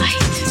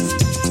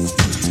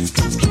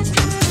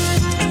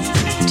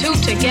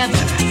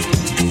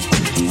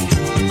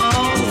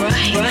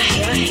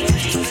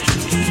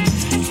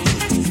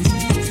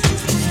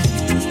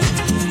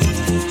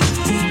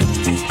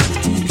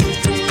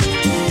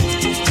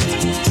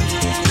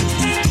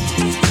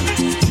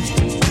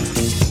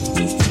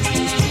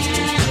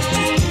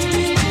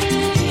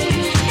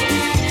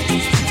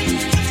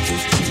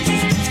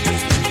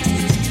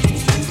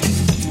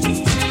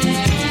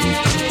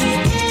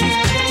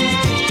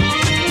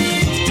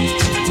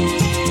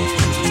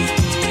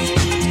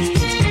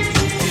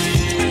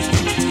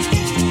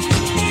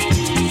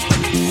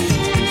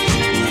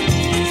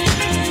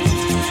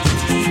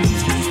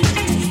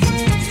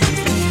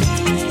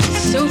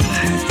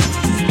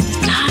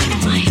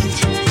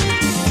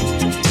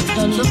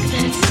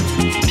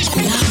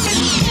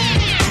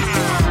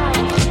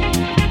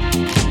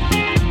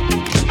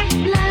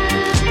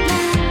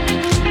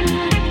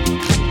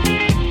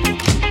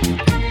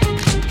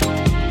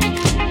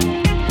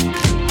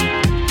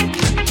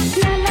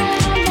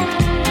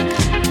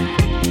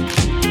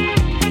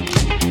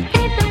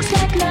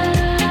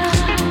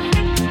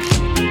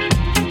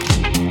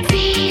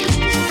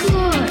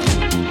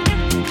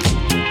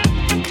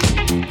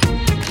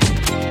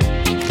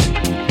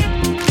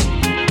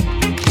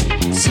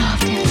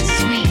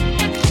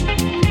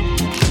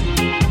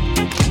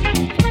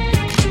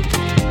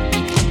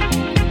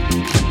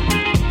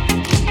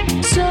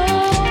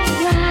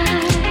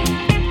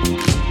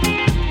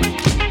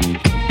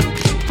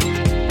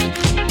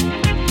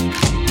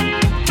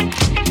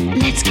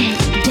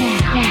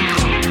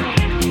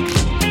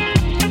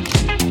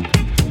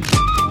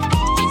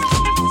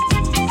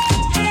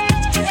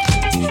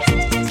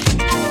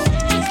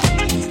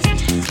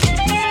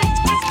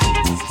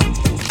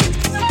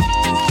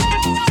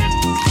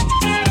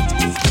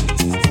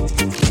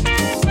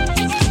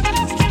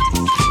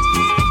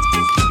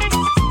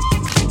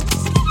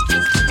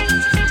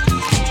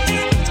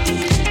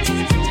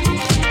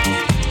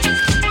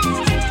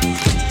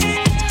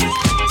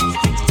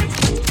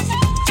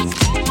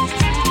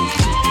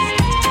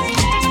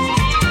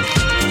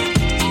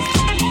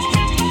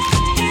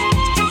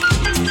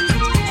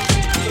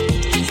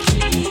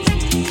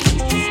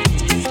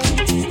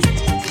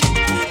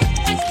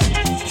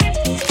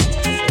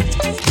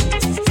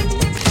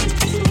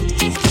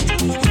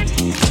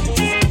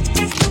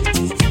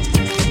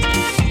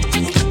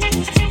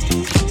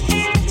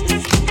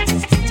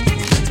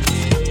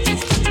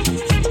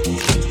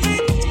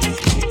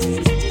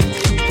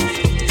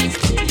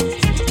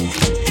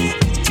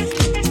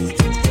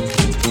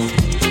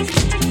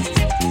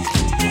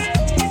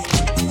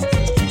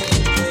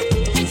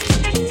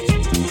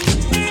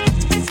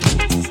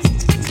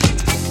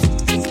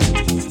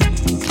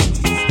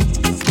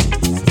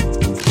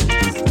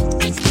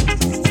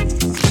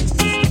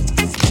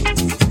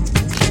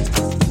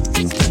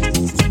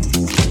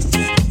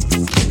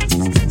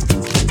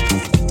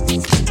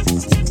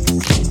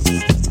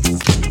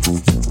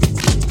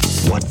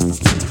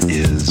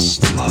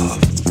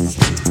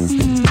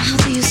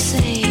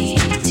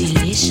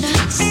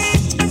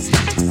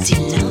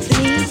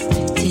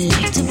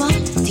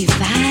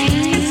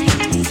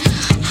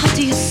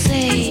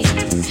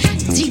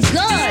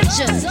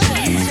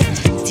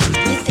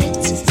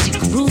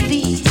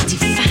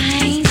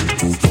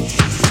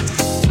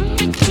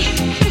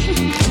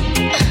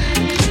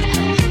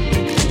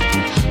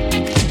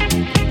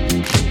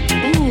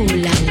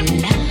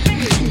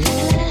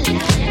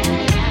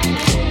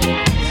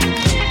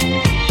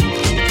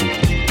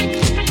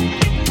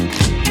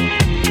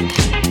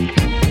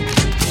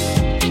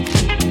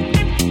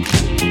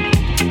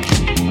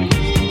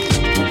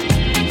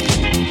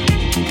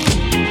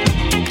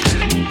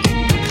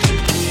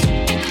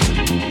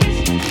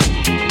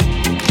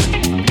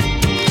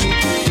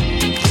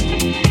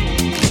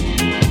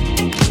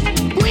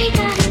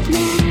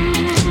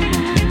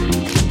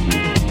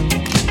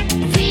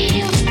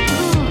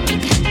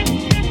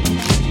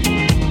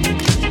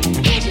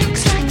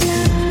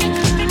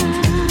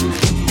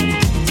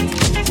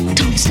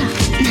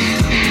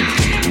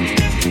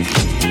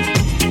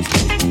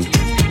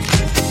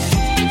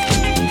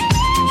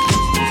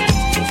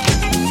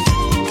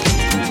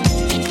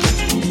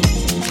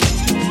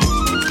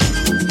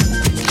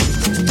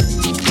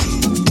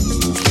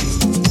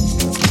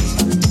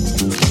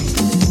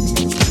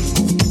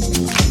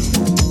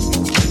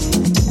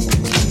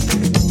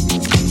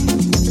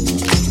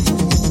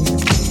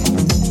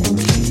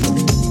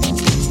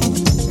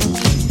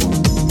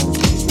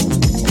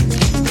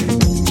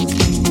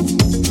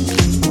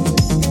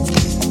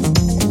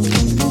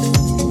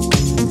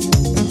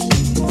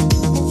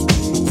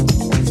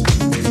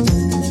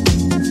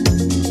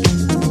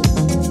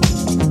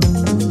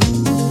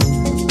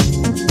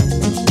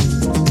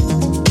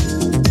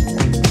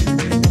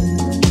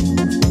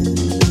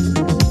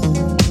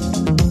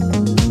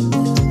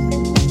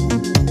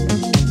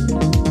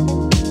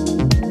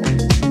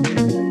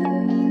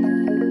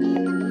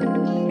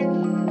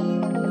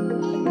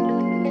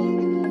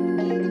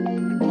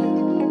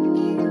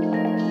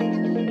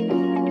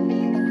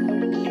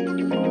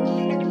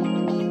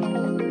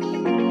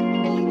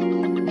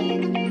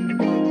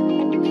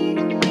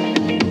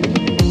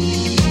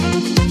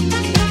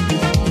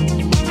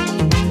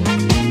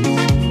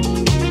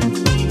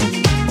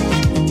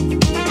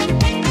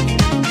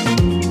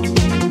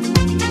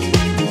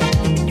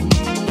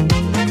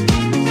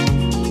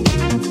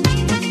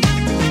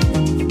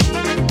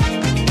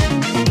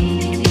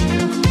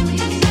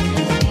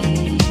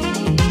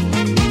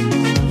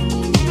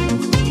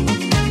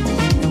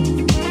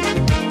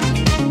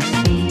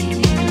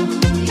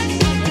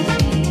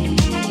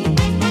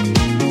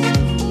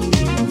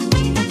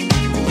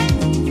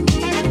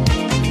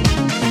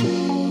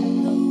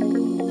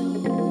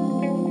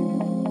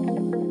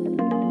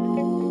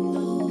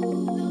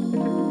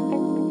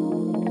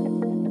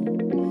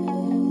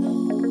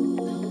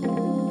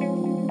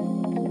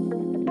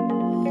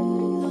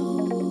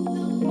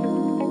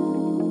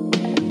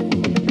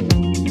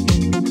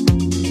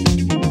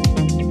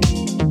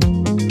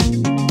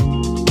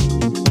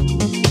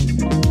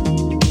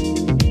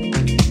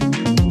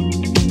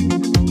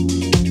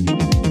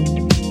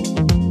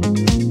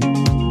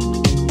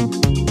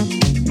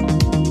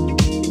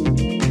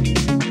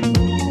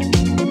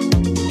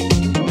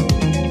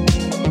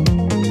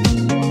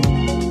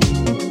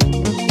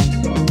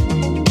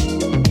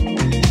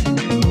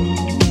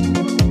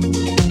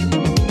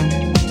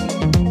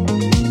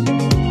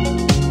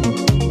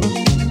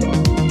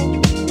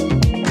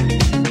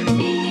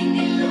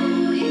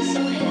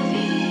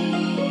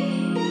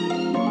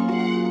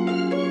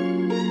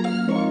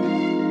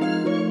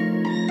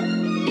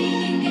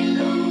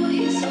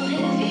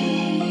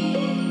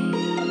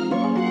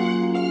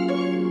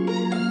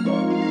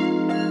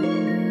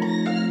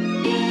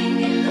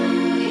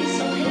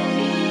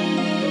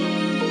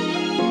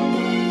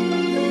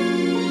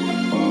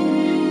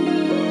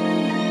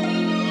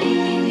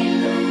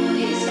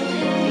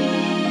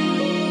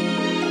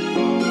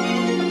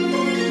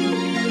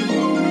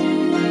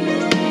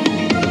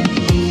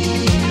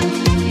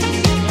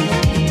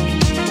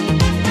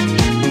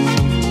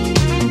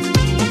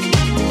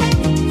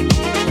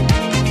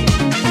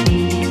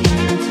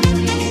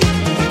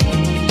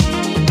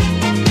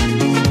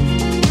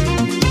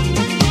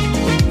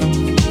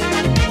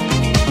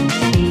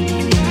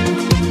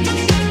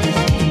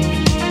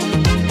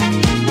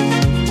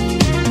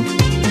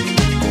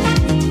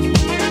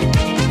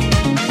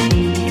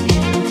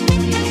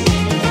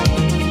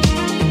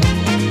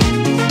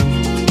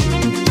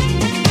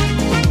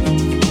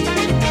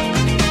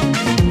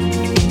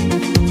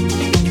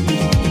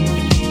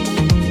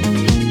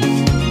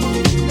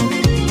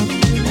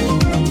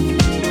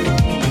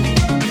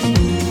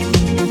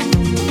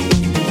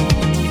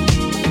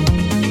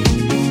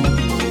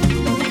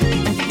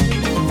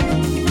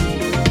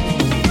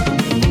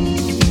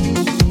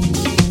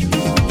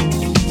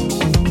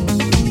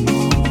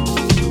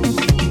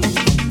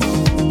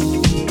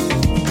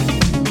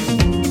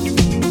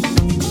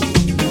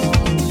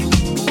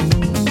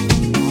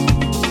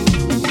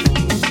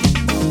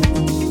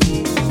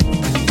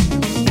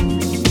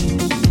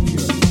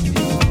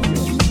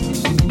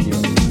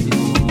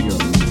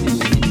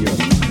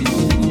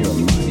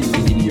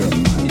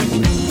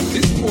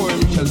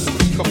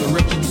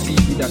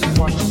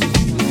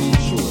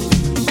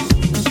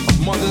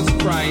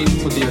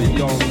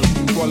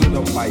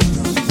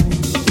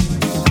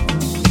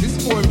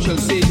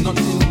shall say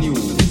nothing new.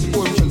 This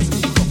poem shall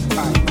speak of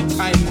time,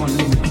 time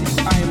unlimited,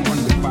 time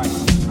undefined.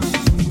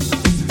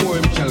 This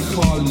poem shall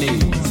call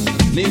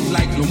names, names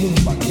like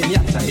Lumumba,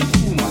 Kenyatta,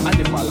 Nkrumah,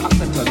 Hannibal,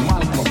 Atherton,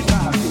 Malcolm,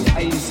 Garvey,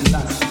 Haile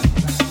Selassie.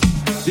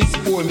 This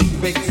poem is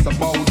vexed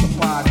about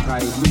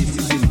apartheid,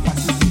 racism,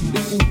 fascism, the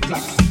Ku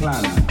Klux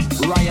Klan,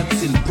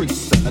 riots in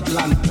Brixton,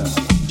 Atlanta,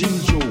 Jim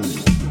Jones.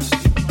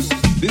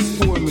 This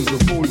poem is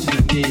revolting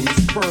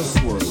against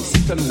first world,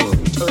 second world,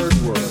 third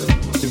world,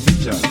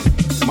 division,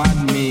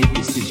 man-made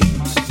decision.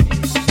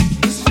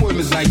 This poem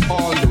is like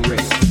all the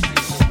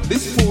rest.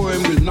 This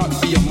poem will not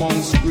be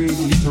amongst great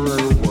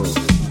literary works,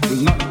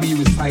 will not be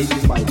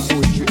recited by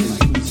poetry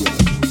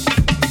enthusiasts,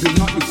 it will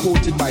not be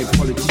quoted by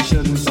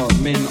politicians or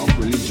men of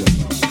religion.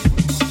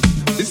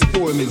 This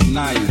poem is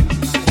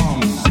knives,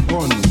 bombs,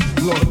 guns,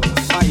 blood,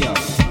 fire,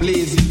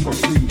 blazing for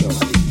freedom.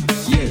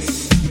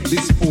 Yes,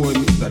 this poem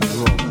is a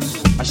drum.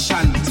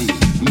 Ashanti,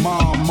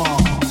 Mama,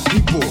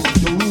 Igbo,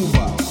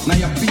 Yoruba,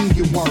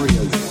 Nyabingi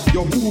warriors,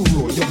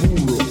 Yohuro,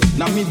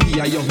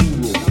 Namibia,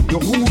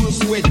 Yohuro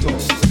Soweto,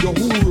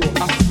 Yohuro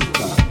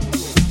Africa.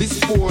 This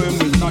poem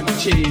will not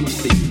change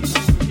things.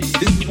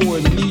 This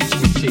poem needs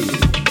to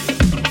change.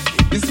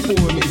 This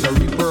poem is a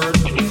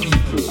rebirth of the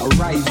people, a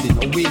rising,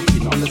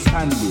 awakening,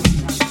 understanding.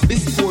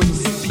 This poem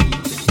is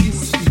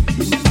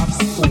speaking, I've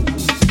spoken.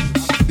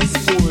 This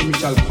poem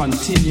shall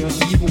continue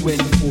even when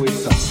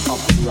poets have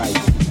stopped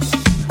writing.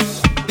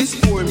 This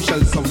poem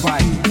shall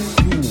survive,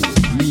 you,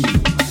 me.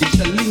 It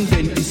shall linger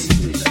in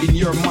history, in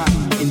your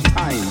mind, in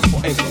time,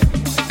 forever.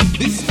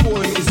 This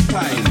poem is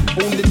time,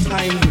 only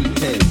time will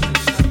tell.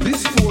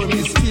 This poem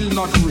is still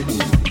not written.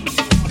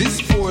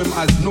 This poem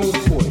has no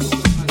point.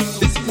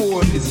 This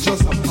poem is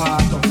just a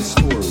part of the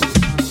story.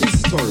 His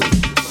story,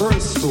 her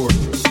story,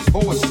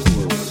 our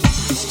story.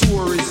 The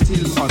story is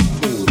still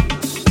untold.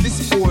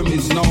 This poem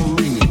is now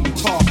ringing,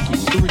 talking,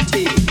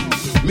 irritating,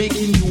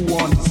 making you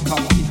want to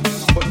stop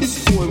it. But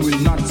this poem will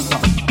not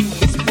stop.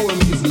 This poem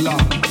is long,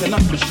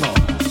 cannot be short.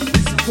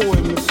 This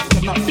poem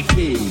cannot be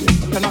tamed,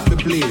 cannot be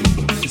blamed.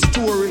 The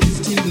story is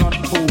still not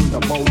told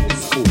about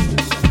this poem.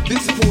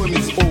 This poem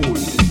is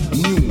old,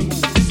 new.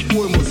 This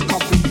poem was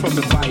copied from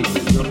the Bible,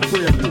 your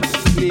prayer book,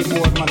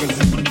 Playboy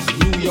magazine,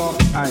 New York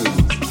Times,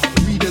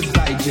 Reader's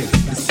Digest,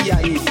 the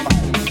CIA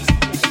files,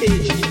 the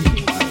KGB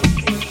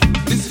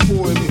files. This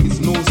poem is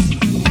no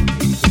secret.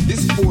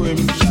 This poem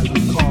shall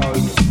be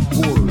called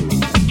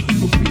boring,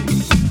 stupid,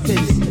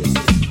 senseless.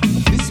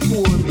 This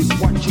poem is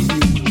watching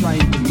you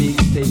trying to make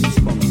sense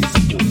from this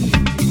poem.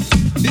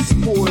 This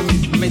poem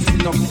is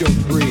messing up your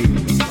brain,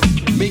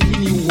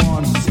 making you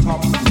want to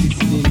stop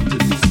listening to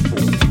this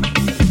poem.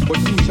 But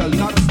you shall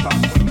not stop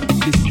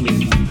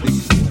listening to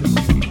this poem.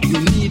 You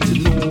need to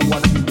know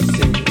what will be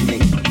said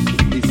next to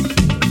this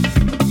poem.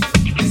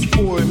 This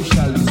poem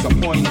shall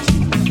disappoint you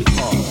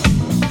because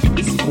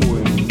this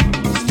poem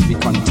is to be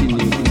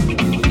continued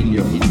in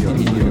your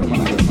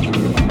mind.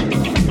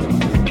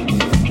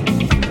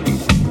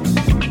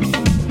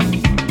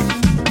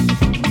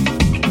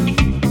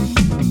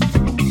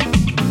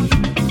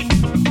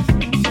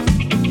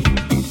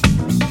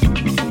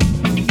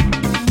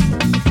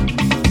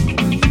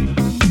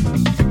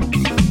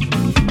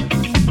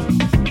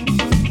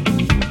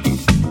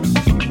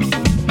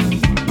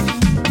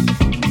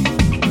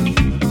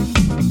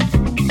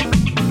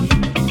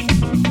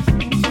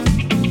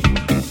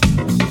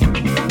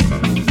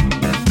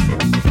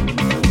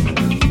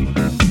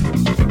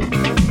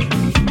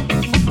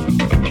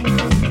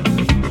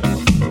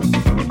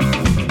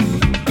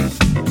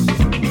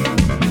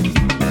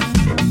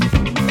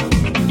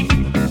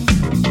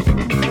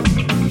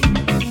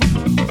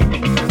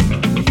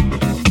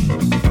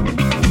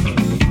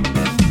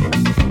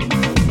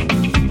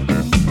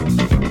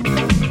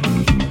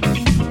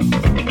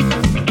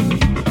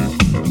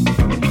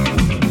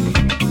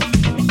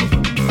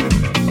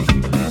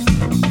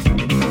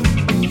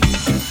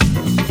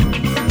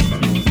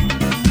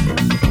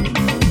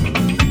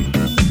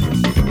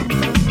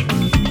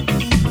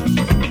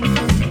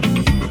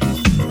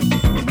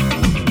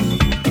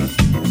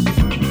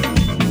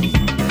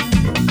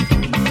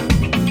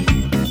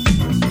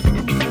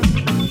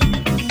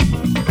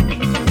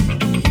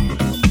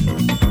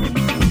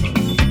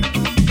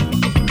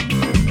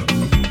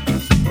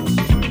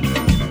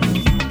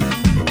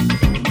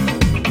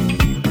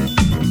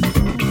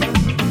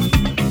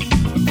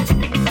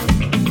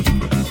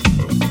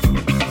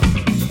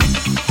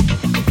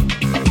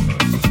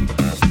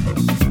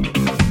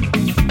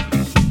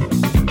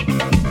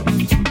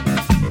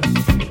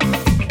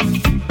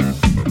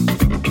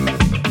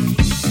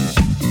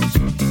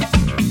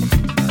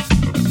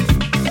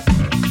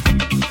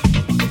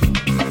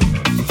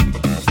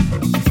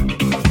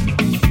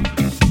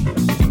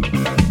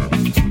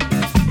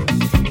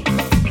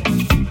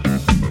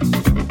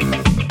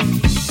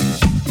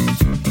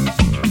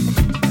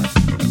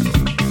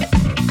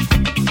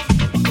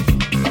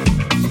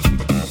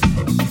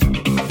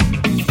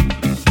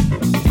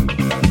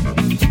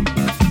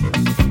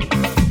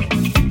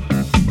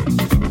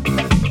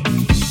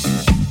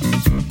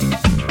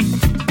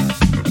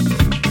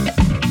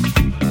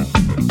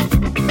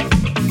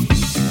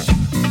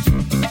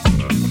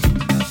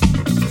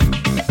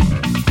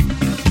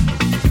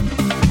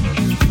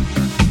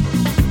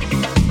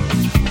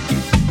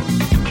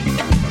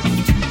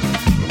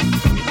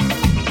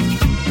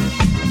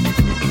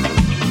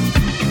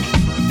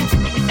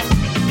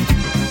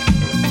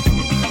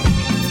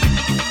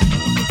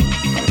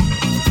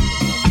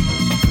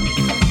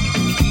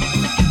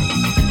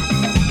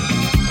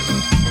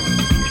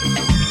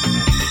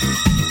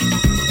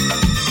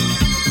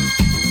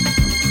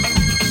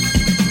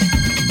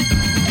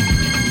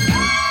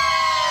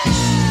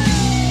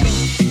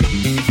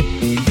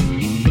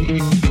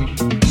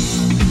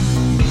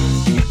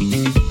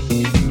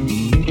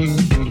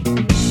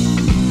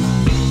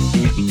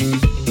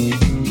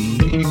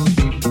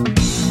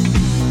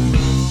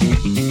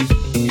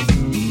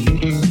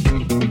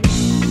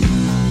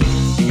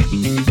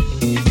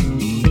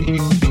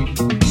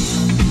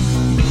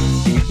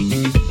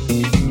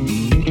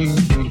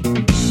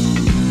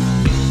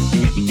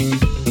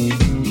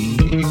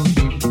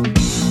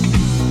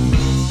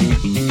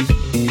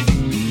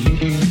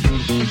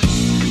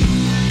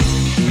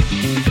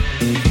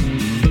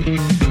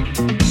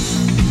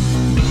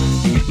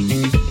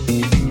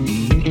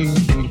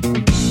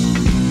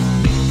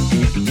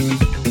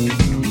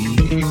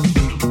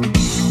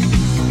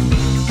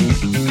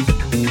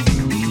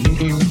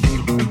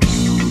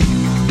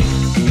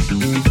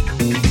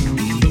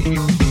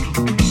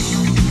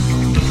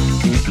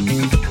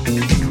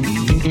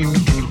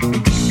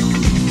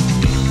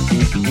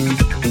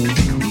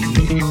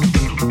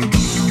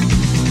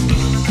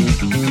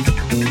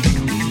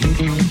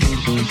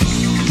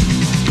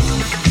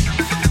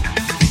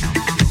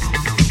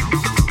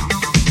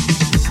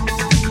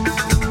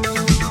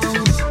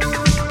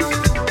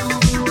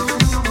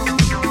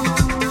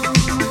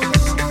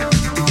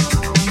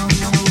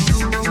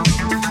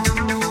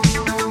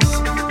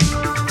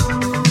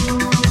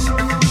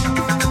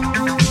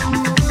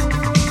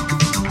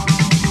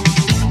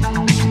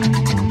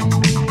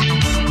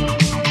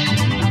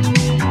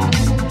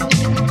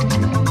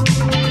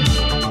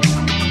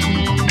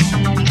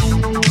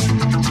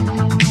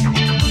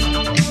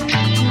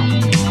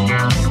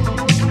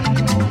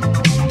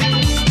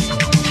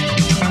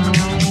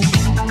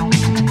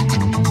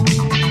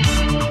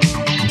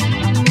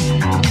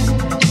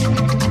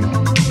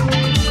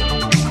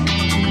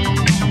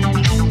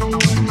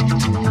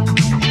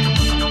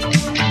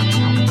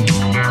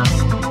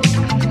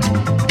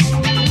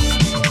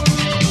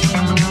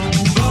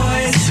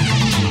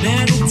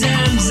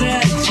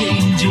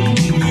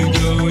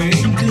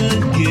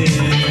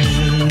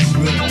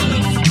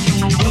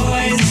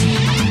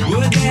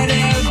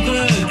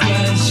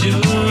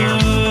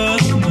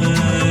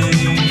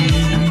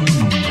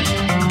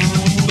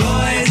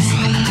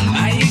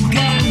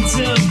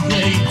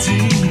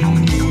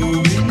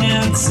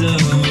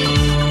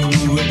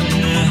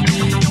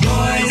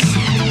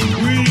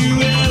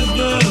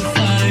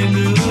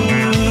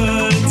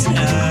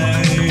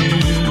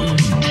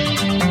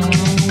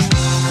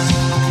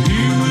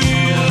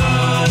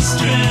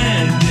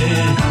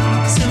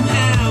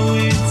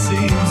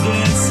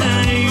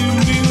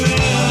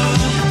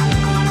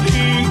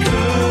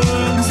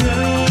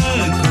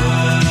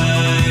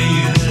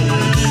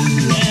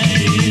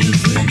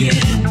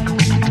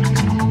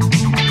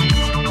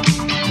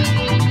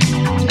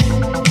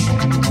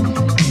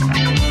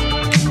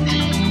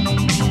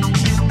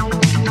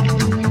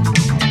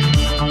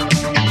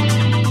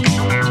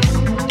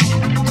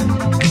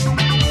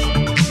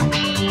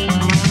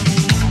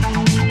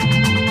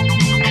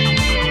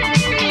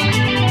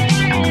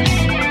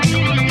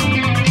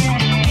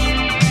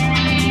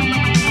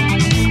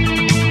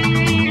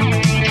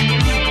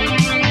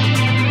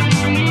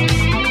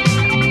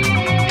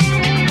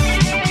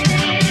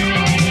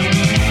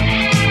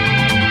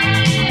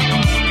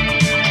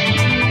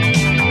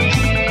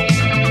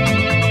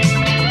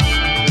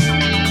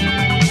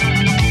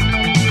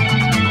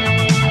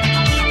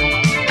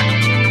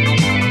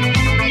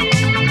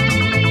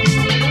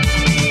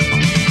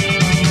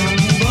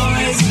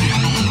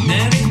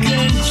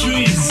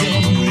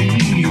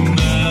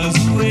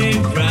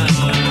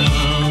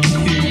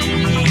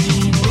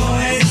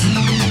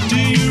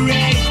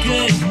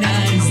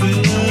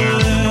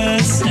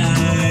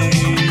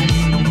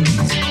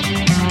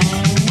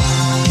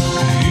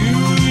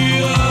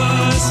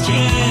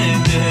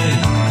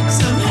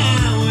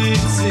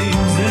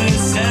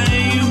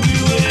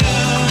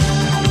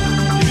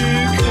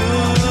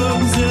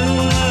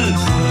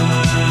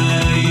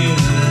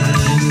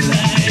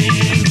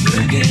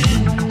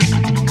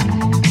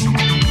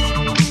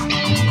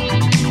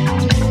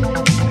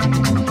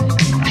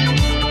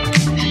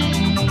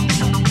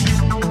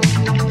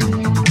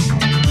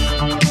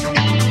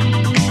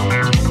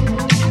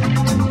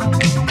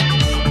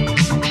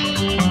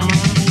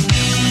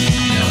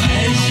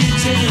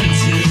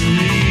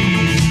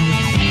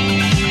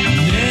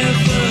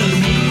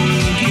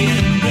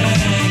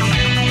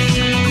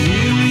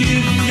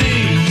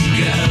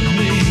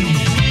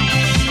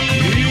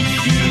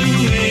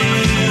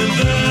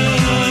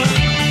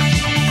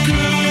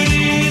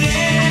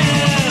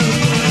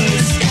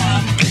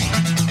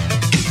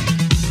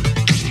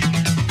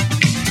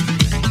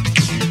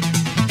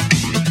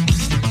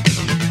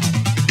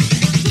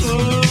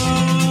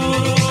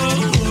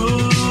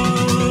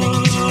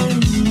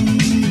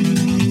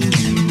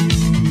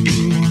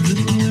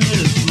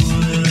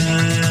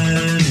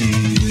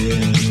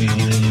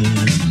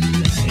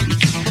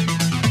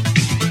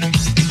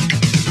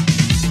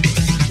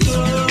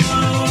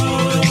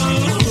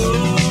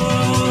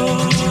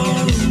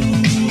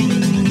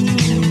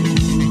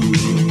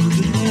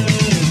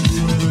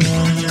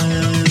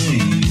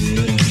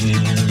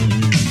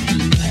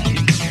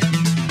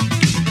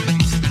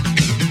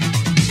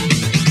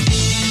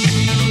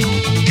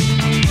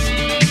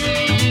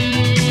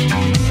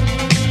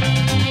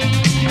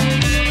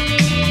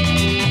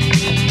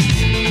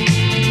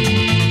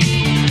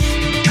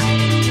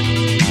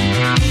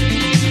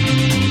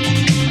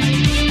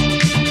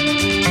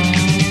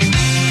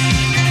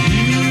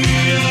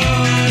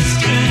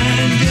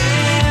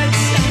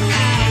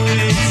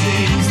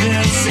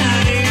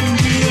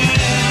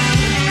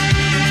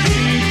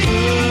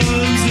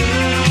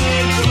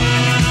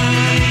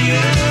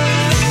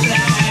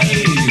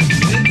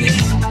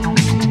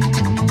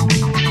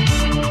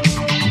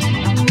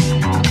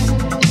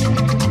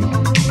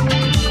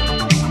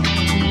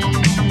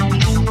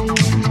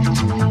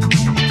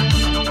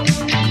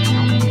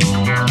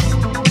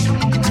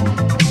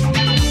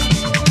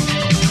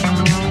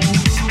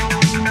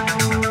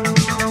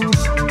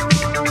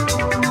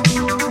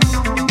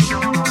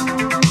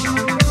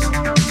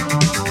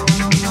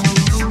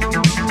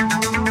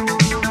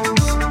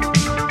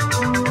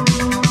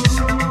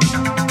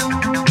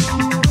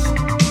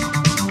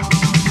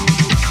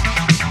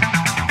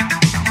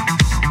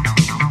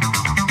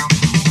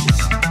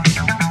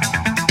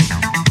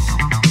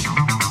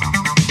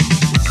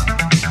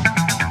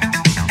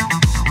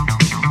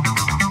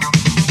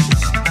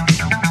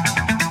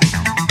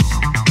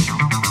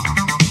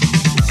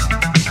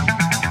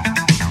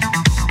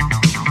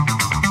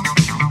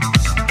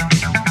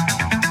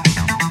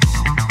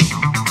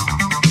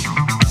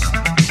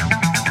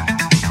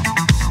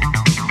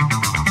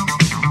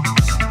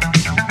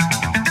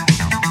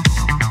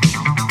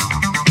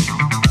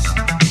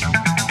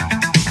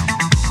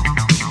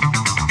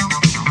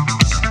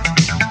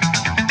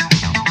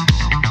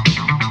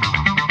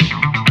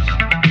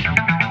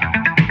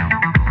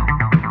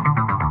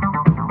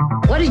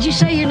 did you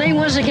say your name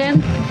was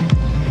again?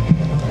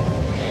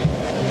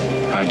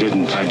 I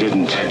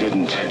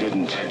didn't.